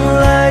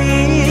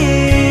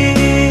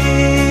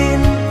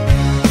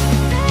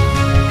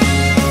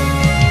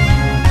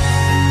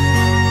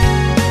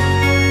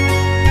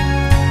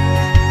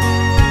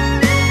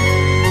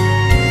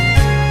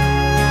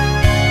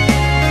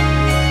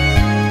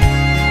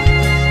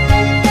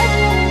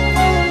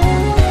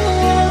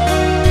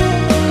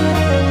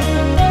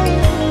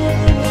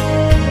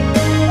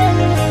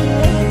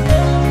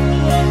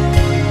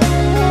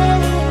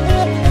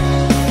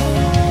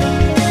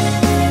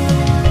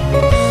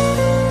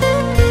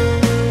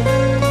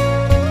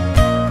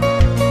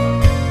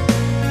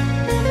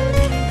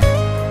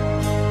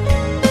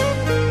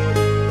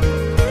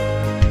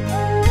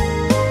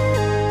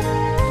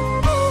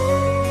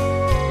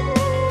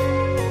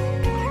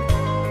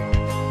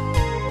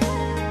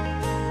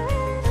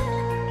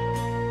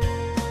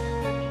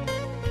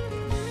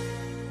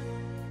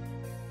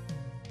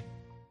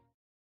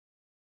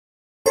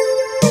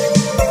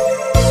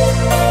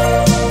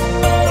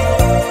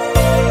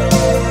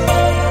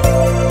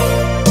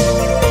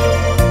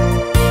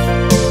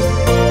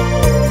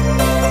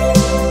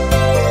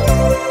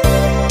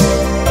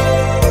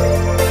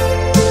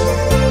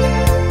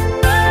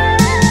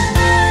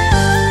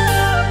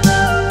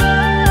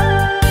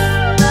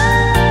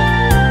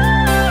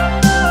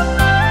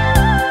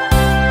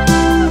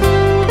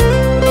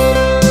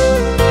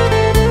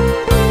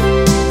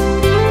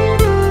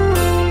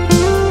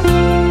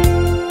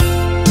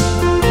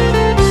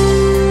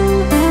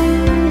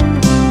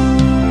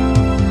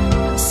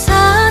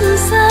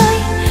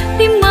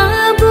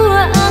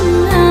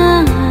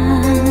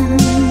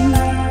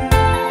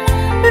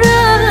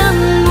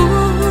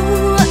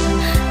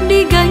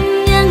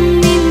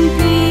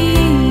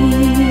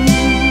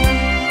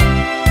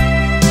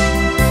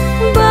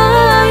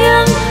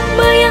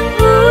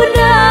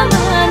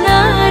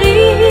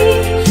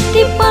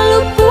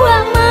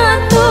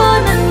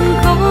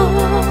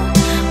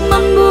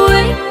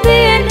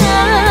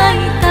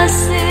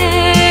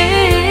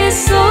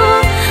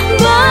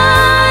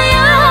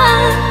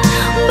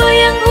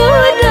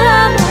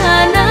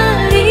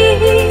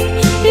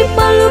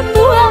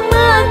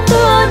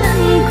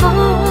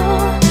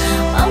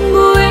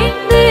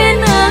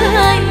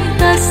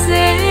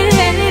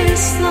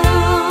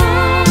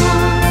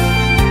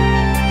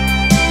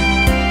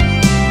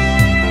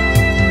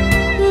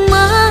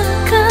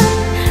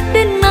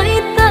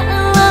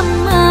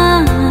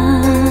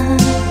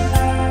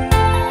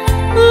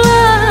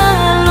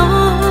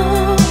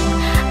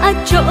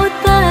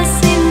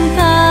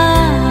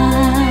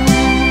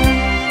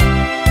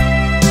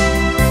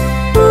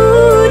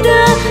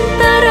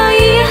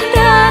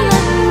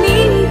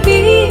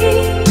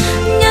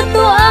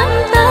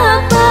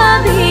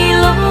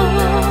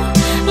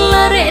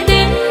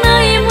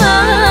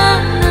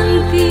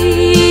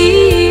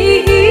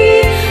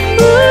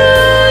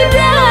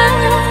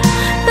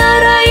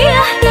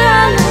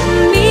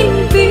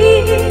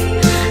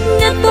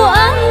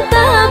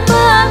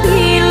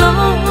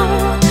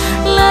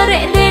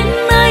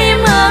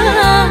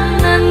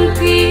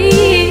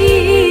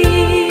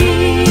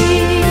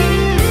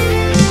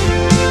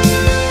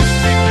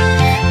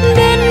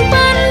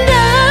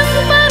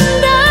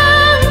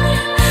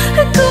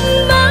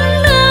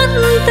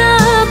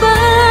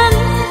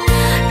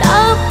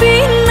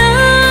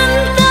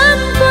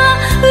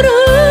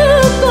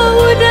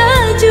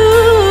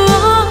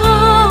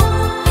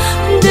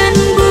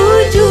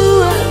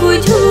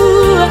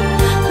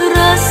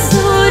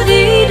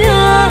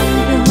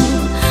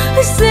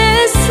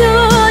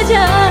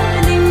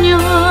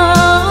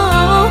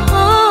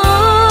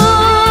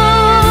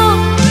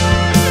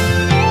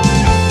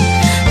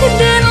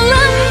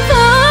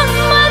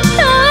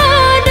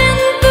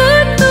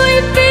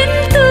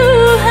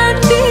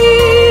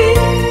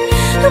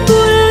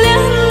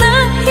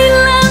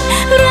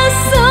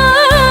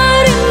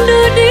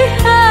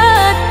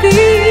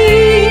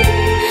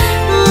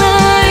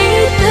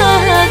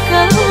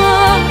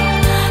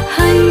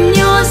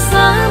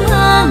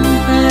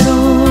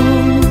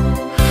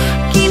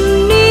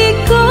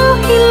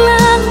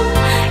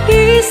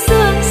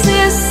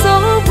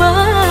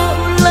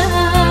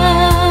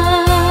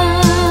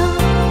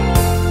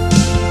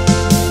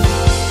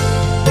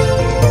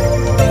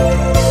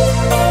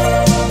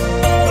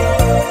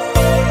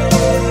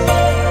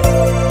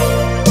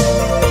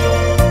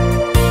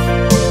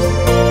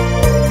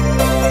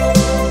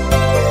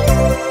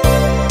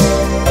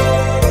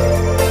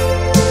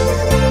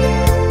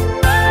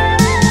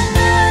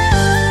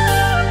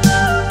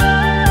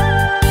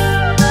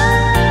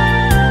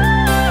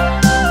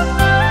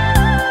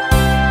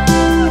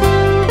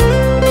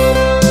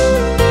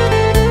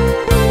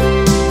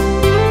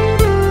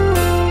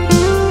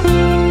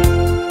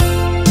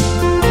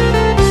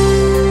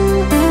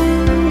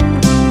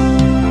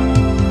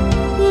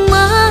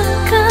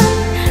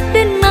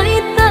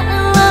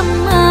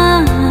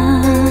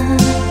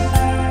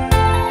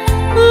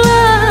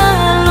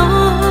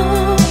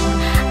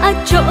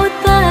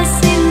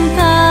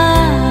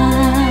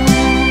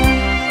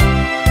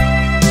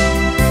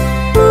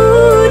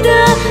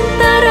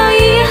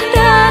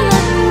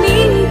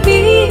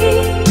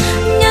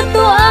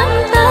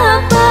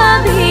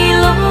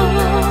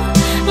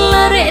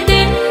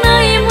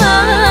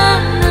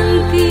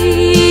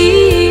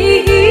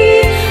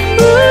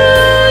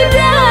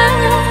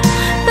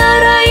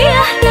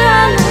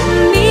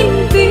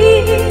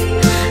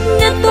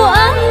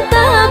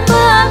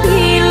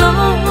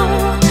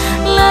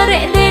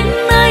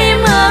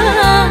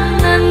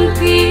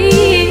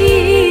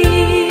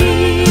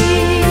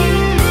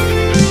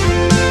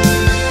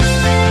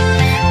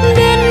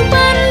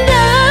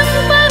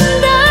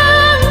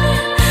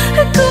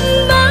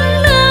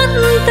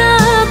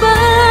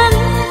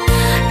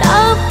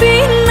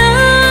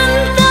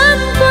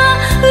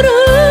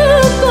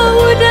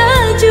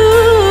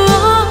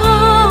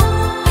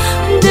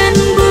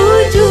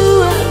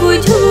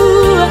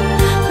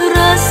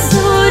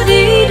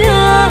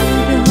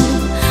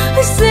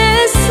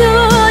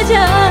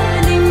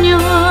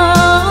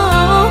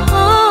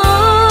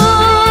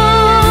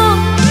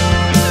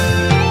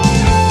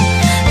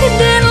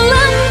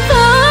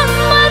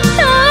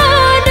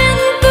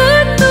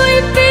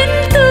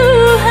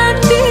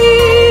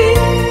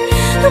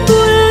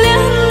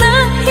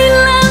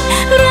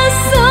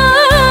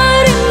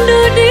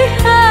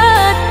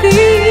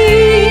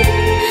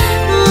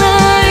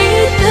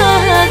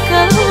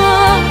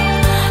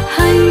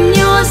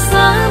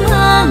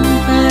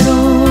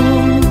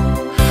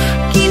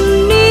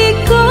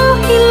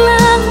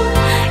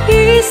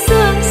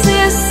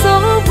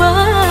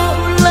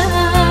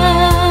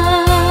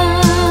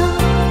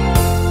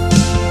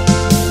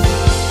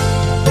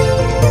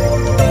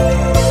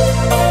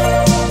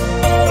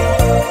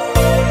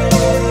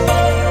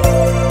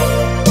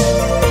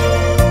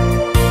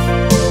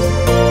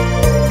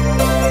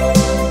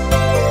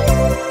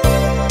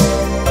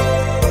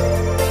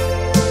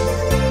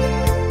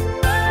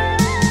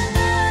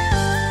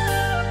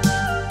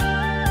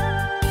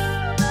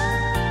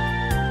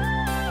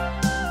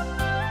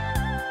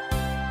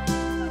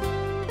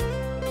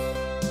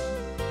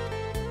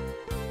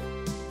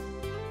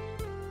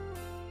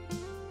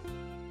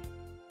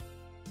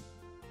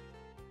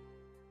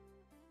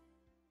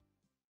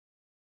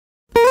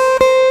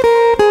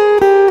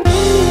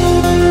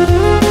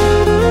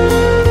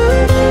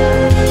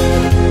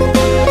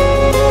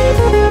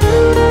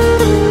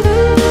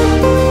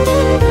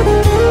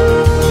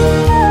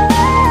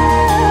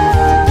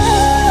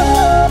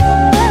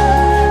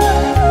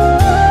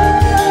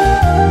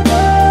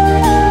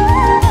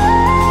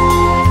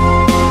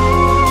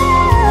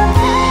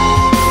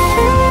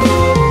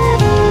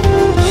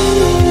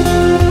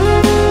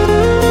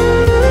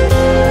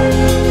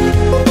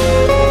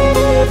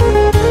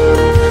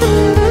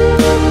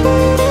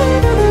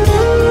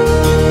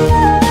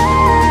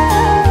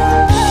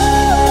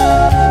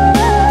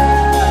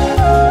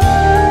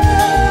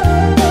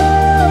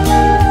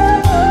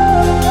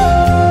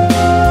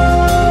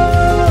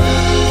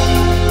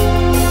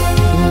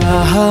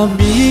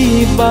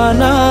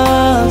Habibana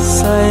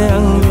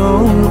sayang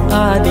nyong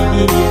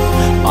adi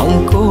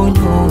pangko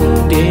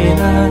nyong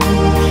denan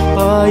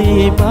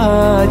pai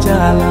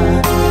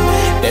bajalan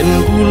dan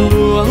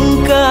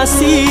buluang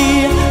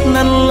kasih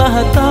nan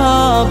lah ta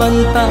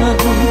bantang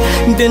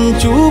dan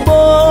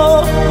cuba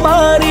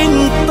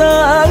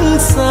marintang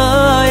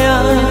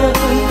sayang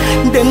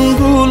dan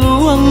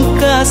buluang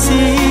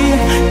kasih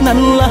nan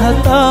lah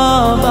ta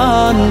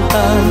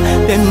bantang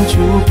dan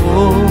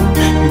cuba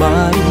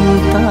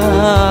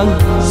marintang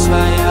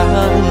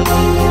sayang.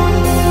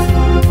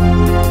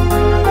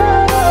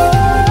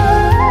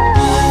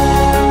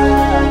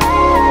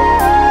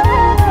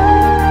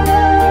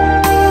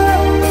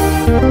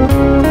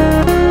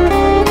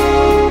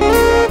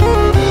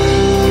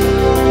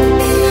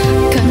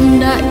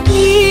 Kandak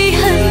di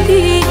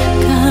hati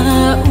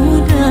ka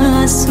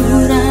udah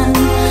surang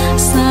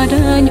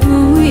sadany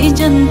ui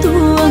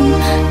jantung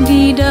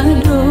di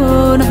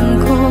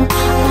dadonangku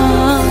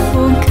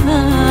aku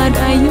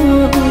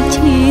kadayo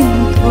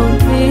cinta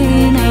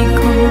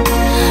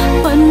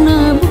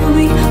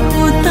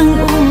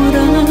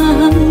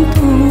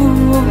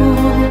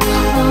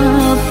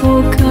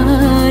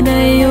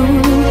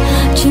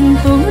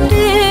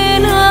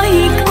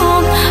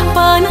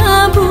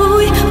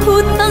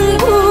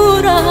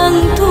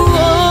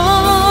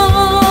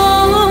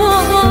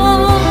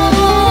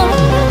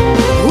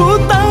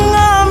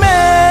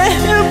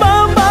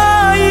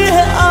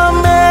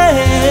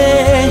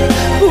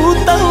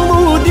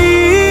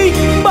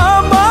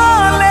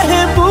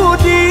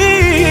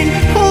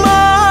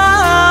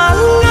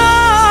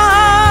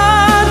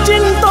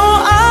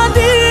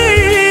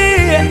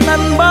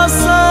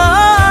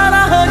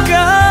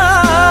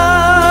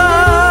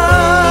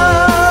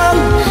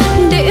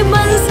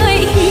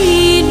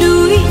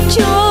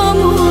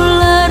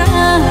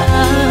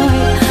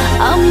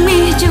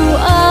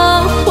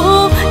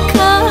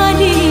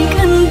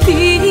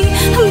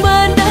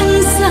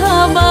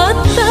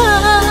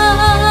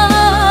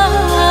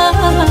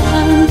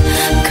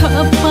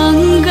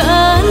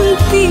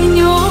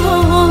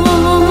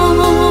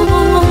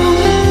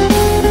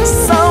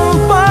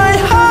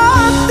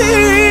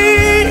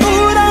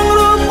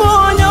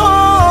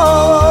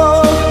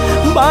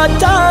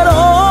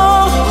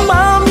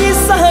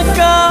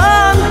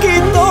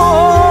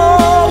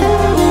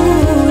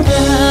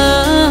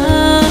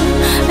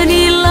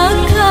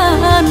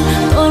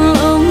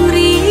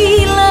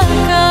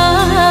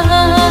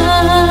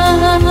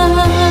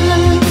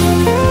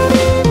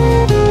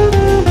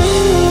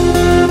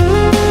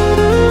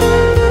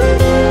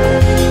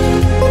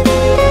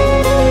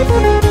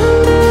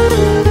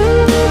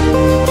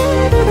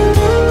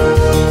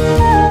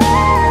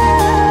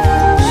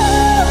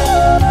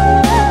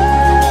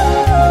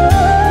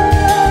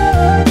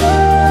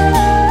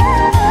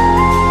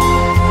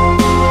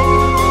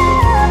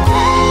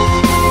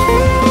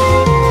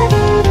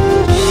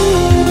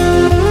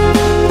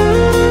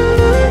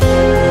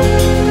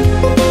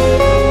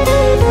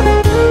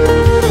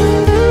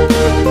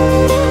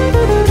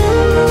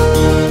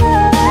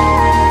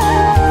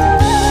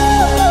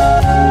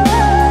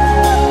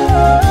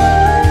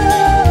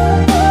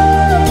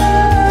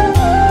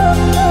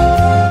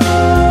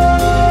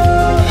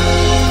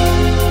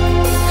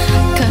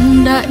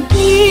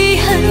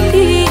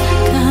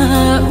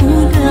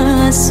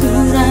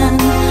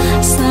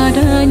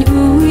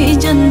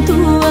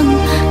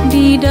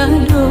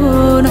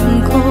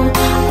dadonanko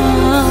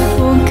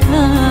aku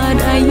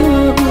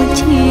kadayo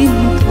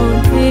cinta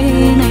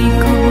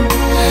denaiko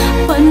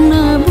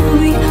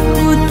panabui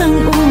utang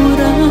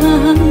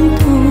orang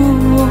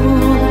tua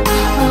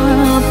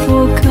aku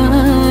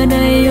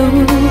kadayo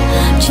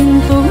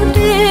cinta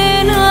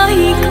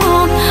denaiko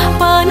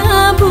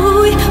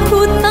panabui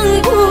utang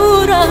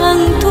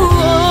orang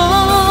tua.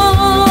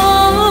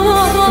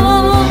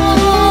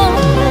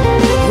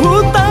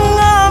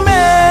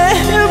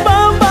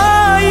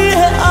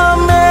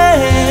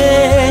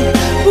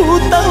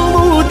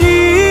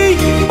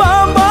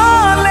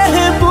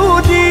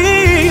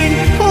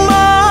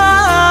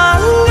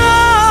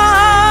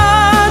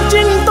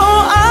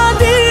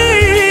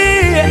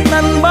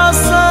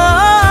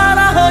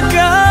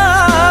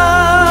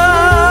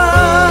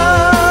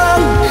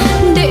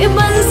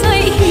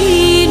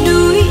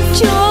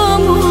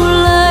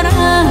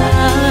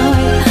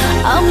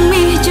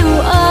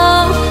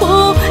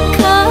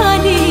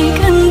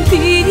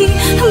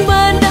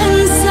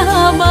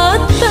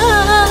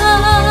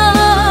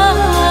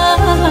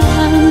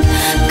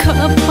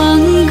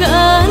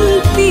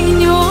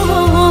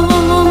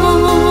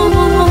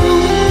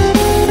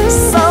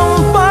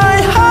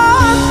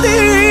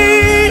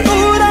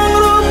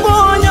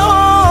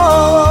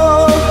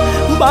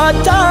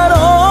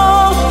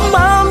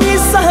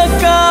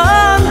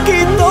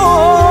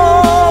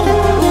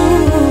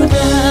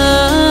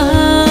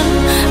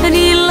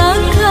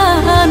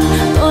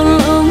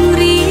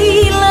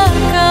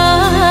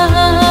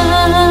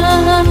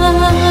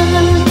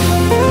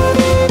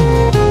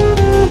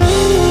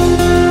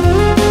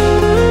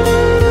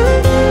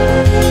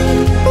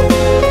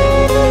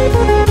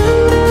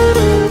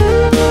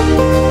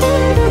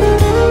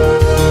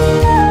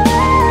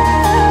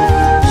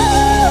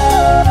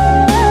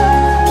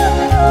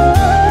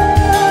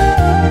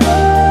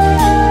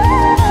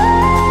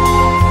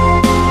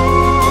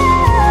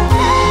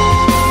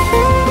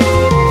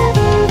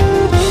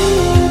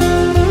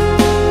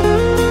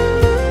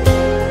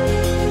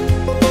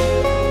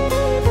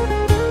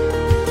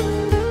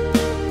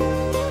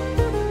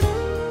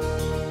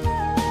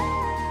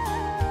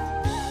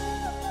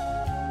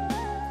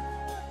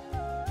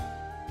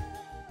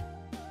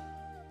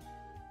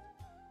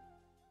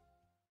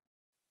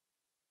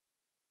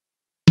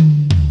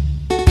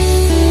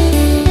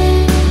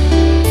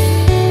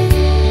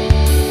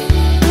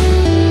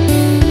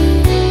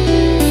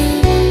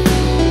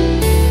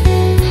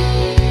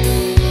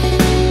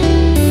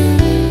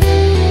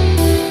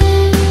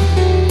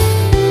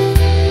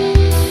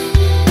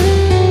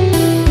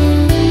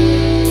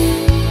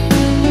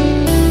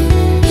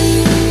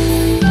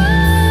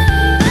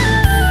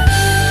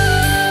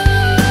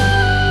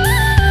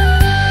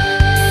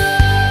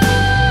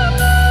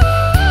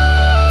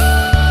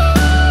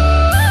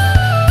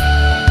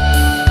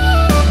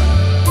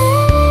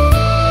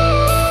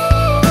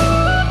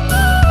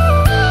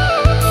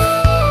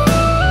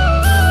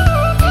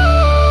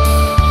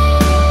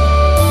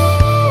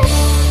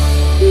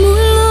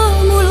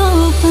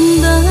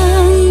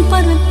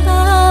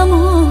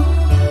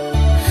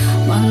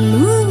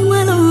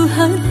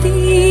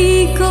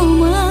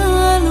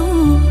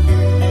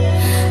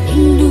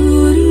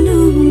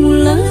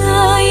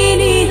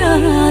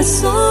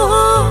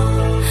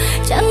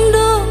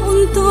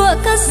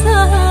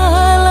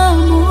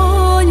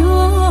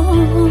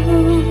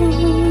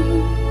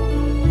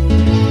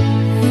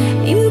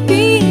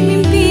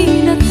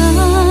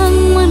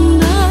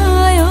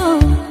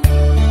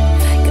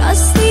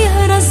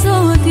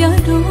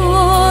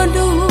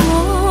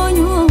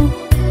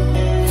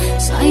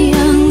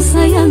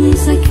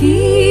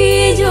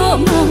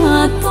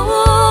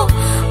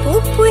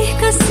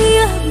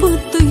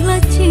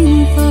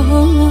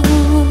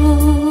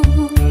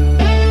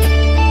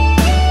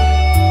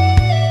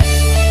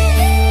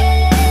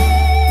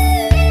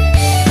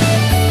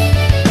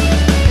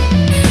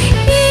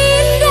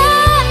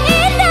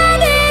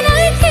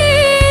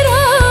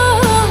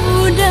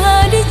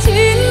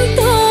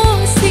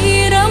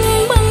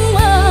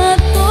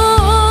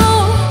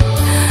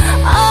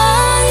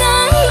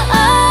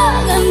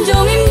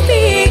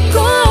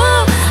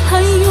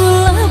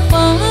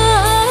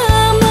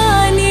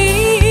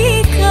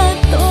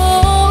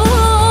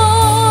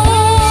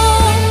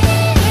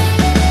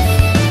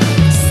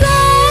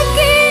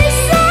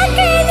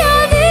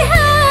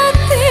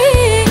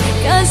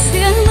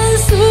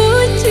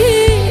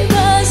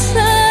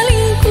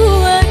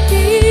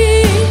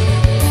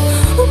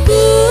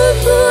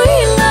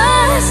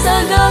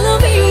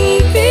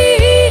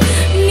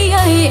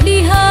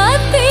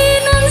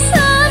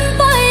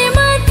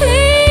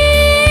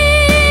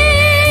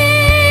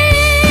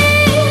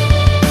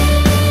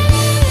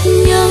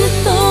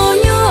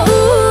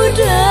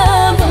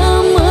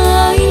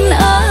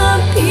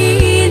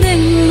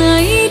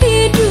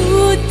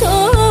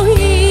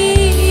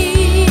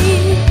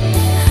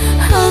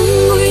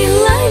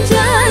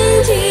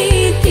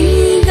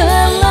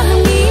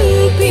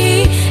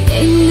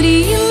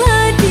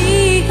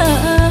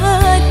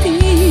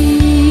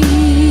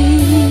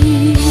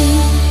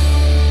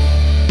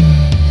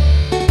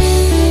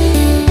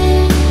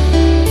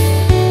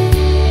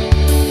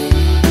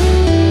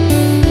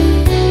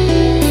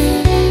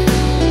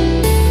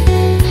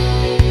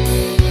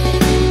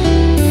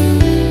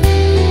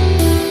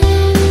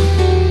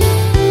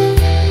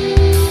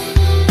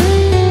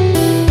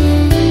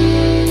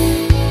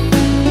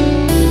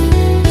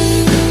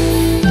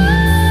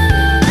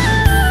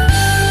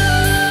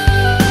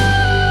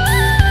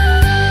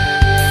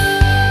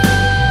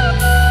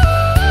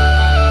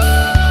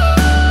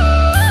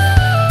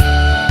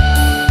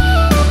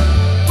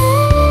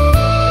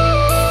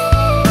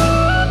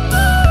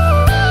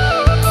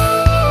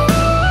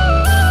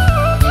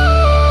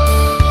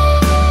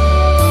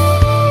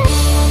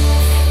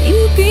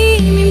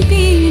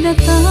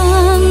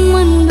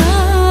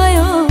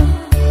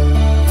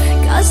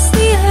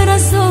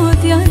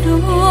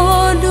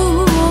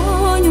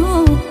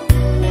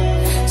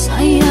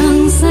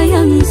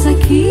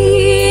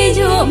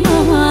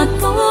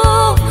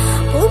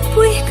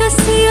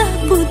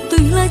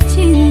 butuhlah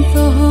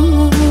cinta.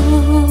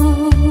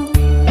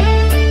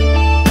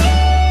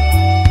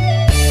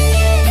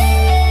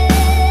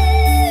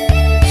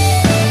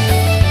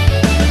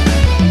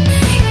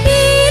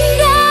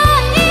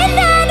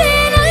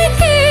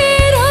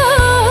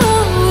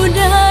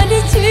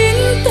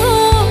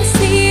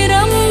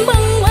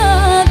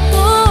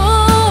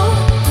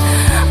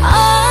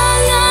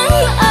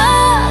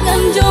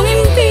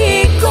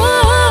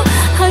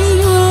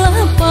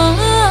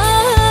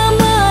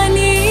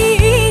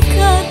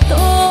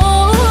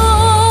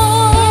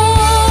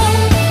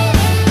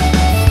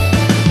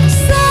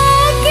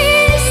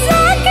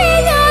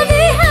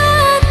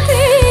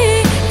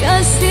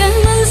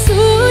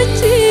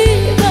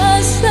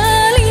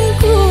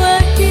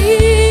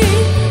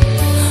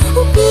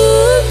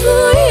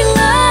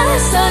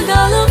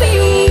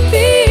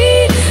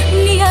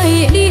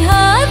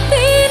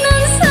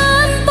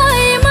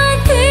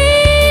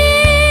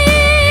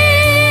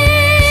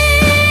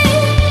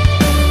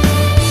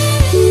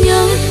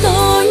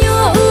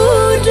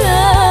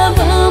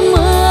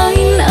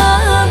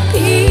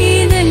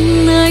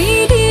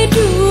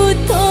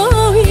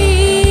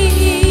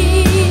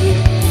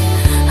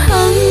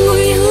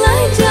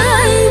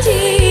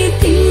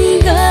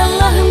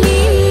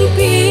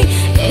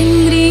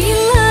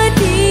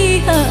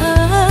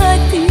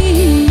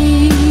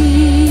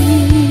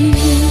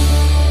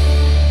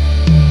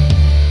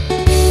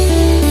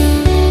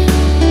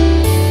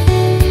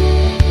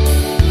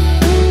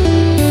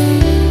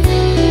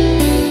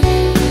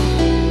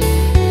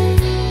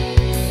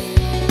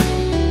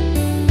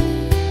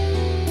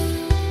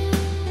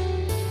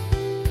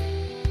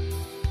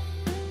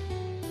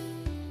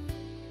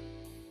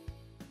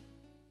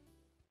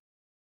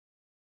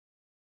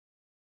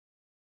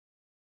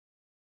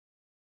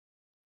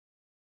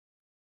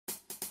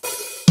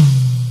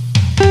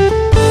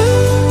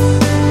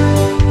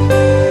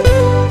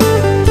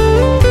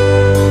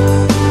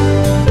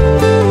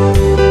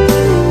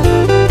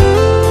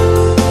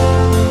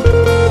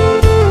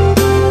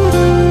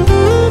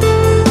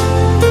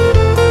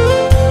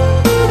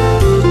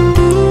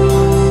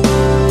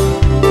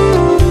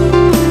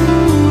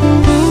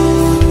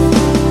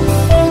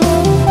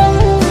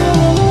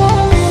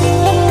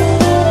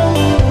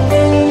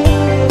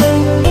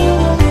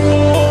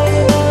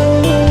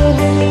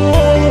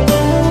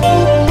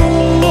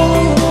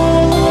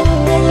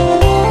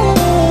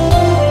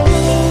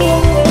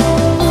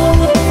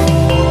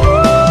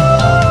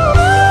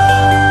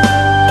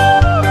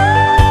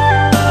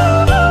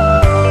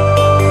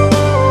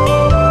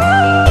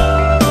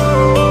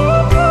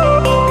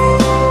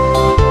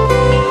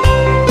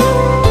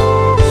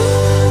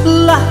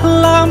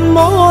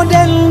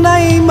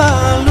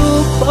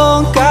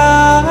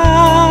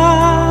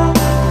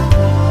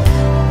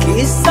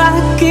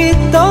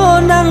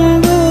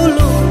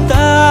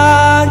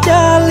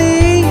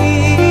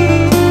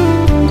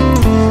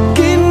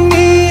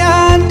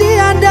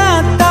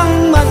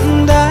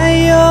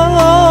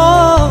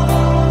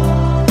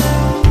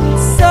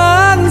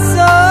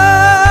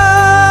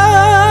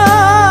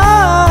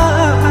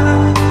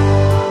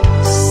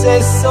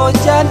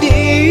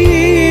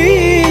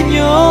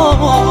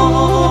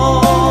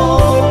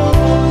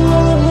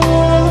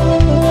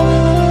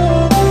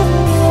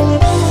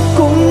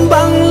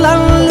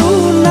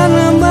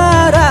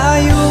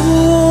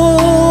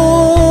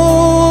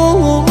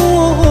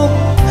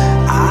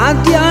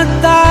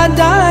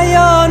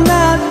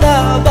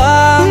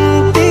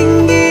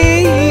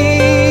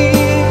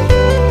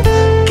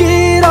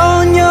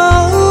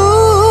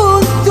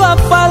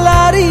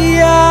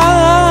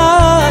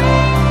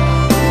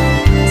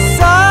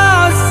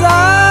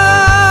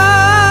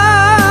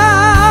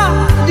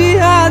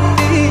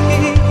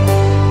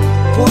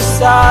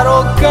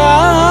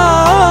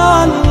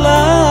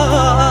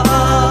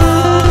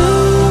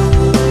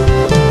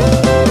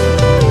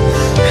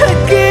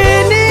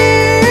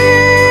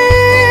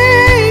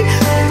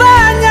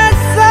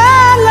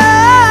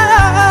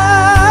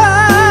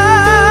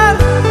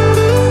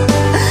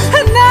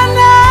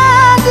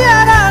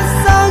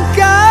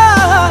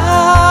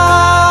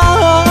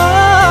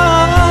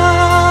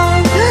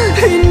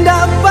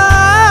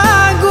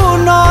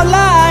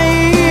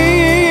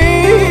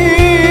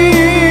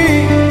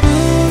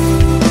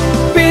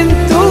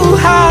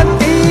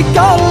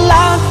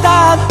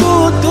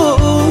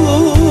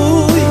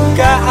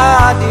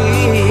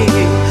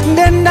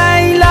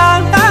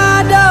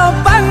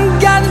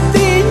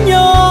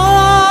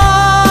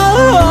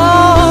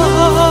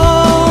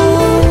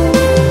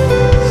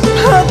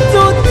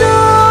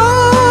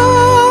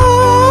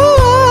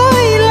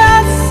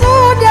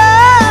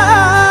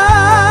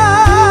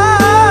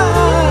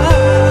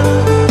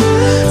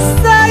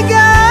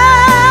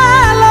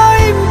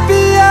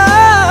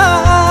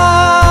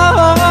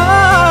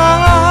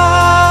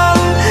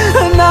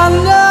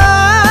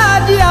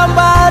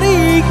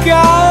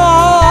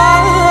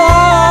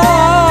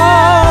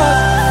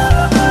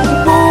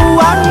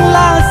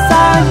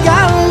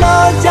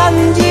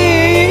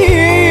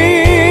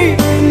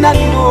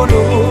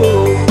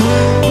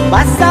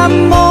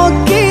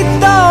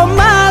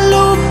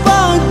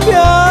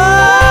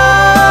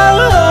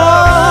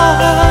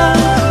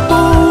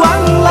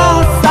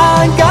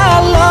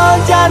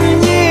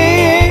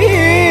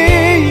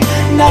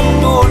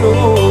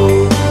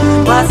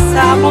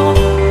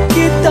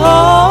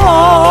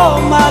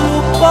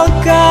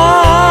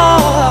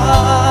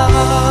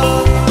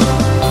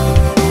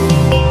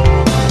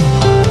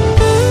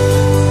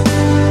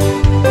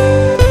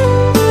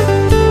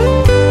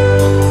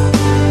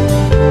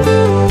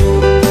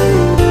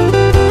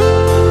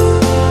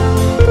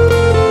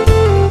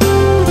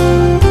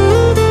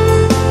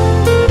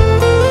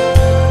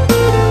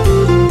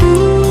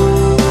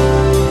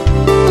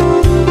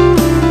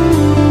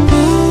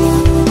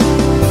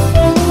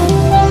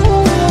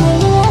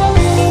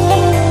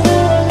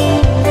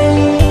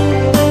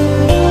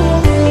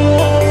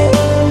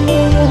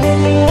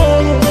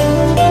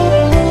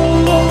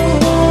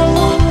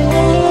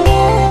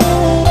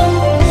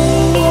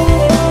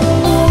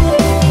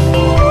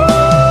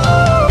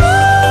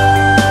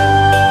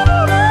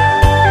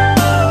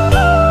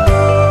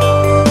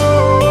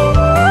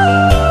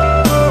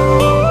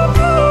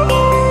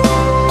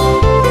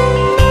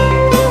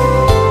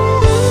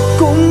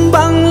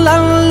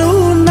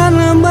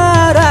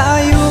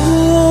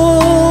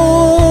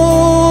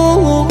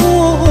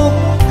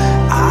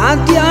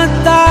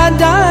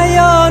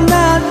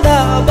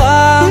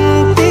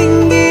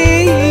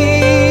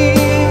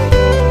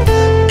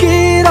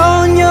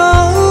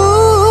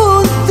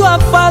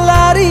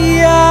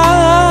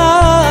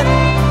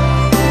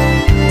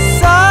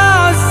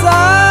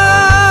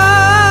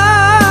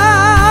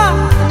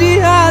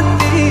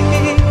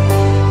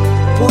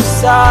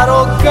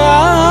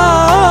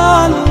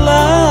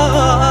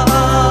 malupakanlah.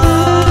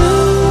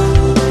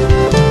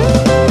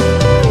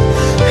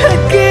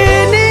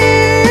 Kini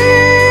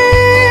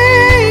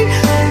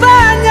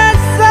banyak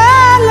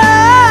salah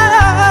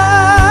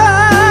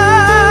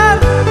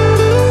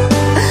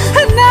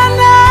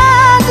nana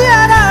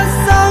dia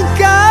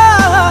rasakan,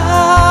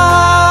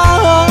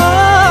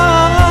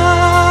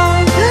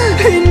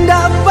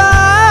 indah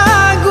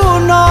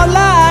baguna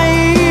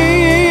lain.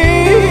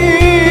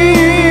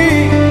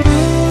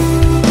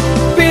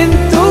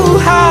 Pintu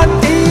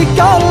hati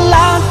kau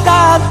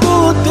laka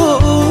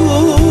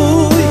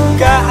tutup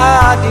ke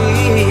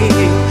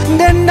adik,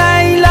 dan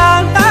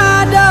nailah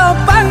ada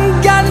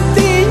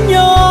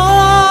penggantinya.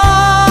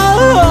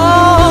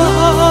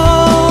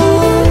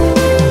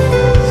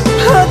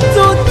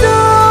 Tutuplah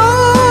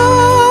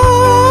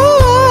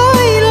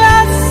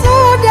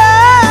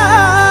sudah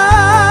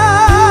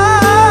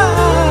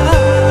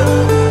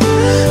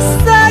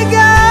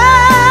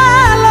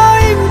segala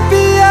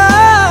impian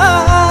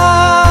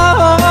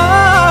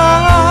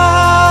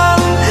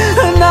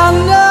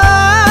nana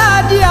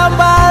dia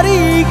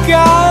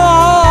berikan.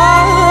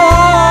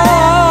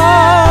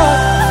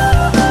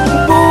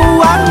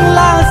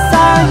 Buanglah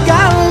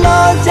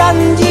segala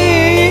janji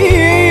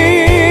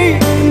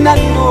nan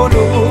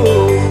dulu,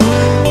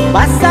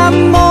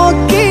 bersama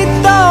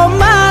kita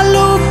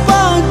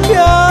melupakan.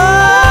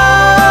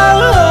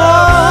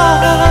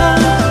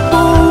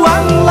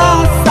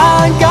 Buanglah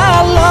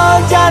segala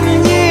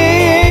janji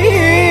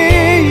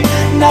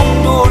nan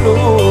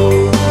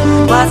dulu,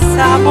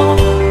 bersama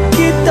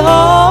kita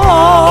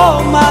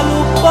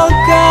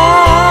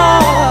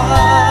melupakan.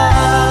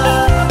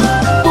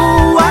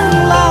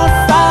 Buanglah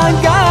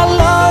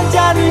segala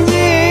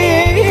janji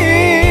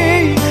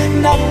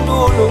nan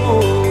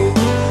dulu,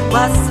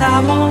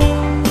 bersama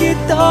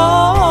kita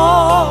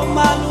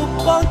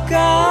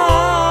melupakan.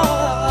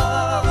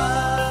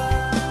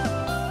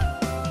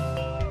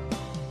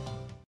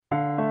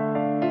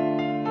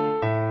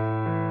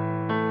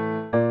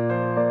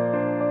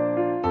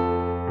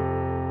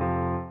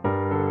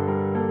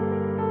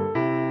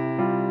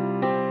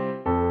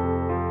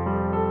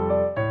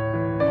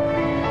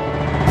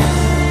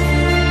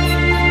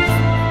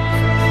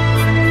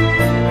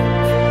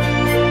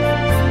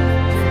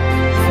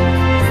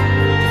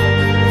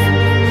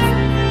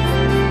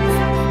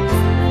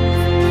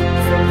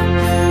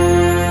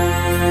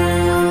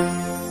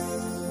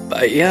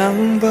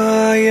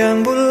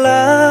 Bayang-bayang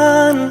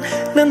bulan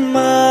nan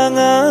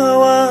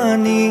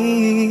mengawani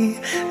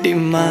di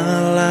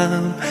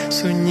malam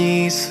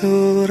sunyi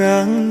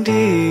surang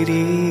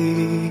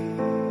diri.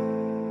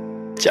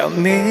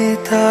 Jame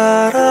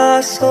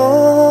taraso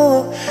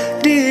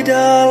di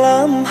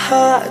dalam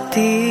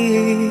hati,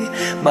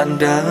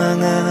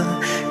 mandanga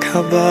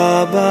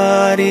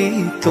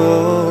kababarito.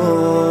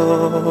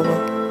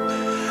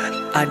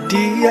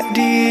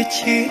 Adik-adik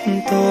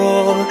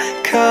cinta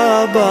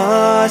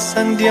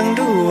kabasan diang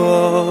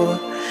dua,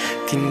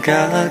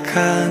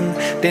 tinggalkan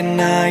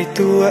denai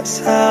tua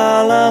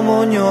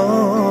salamonyo.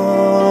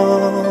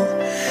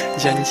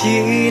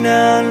 Janji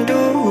nan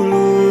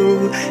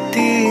dulu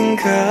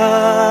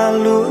tinggal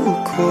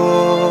luko,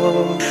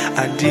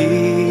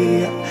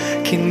 adik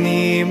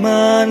kini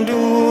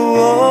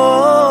manduo.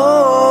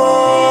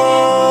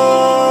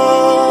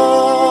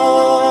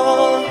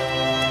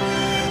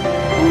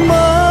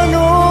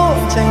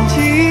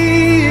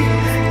 Janji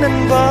nan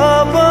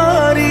babarikan,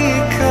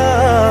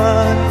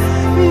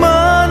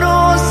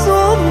 mano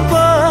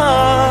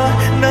sumpah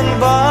nan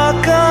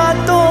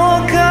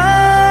bakatokan.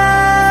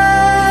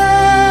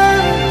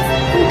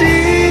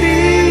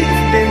 Diri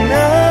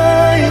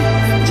denai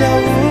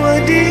jauh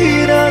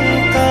di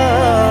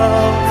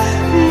rantau,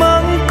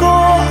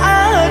 mangko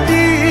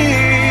adi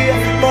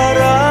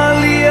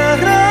baralia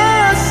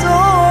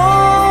raso.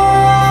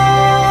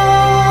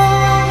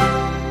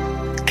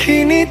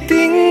 Kini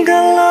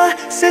tinggallah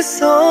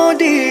seso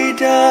di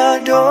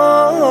dado,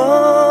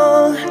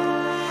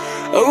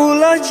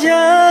 ulah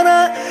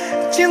jarak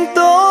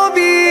cinta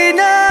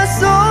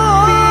binaso.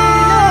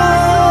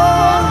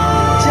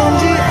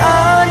 Janji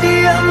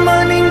adik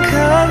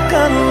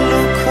meninggalkan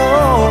luka,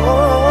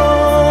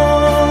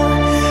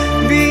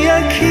 biar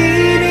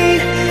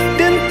kini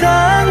dan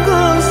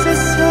tanggung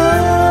seso.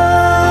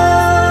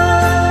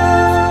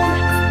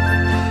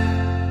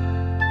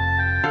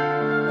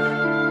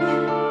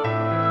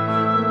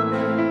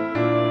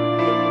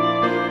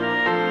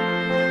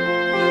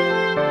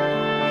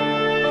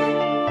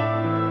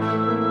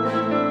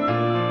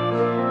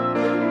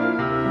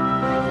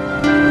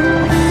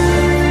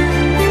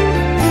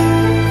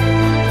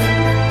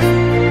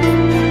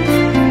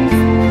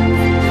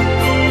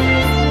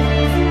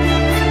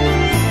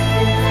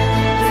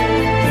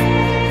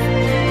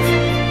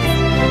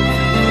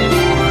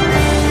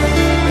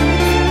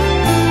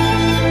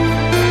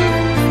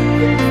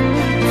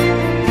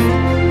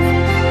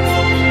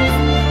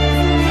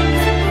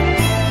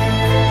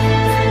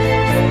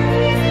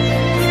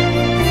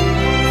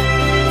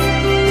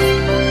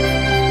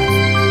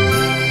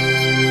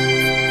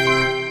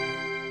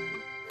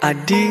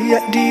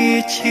 Adik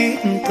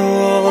dicinta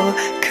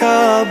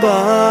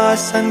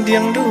kabasan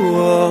diang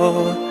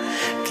dua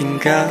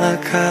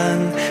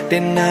tinggalkan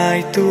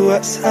denai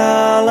tua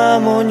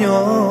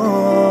salamonyo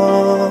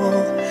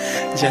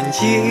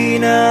janji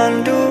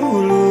nan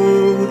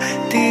dulu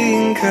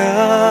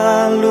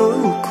tinggal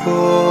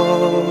luko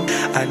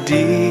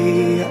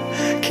adik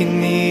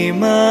kini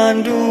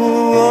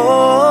manduo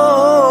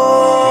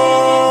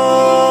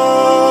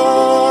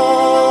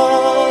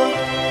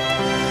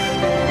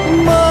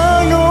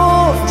mano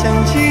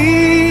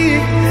janji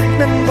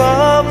nan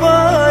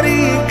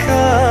babarikan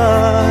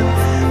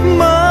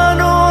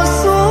mano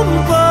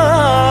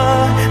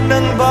sumpah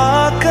nan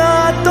bakatokan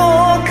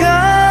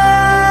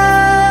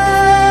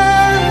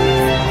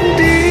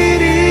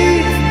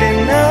diri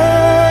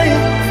denai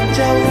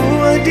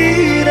jauh di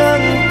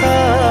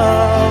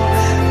rantau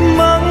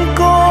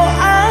mangko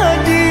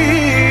adi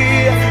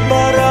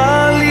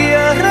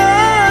baralia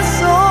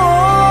raso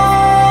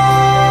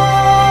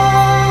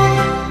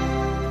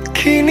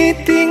kini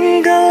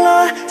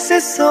tinggallah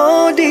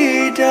seso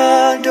di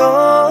dado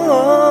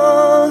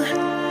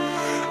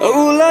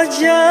ulah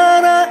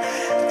jarak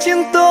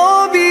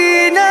cinta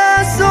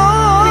binaso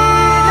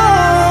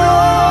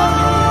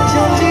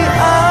janji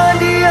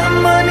adik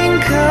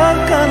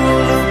meninggalkan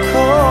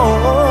luka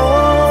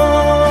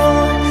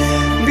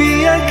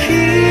biar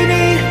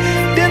kini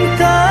dan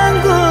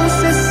tanggung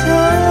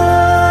sesat.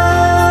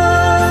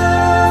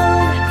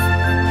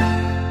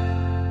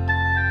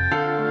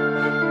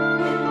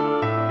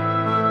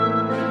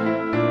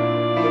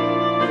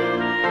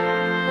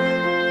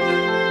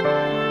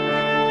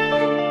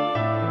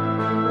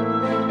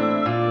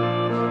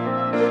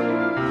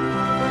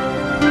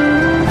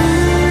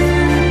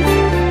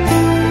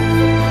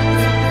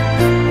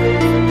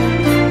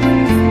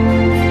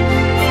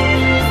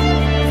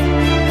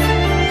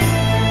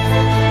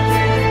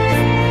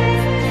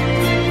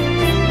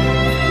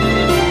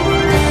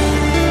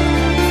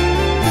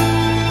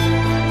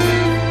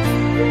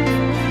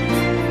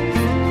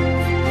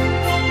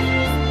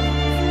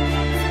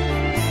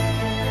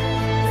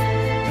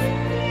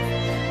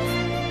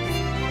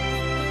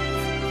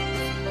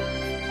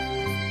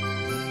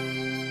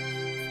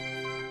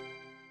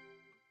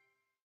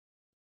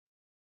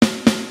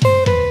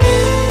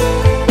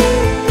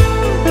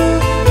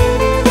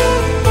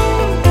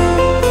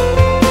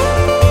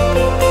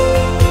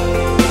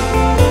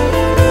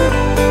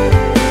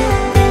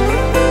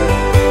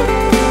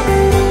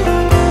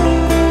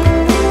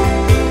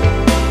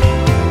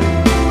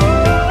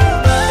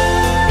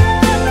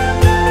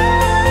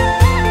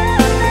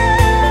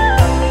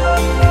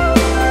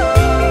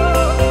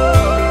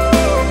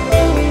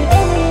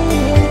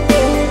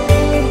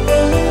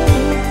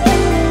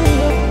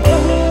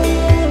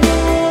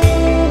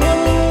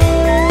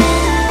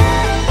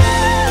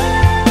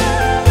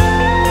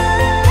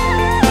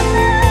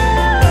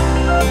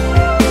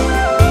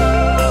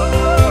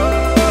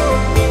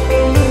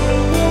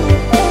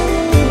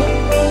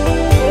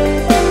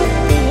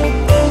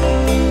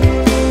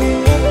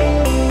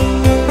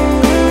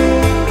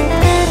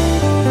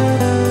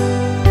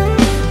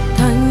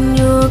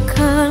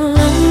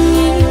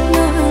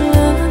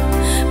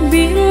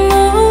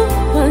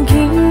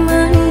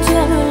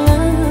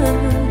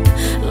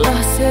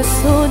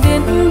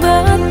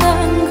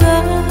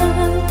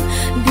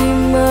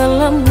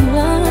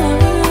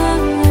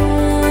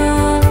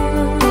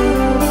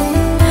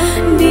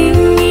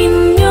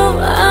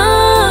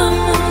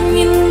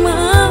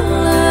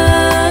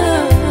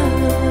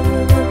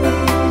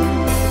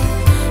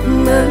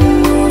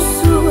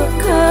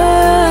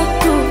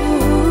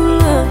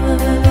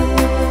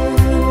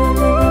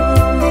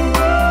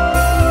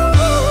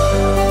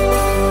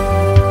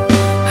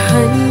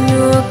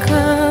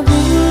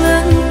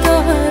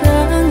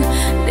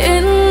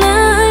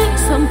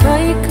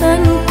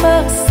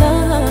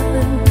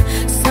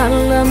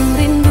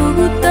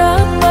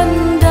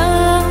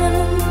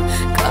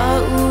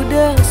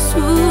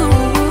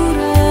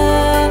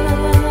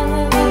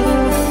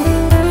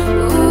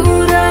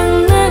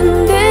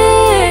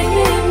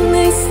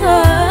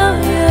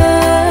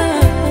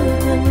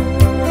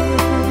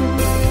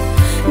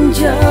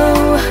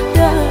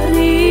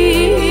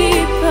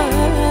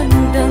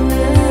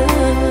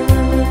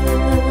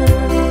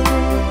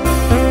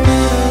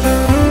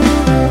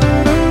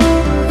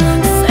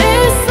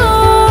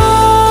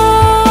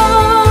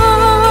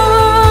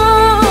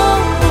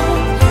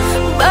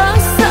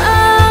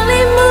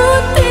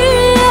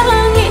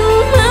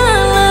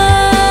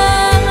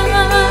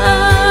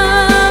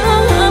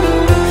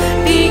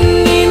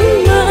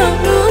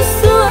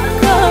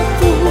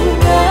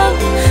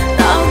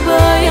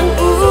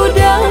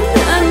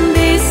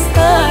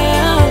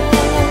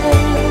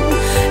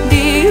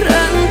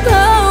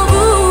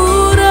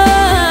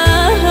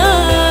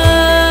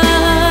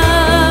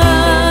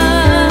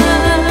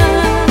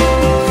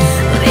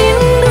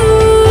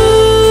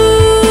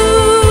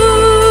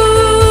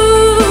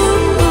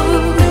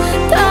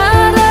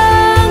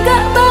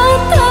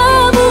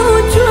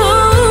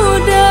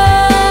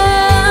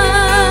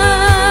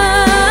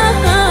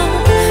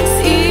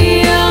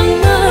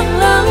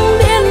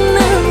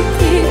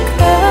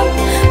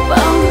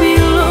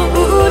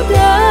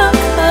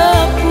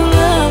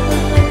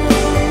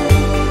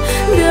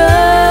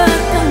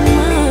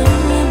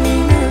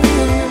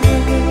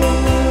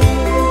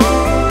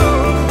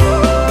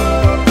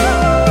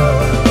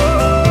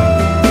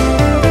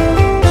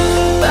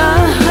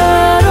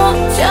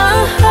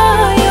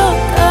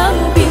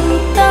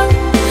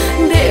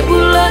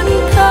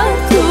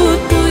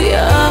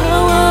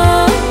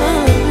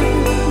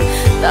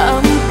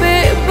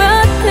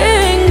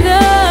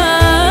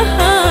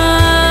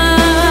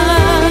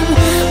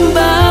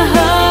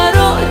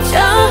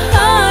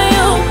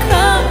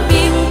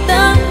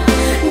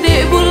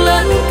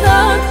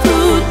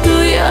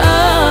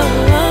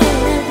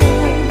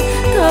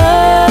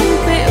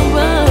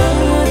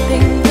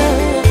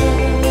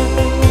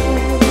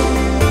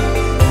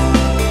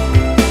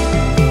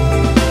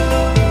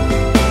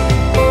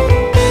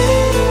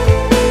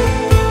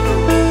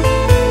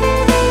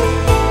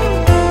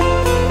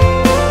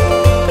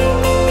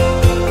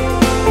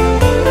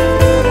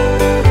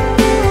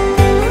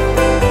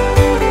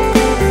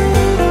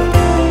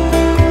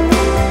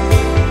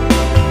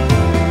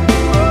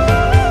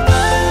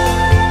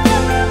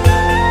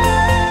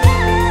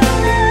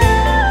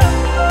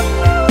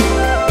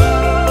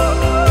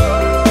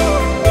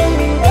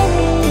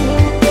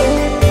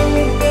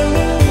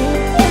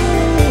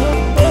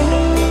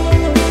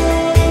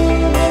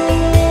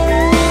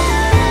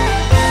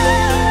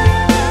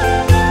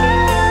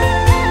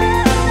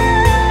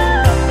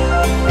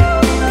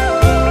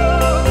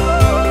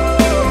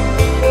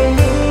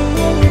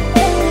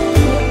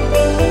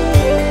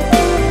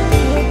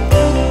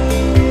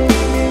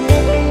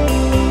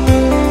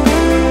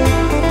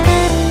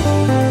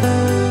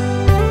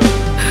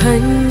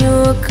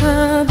 Hanya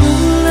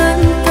bulan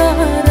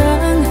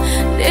terang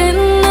dan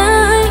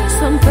naik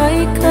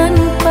sampaikan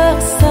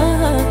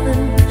pesan,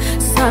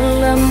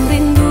 salam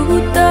rindu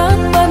tak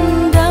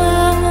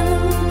pandang,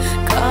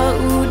 kau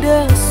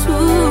udah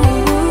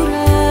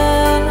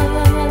surah.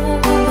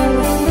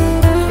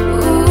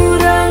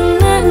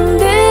 Urangan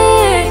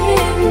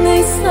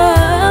denai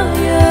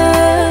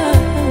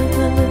sayang,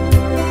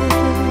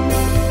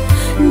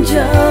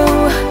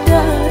 jauh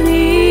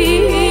dari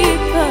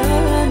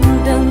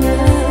pandangan.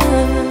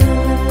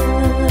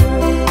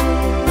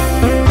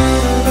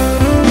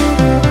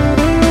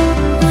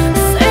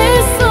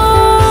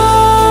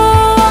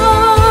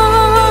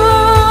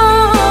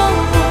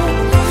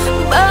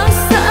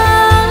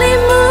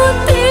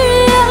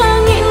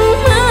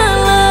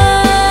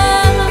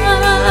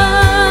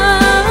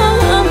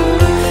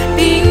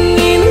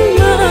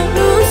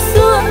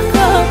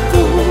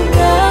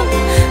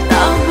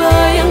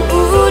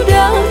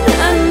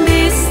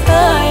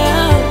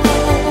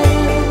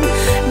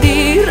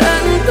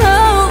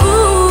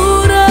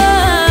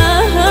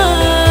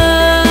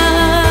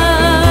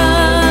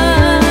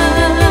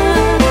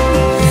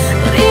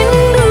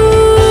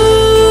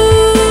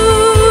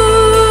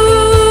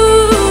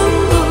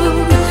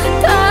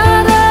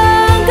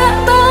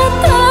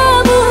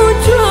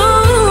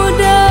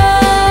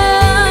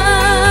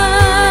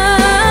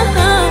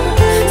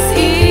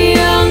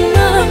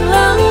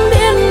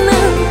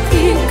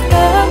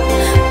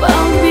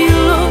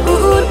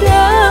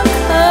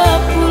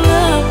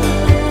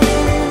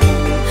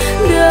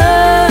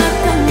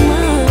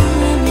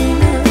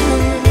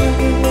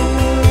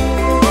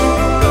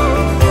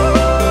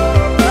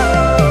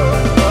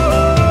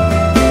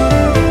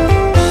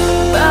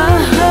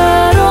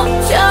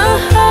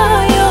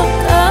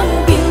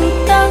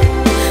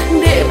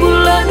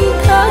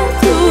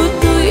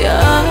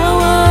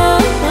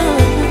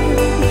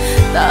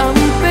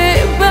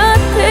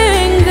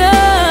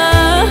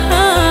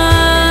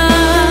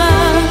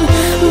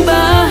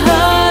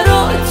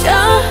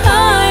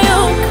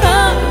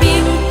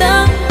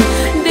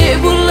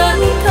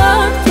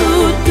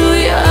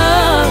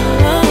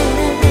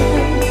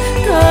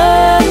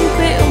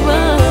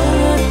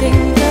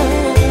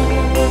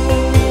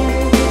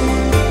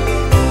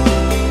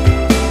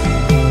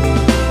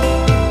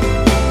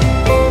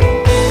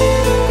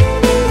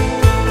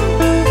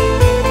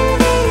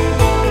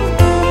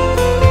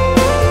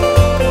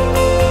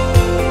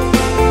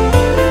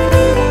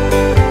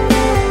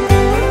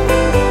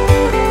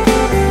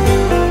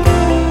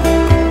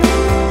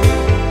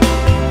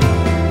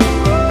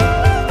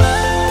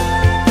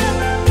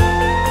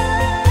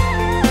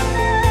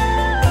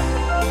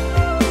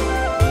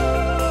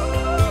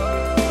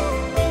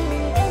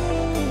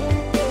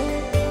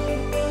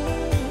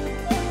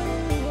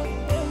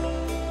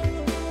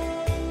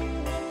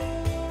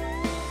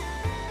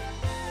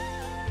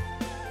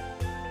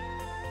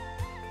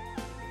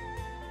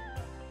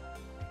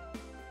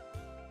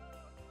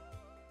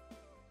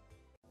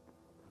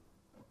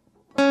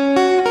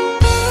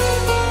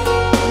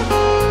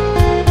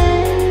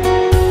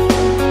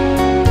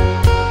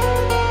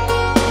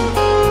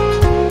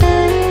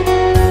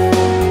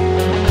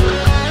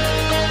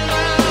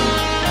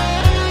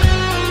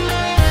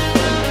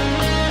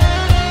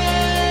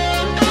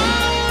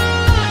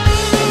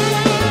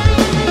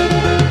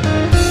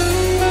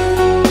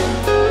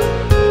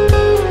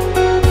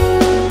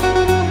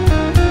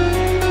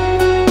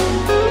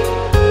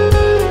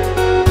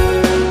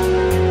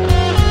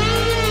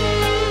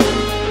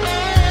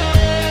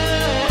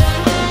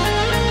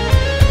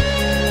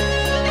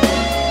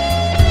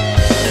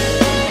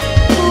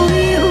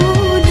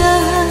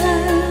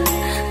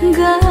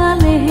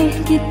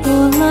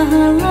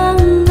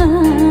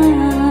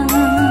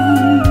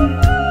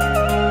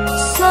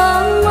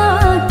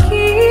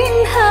 Semakin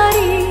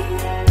hari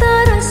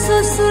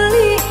terasa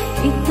sulit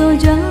itu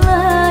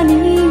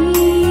jalani.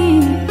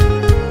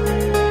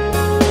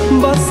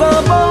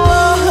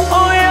 Bersabarlah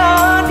oh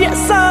ya dia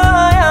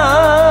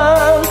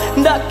sayang,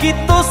 ndak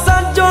kita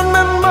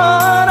sajonan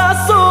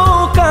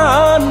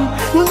merasukan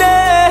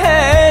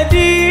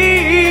dedi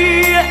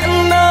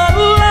nan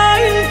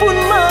lain pun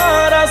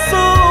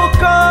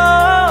merasukan.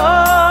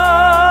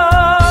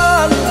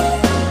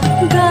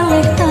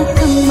 Galih tak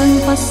kembang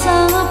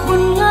pasal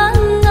pun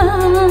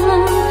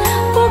langan,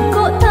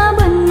 pokok tak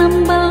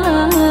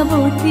benambal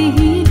boti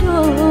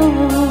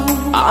hidup.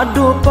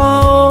 Aduh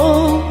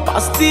pau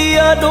pasti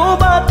ada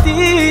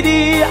bati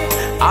dia,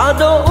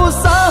 ada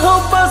usaha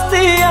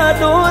pasti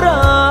ada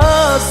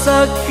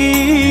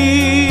rasaki.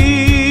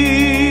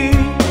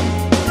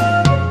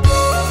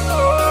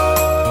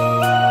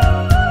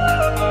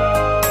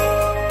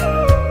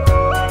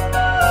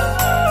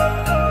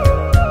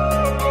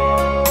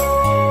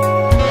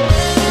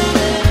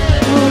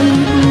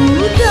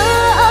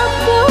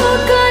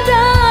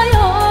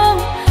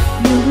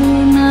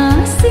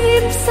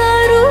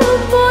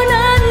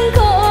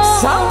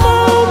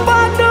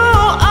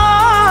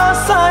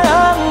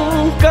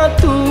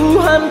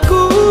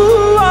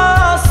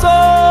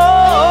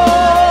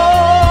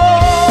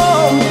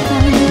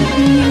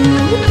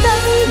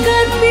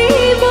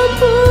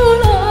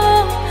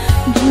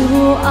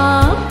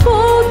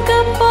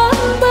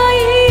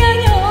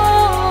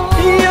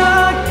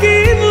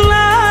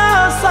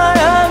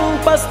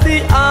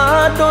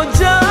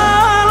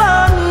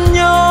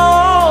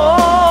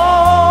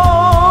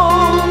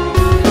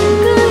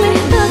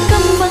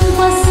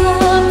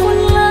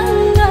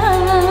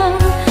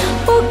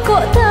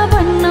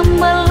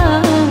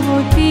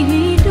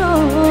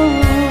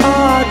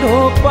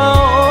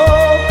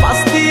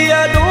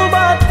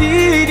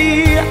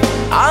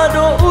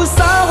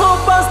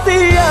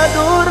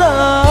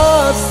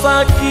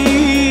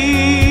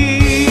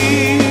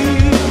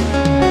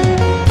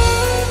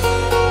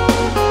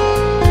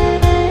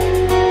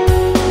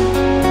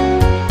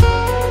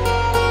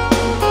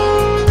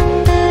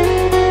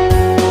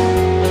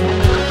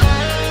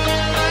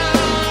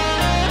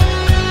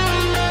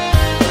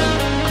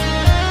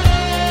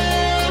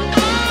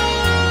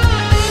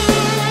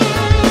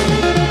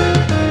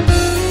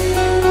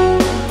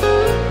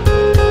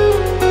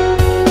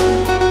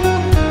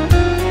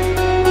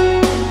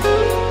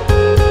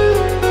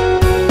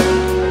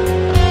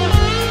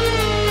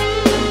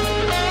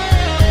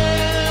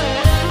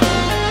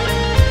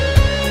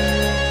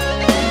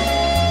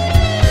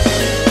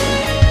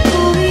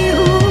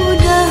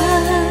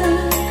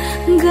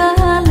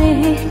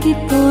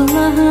 kita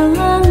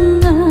halangan.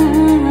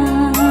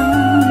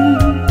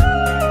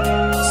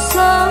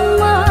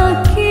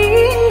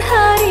 Semakin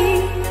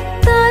hari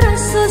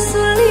terasa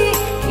sulit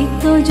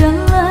kita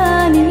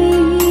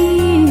jalani.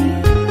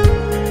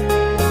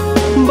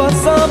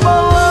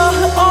 Bersabarlah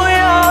oh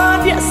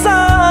ya dia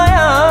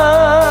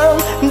sayang,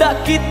 ndak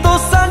kita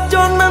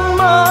sanjonan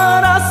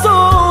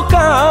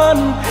merasukan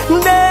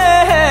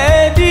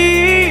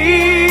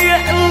Dedi,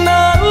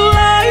 nak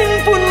lain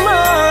pun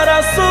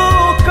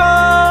merasukan.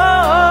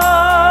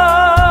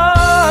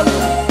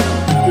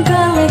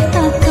 Galih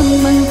tak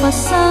kembang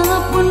pasal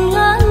pun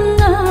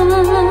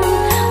langan,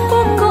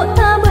 pokok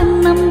tak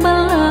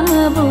benambal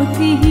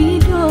boti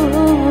hidup.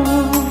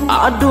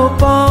 Ado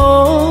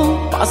pau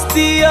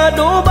pasti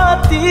ado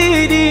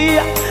bati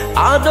dia,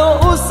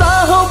 ado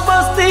usaha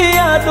pasti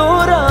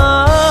ado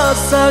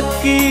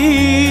rasaki.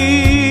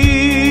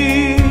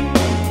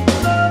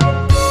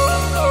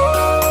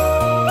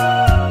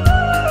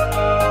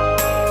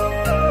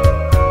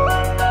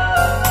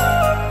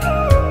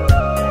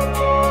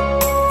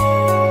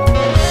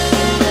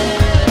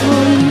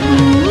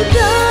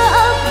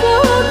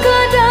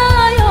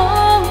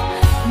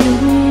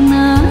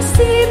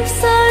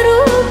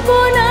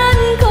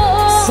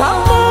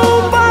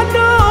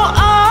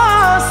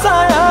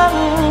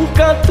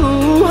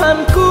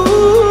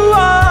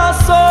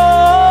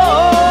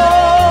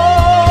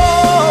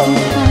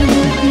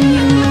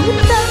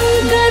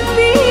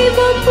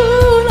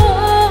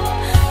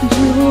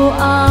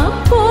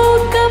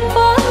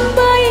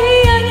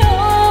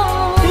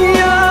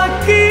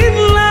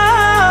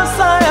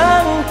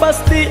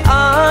 Pasti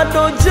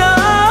ada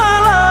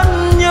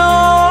jalannya.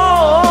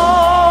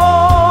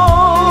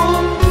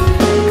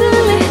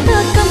 Galih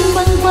tak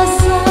kembang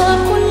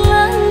pasal pun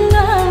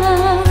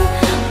langan,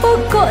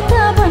 pokok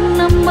tak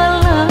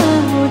benambal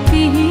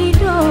boti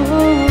hidup.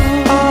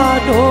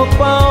 Ada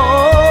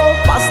pau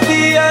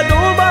pasti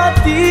ada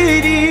bati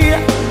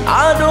dia,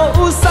 ada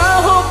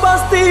usaha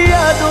pasti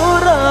ada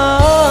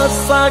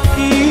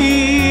rasaki.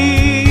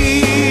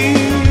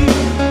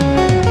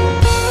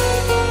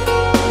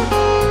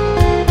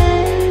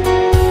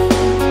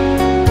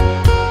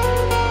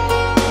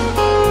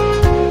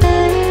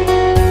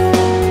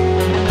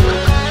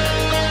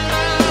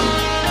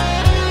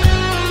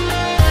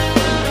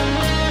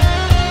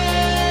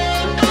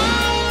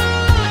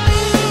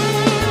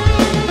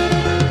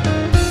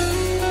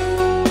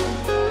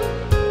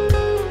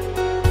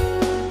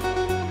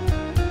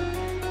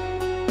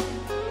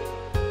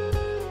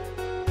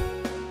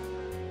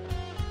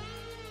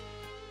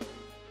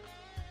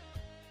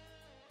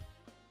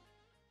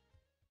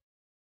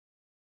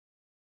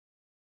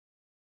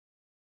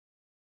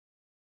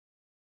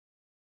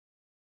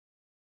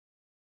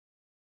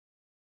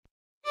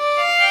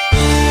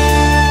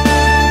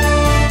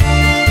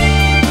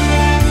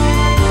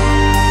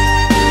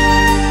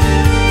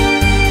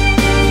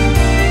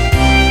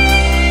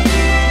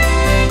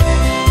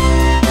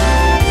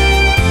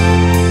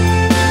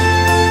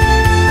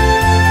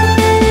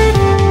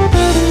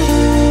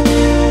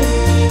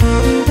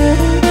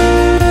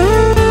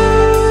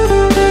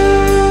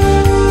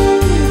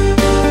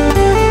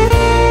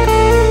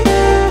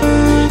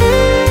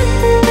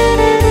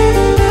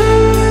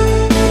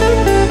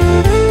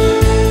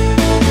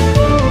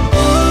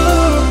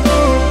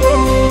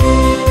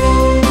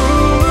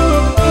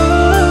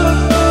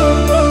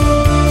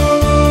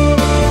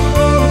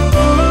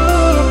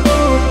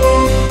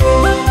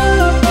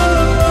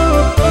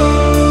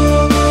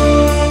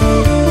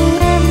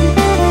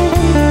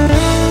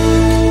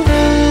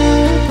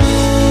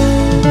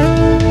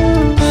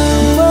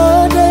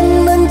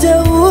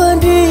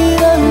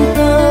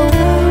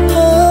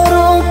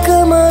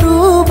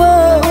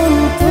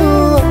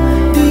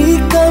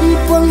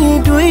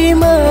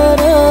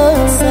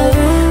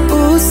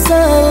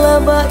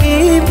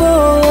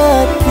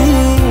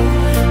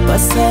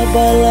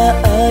 Bala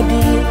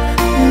adi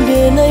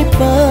denai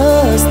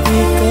pasti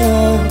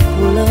kau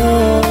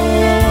pulang.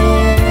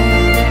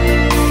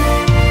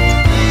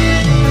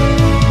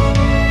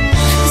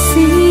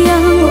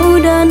 Siang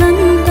udah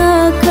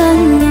nantakan,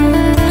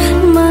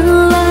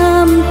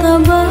 malam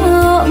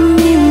tabak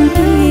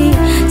mimpi,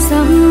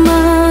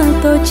 sama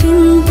to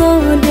cinta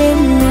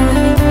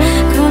denai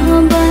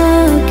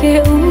kabar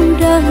ke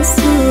udah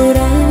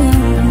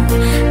surang,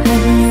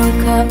 hanya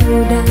kau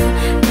udah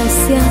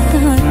kasih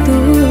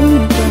tatu.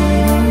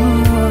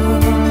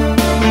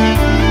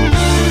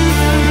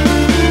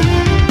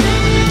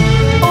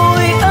 Oh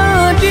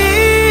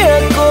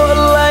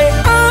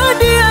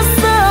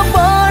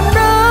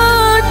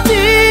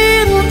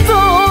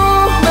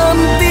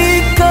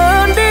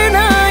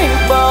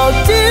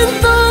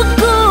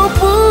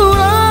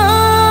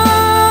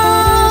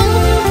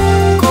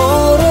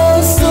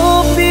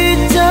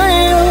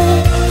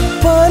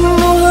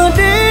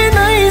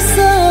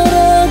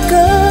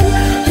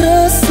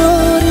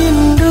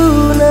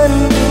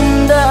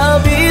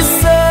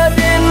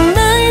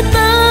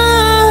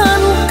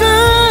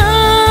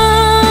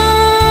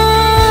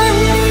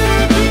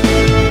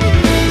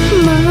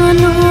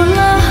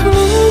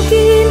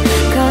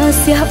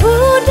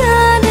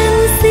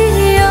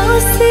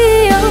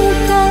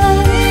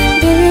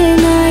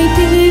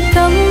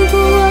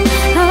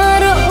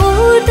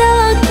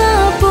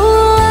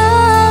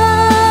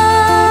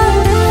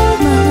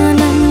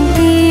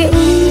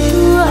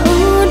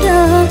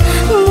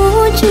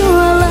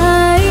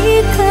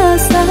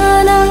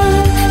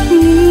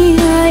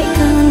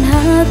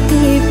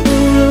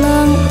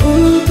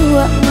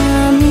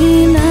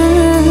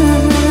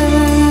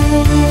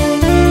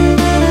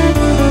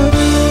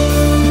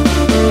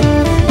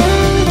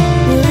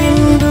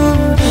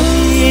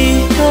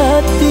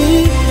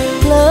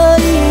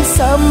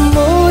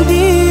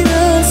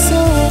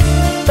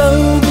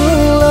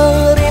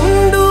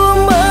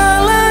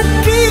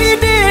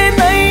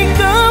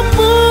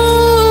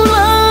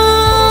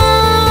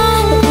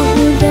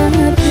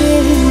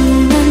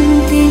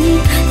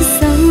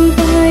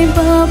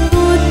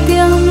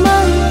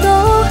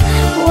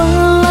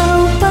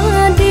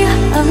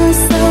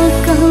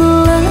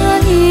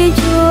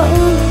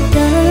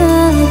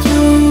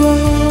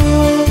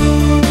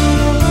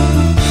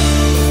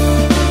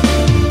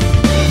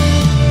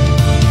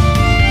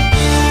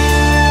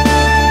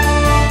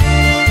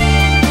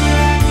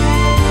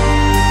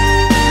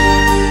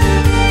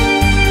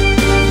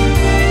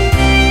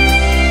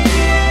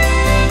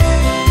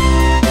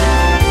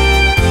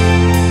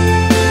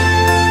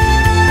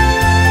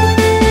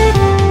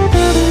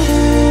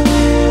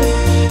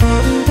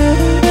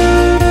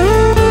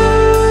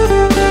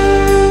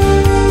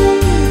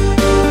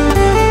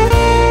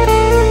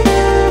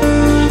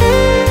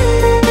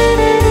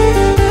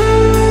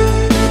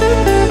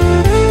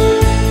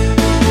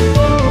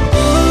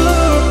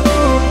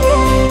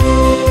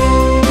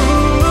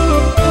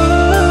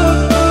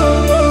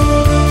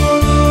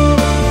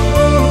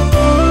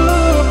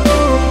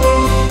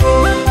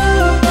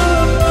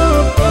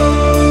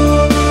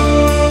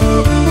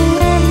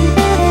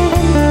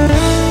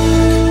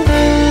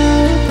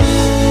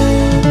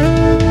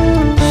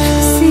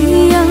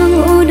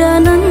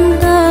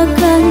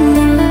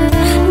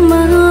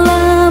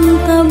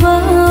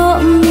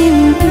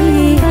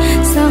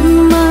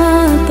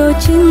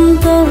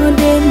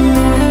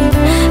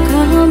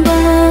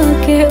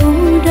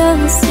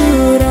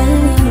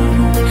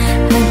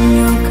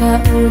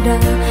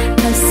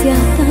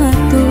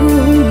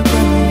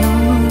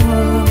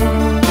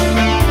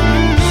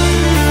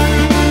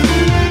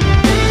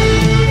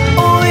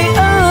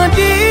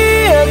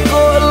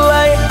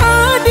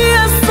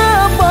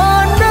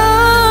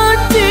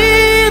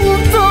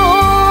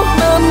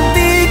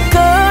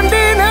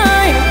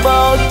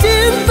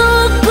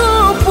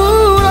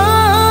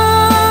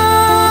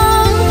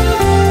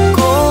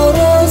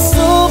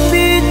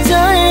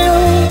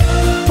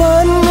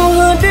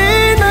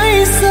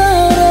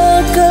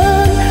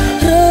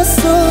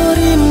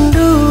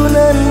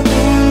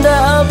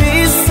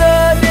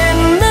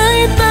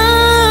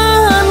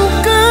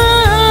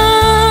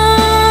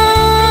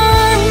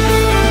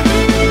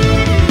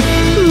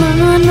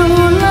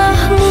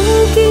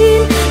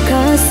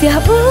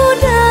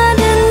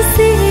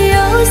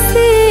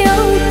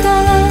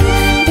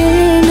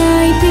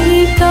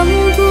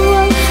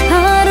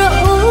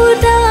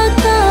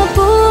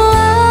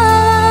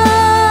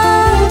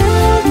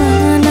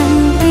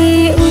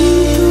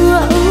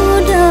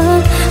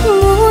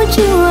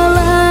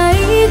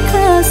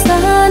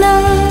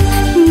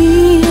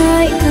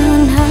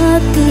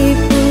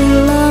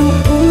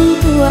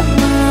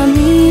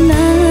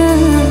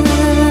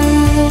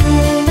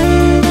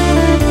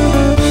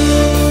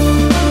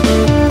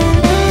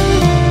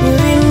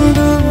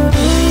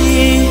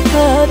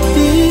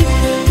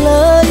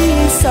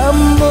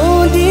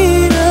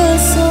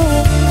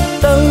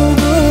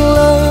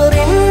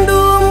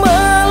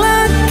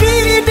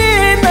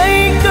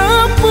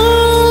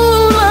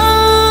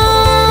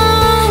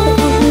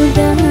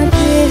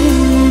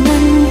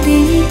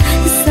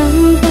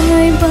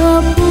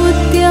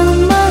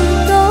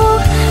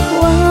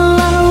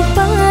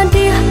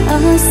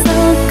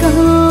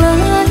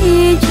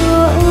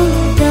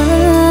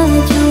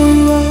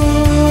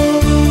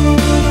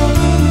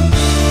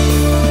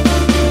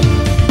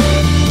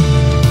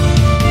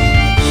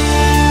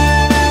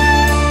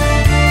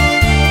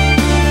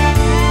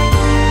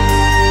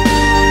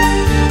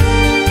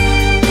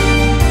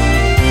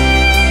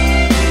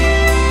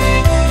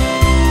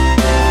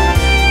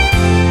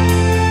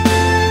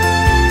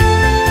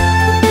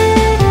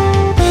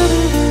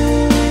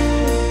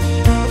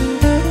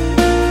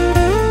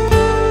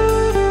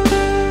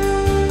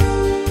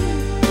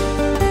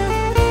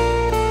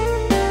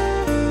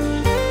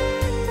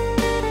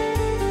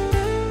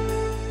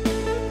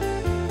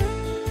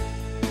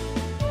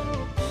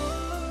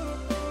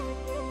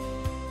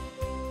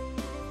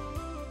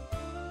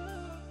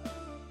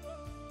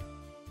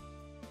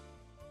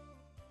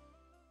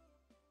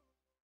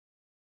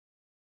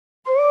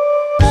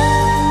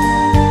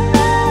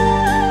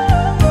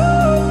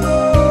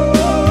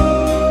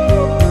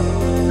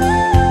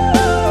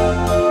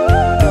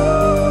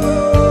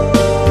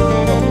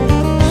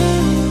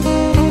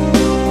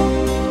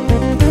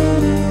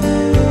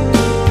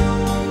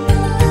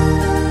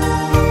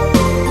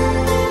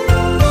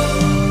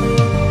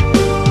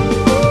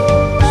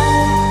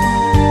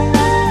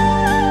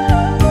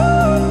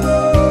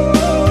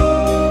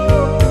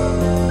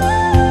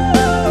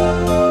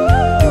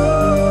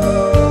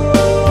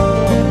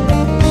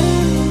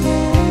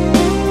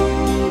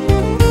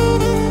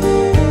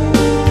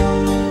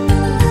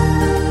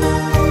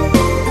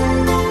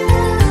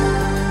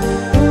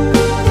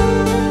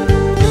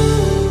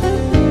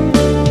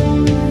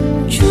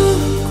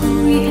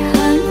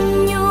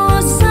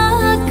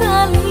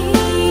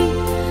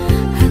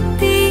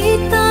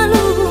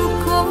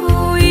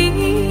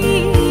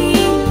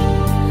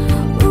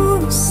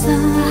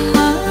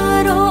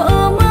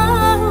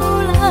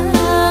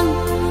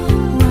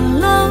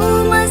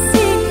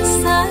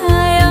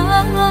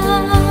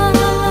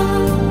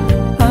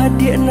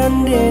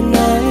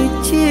denai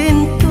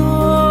cinta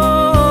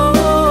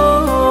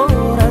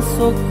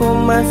rasoko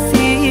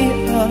masih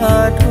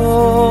ada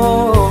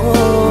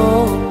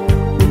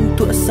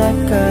untuk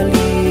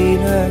sekali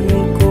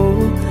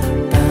nanku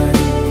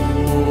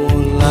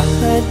tarimulah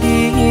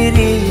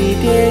diri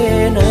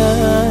denai.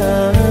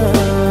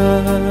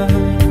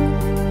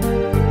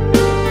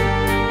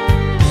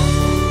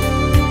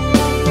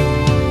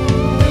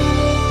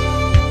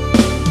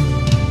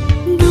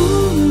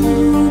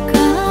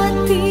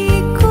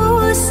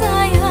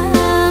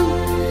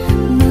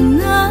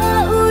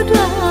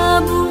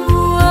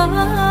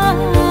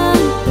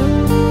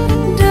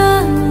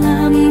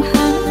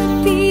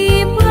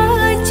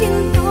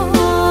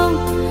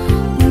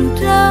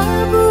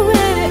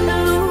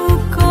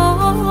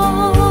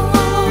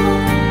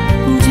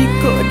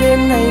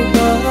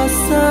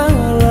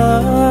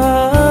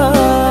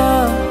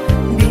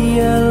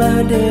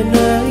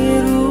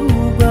 Denai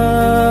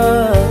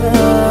rubah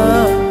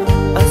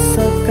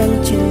asalkan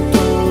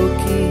cinta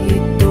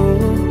kita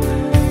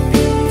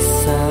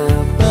bisa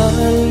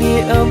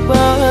balik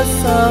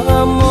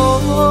bersama.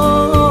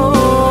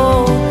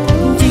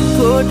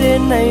 Jika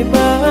denai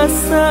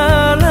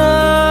bersalah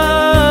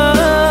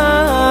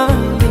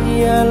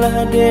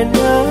biarlah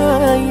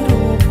denai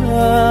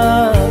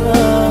rubah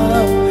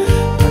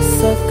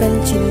asalkan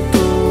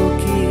cinta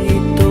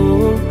kita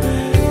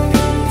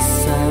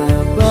bisa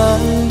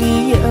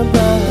balik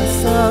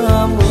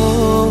bersama.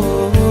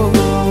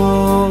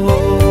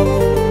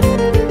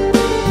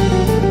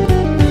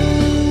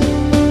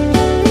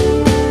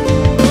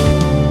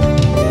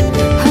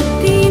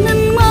 Hati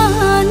nan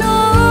mana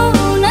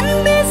nan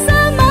bisa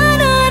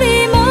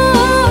menerima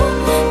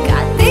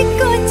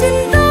katiko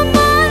cinta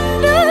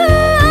manda.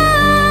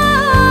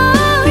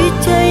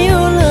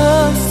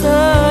 Percayalah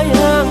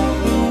sayang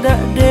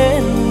ndak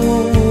den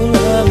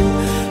ulang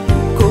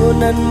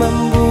konan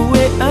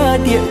membuat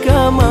adik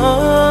kamar.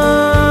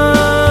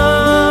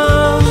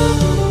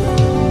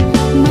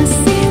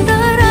 Masih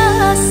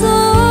terasa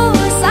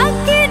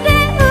sakit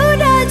deh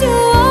udah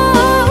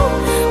jauh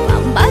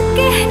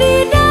membakeh di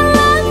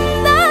dalam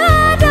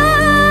dada.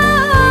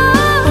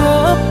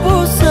 Apa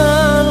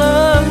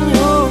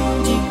salahnya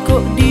jika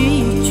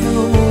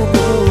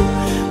dicoba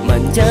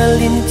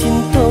menjalin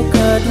cinta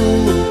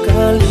kedua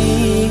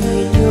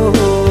kalinya.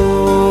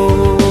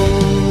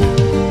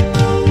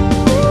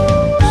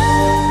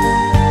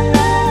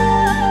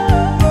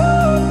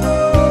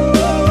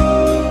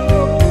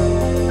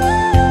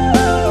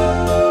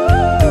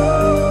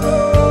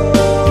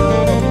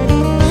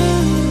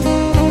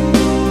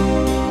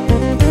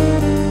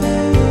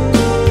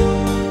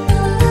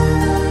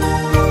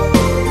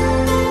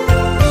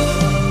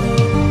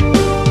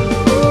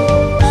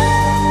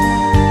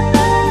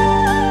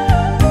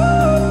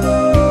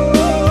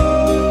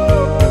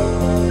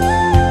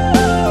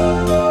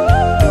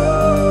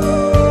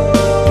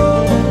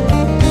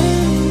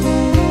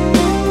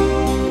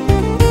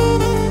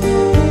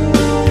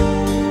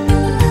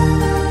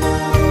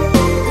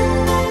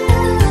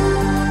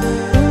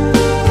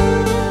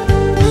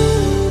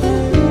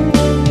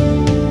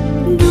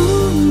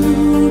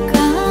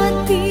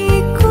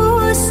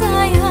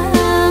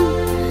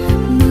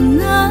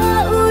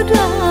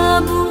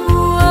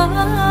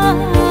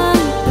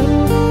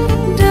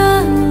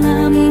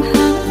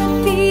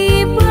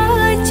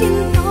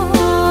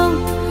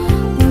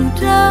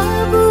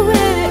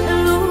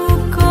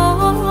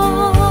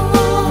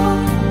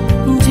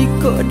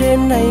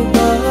 Denai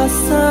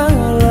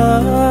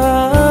bersalah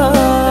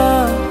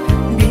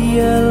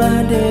biarlah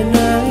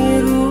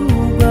denai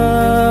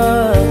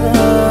rubah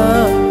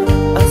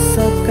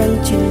asalkan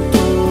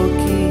cinta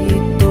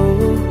kita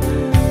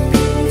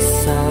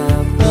bisa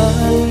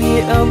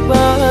balik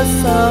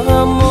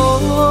bersama.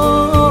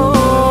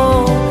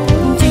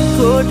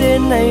 Jika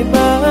denai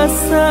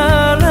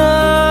bersalah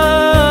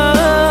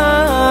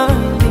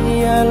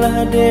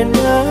biarlah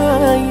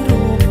denai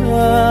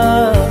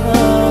rubah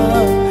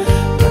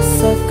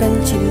asalkan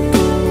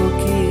cinta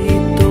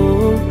kita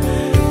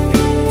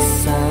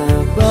bisa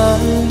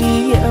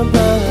balik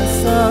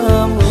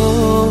bersama.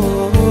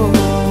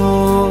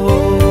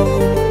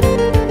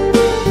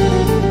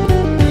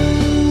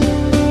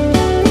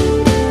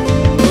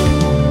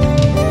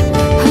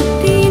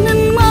 Hati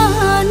nan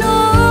mana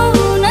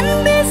nan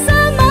bisa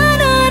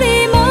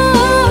menerima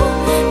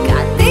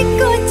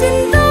katiko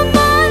cinta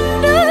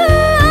manda.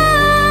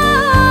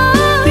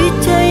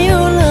 Percaya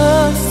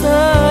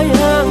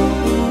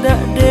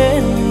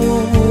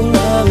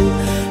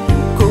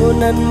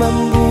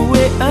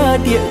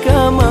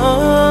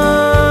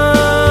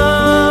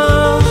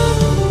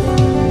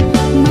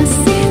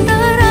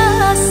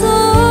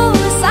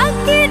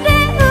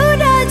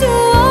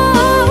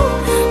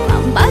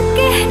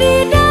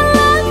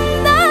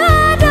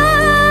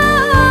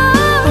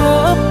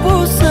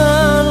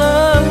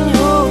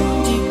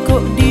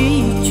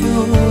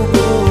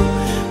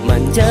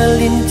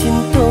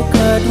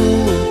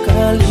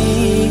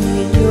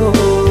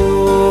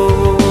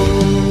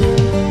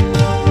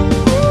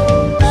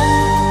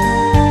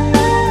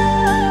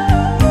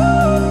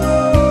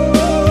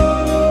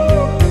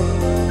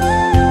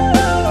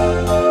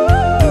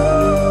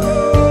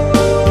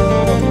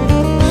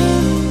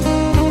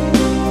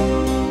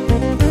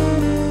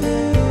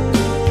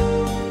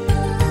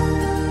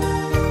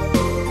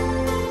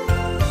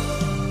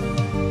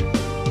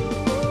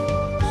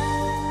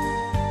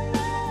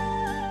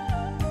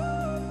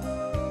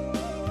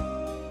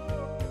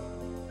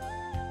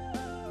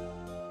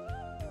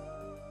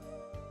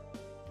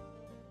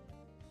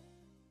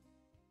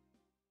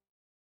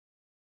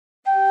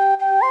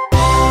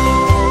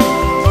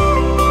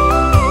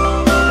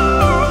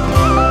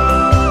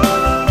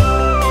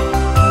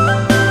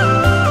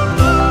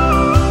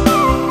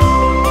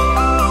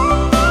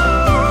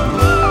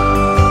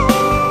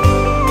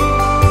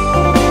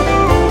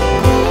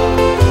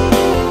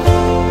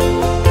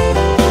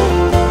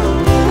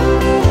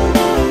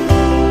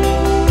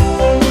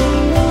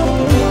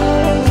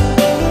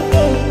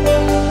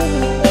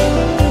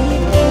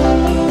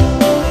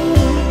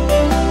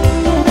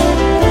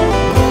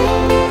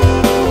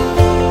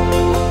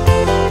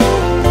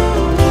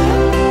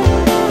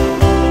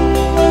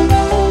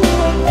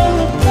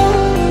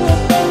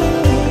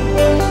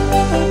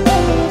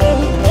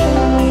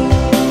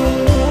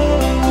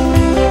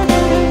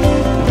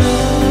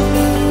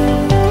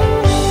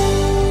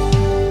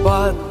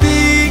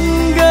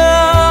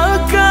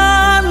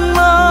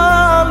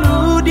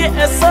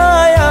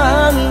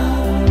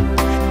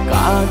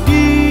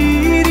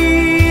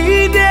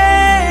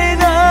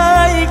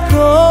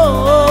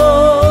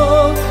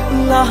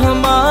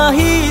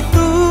mahi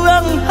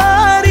tuang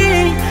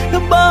hari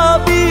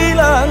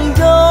babilang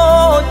jo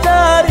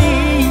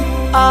cari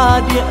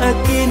adik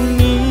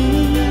kini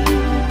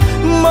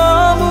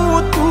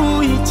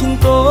mamutui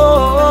cinta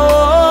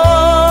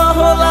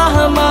lah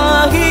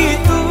mahi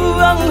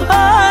tuang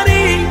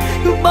hari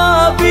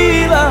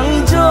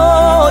babilang jo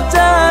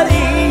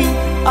cari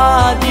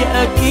adik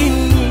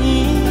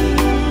kini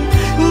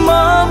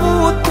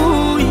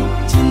mamutui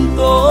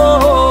cinta.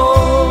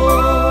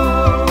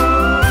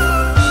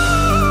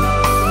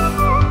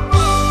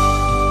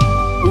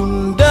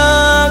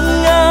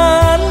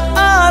 Undangan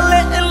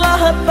alek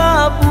lah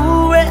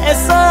tabue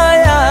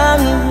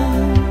sayang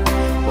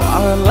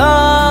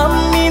walau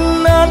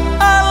minat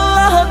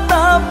Allah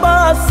tak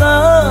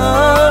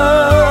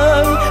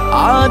pasang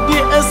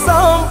adik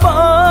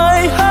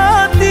sampai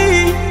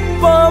hati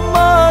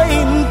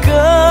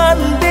pemainkan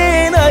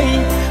denai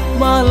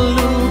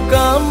malu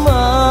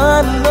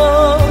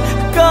kamano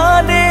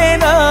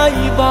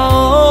kadenai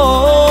bao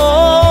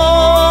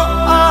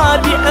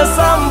adik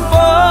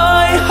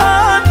sampai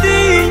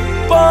hati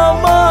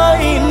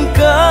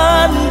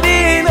pemainkan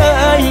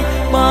denai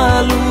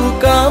malu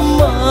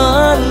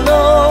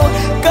kamano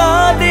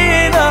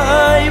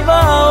kadenai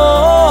bao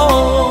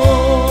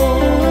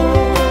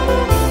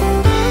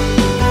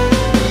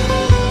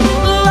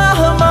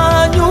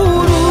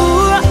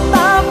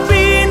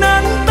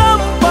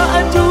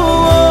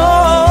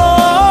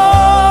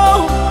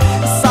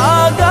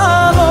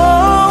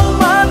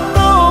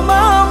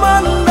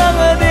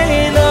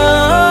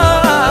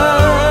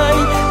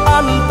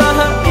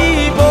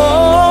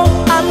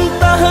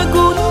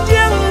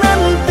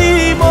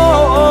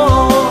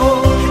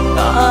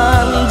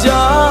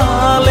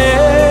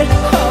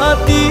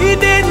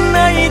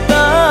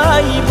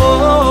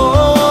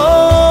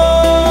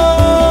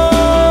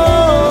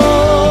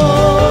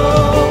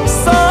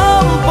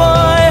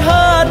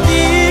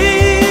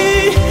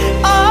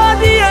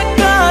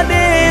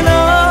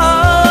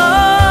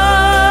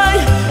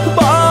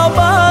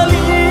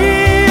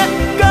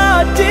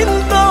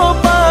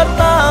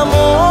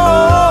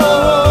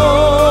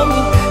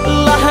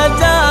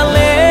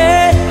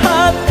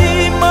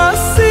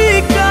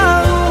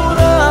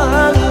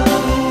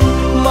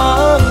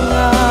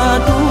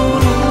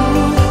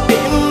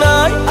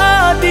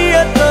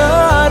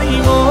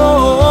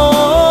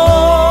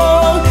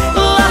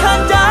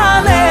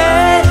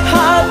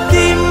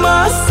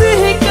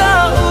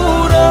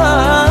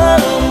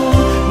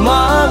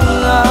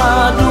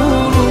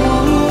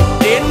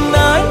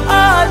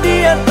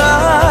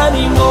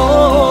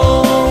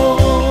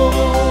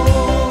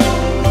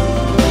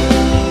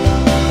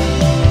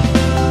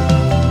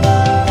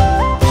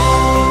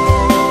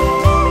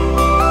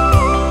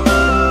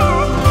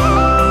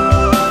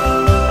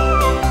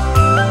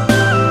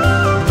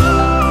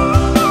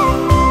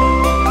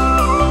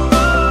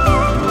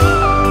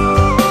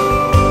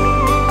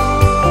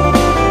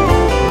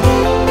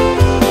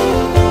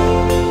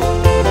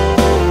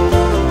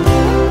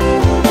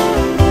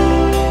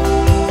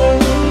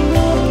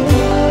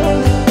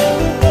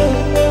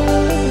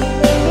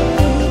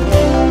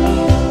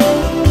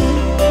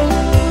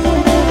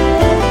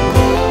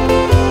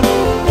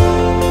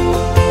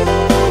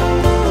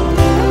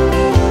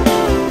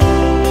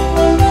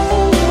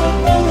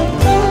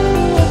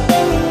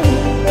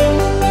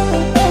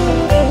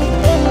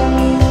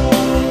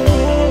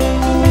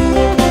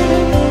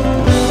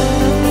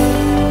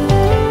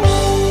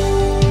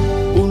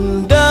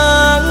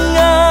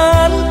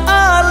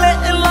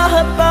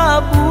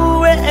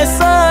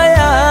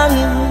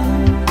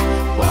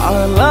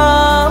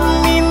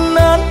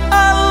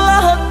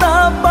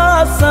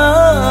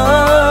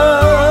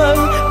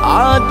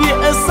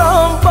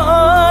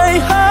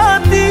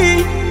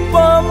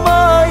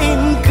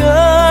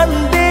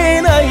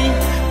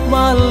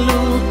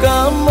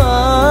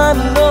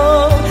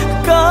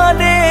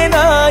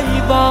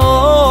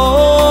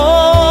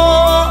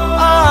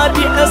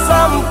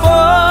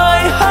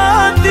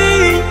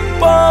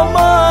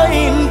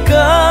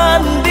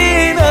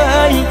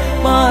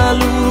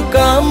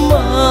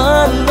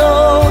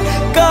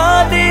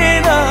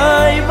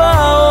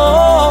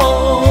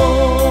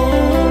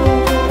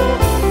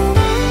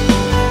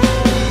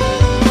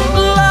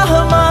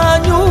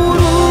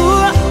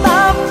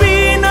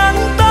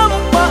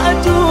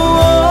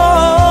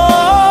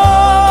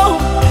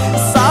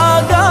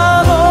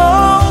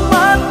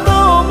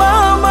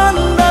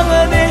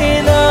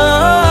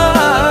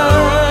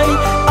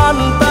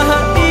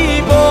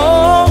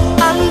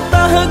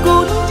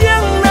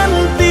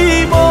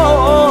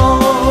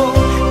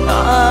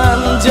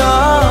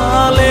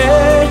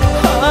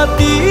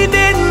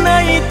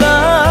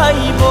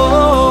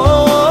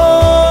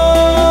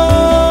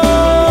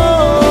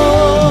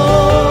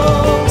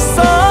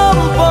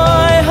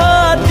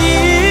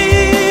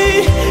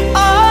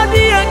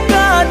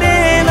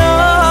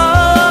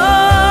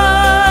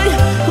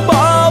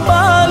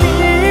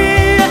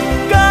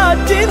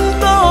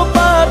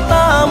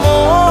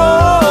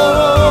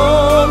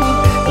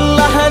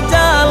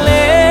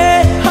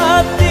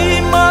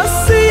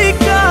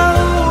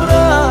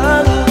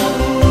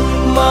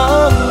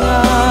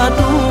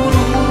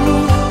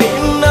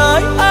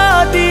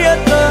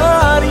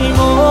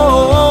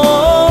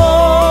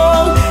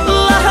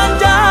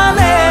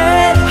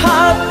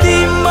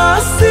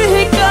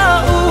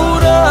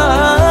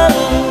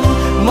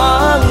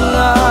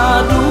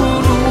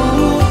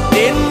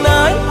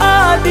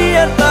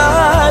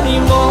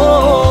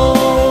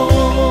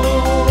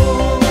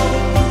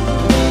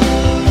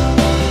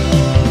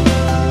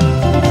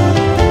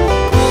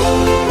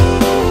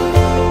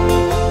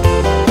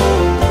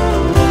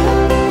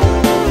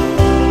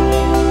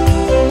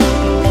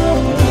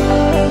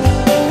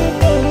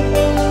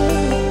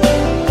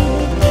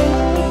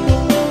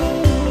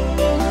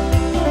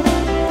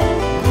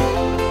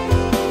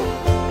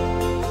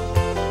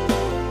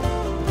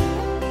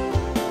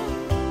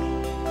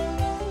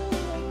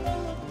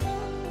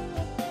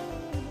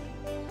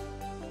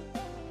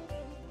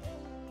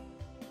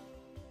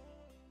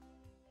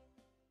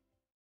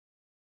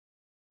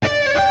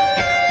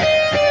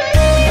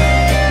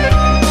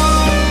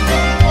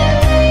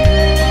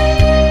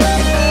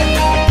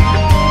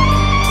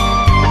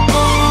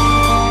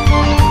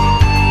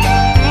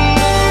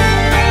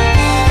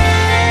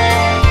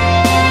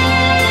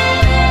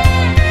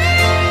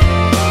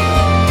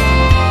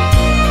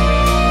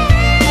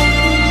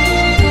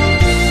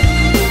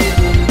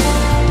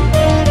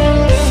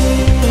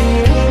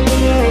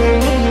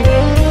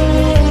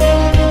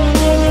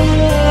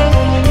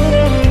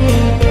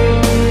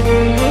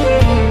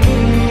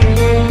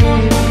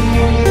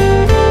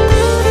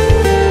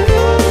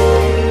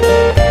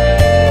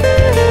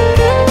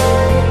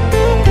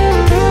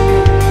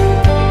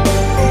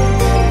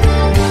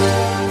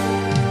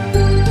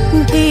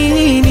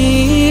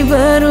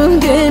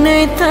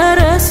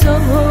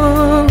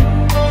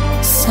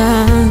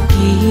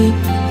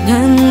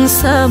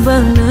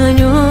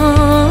sabananyo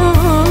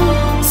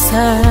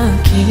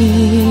sakit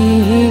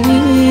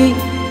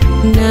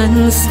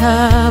dan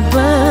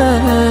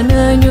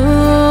sabananyo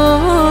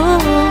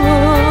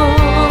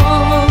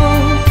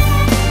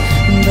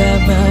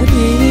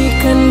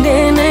babarikan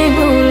denai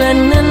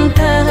bulan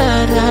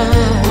antara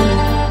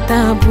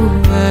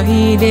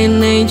tabuai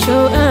denai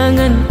jo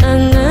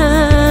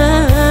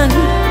angan-angan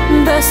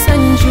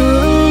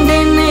basanjung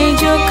denai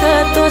jo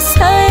kato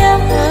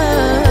sayang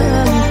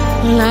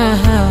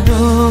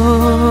laharo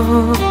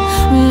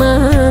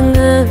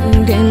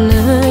mangang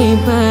denai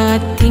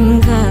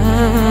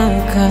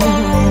batinggakan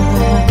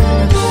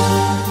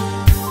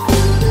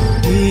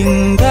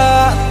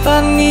Indah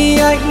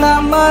taniak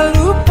nak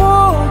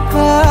melupakan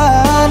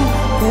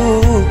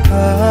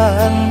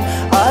bukan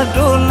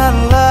adonan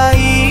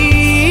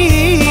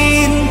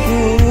lain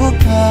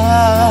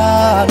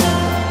bukan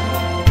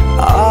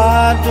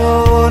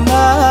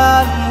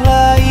adonan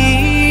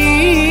lain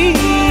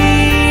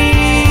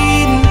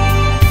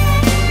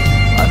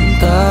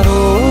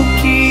antara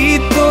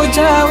kita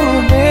jauh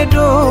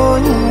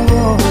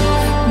bedonyo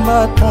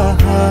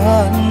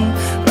batahan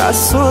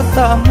rasa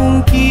tak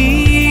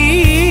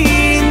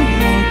mungkin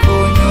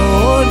konyo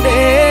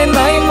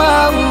denai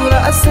mau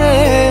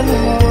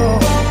raseno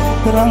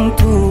orang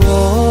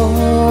tua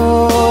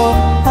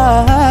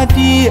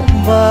adik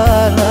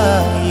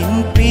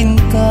balain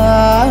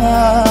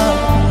pintar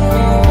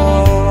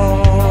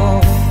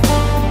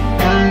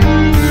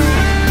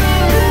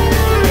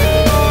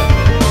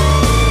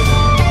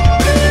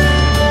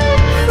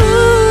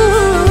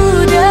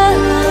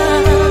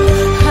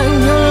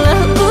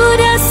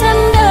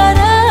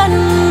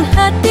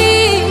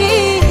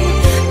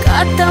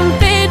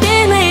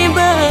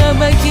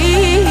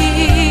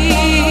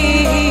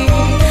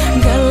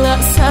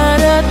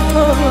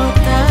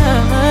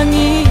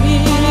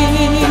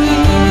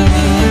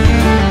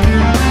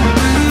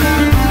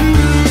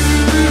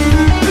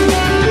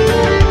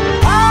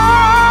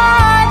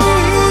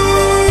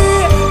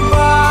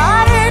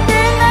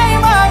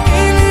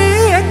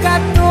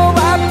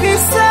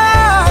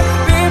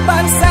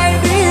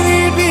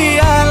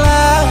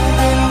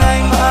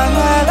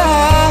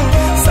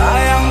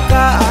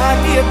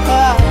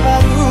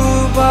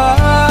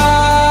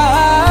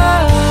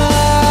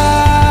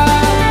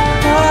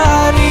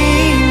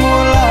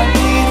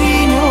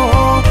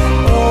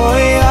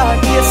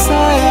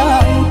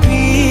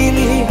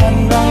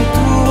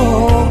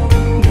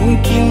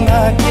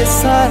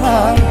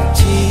sarang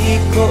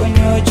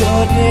cikonyo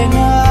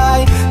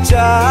jodenai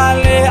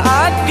jale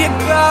adik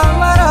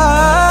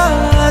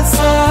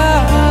ramarasa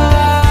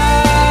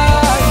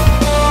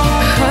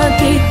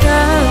hati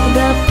tak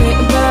dapat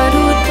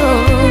baru to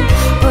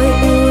oi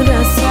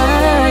udah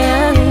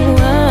sayang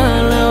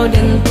walau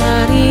dan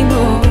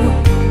tarimo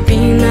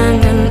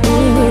pinangan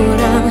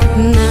urang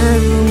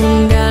namun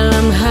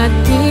dalam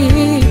hati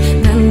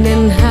nan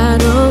dan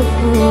harap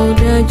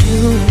udah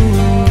jauh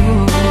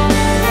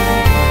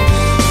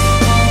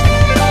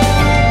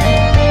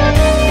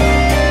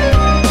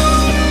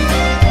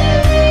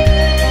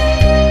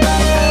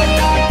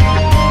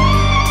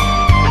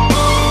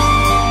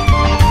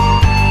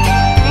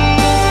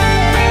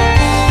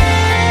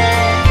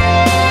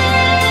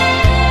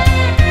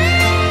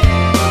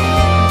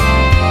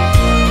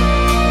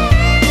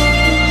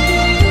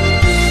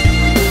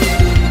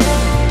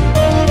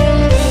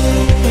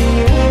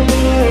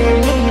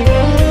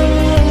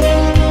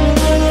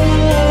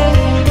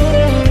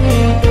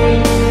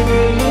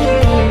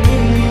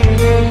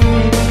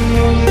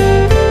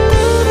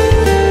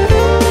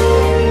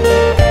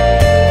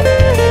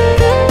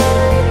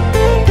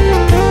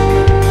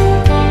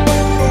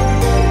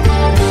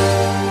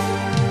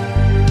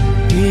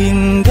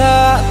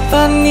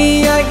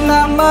niat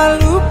nak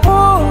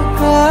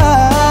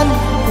melupakan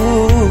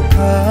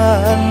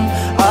bukan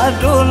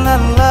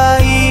adonan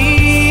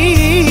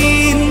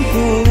lain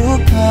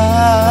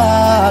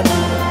bukan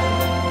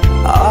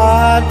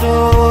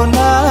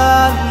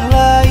adonan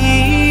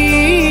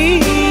lain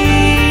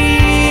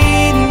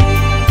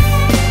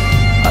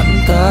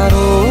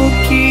antara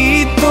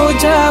kita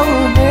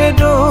jauh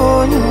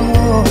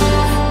bedonyo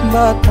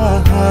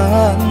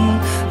batahan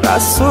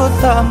rasa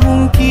tak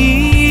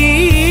mungkin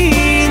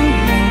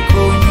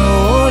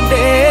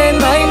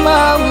denai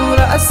mau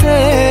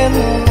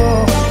raseno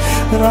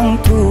orang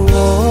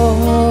tua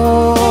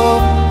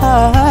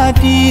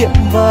adik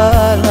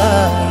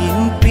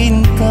balain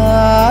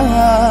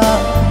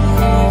pintar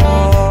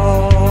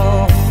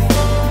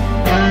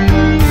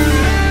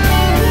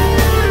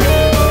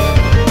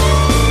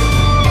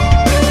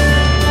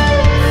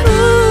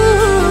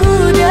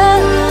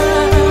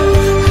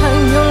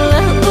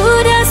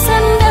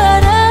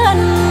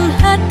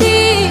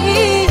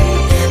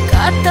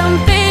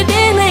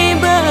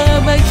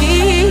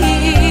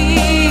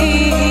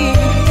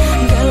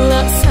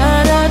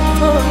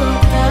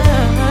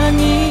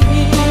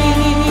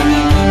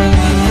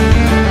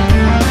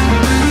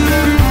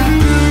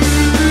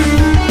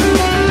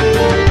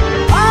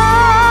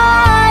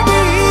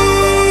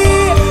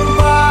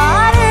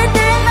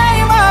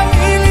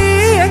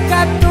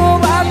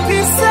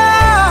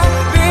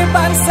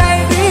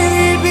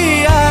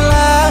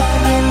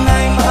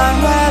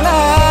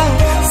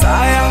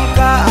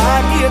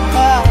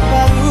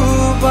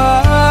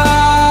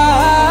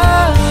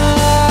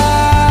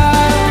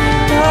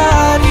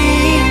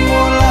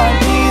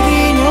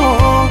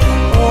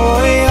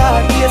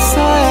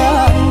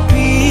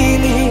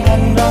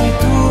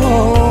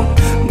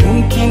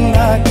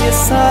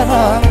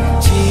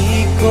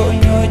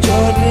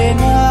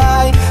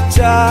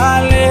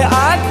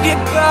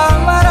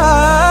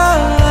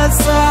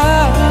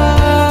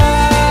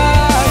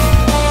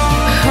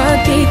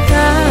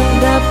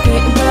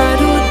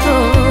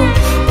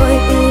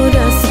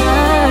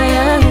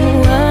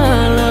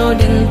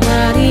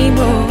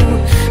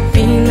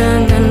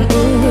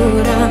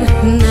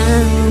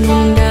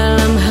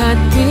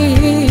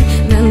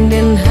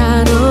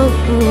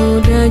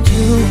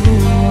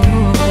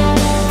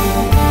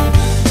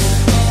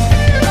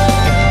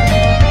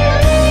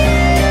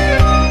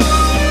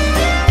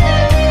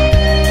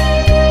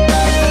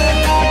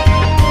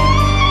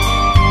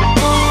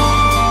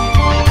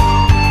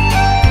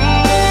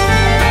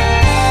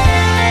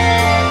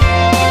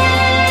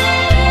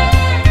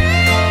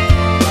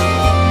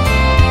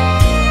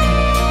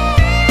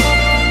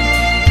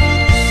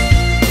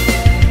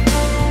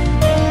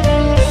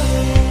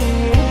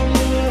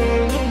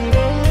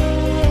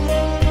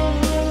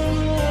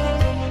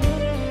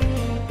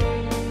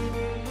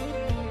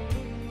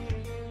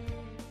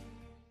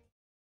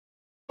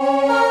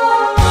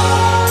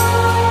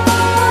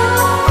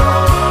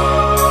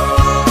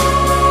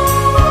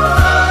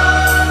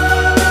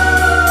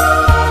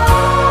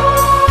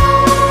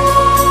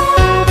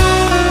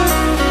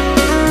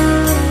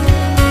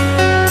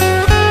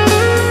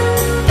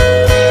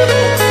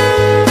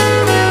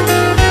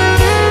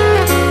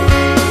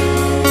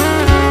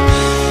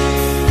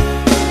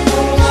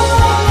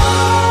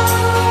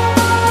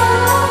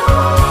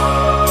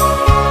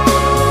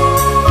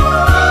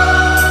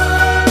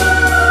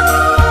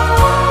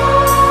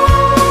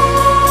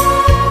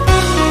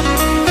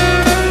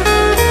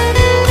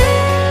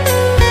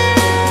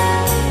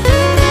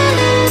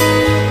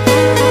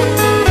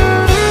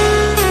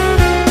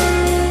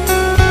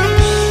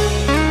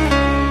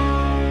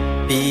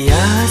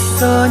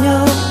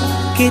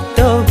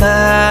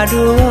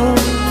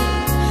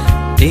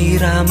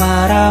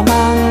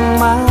ramang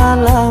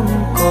malam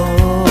ko,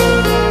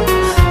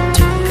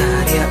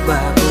 cengkarya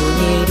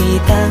babunyi di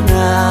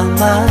tengah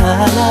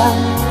malam,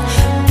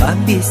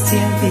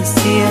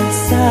 babisia-bisia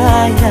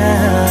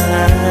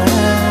sayang.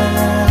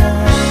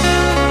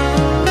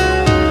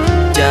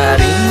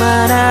 Cari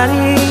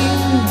menari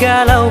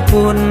galau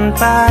pun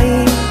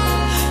pahit,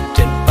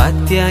 tempat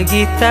ya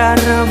gitar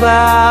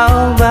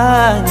bau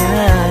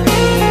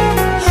banyani.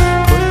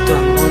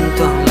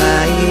 Untung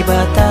lai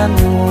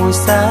batamu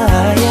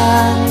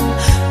sayang,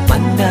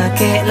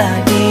 mandakeklah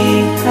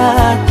di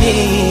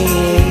hati.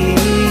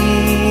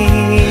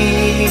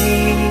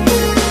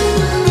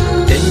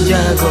 Dan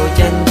jago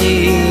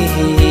janji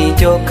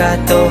joka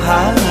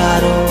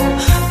toharo,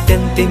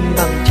 dan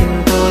timbang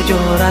cinta jo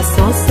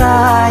rasa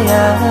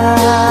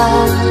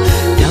sayang.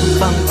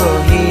 Jampang ko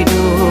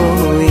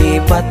hidui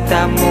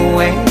patamu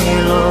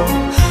elo,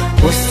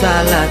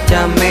 usala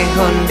jame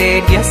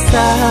honde dia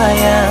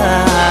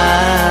sayang.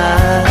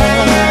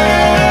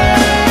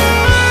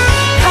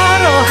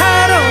 Haro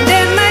haro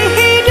denai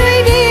hidui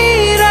di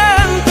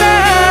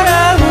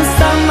rantara,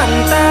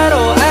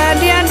 usamantaro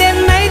adia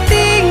denai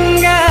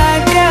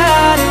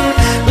tinggalkan.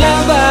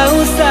 Laba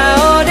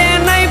usao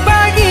denai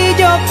pagi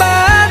jo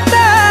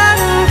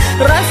patang,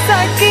 rasa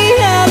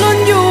kialun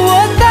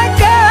juo tak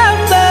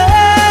gambar.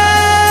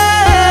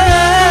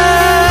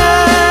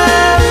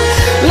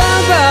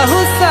 Laba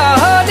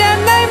usao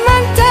denai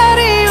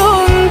mencari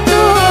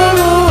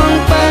untung,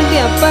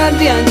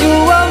 padia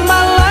juo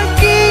malah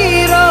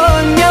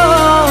kironyo.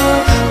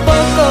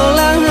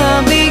 Pokolang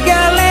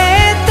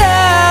bigaleta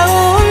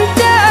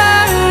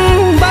uncang,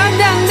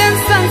 badang dan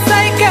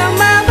sansai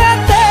kama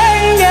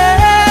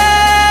batenggang.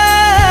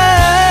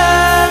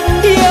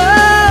 Yo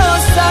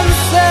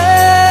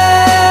sansai,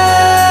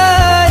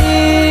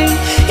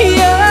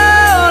 yo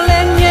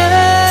lenyai,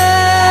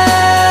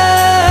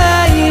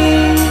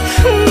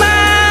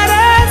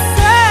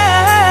 marasai.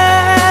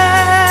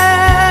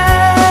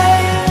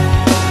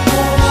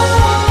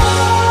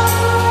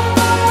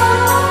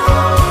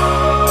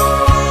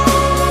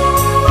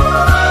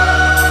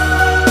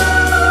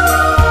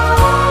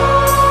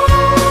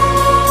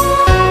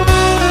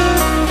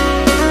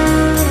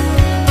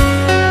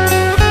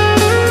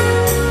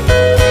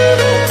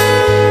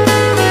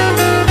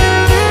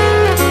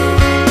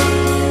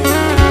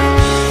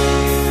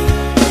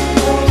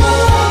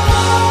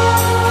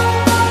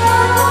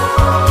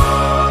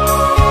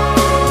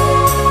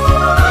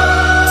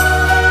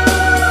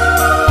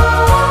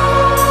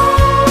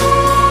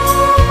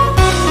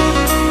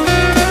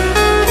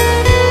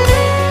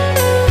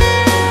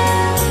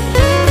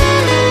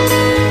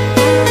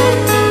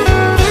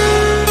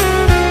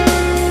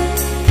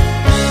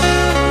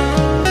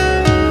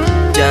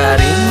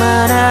 Cari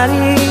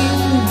menari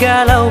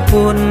galau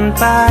pun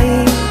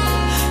pahit,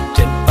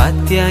 tempat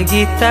ya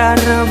gitar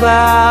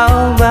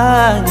bau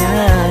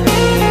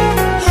banyani.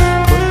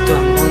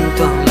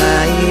 Untung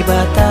lai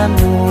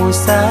batamu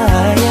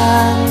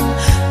sayang,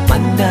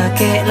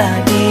 mandakeklah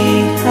di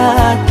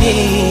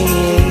hati.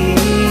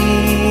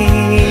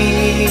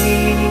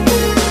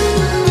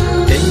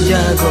 Dan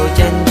jago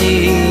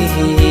janji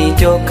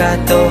joka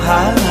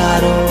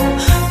toharo,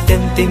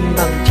 dan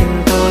timbang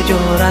cinta jo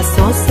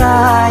rasa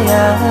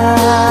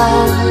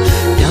sayang.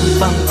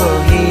 Jampang ko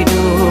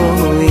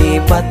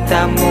hidui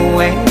patamu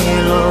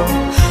elo,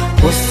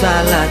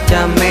 usala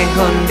jame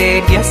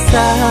honde dia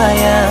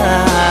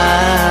sayang.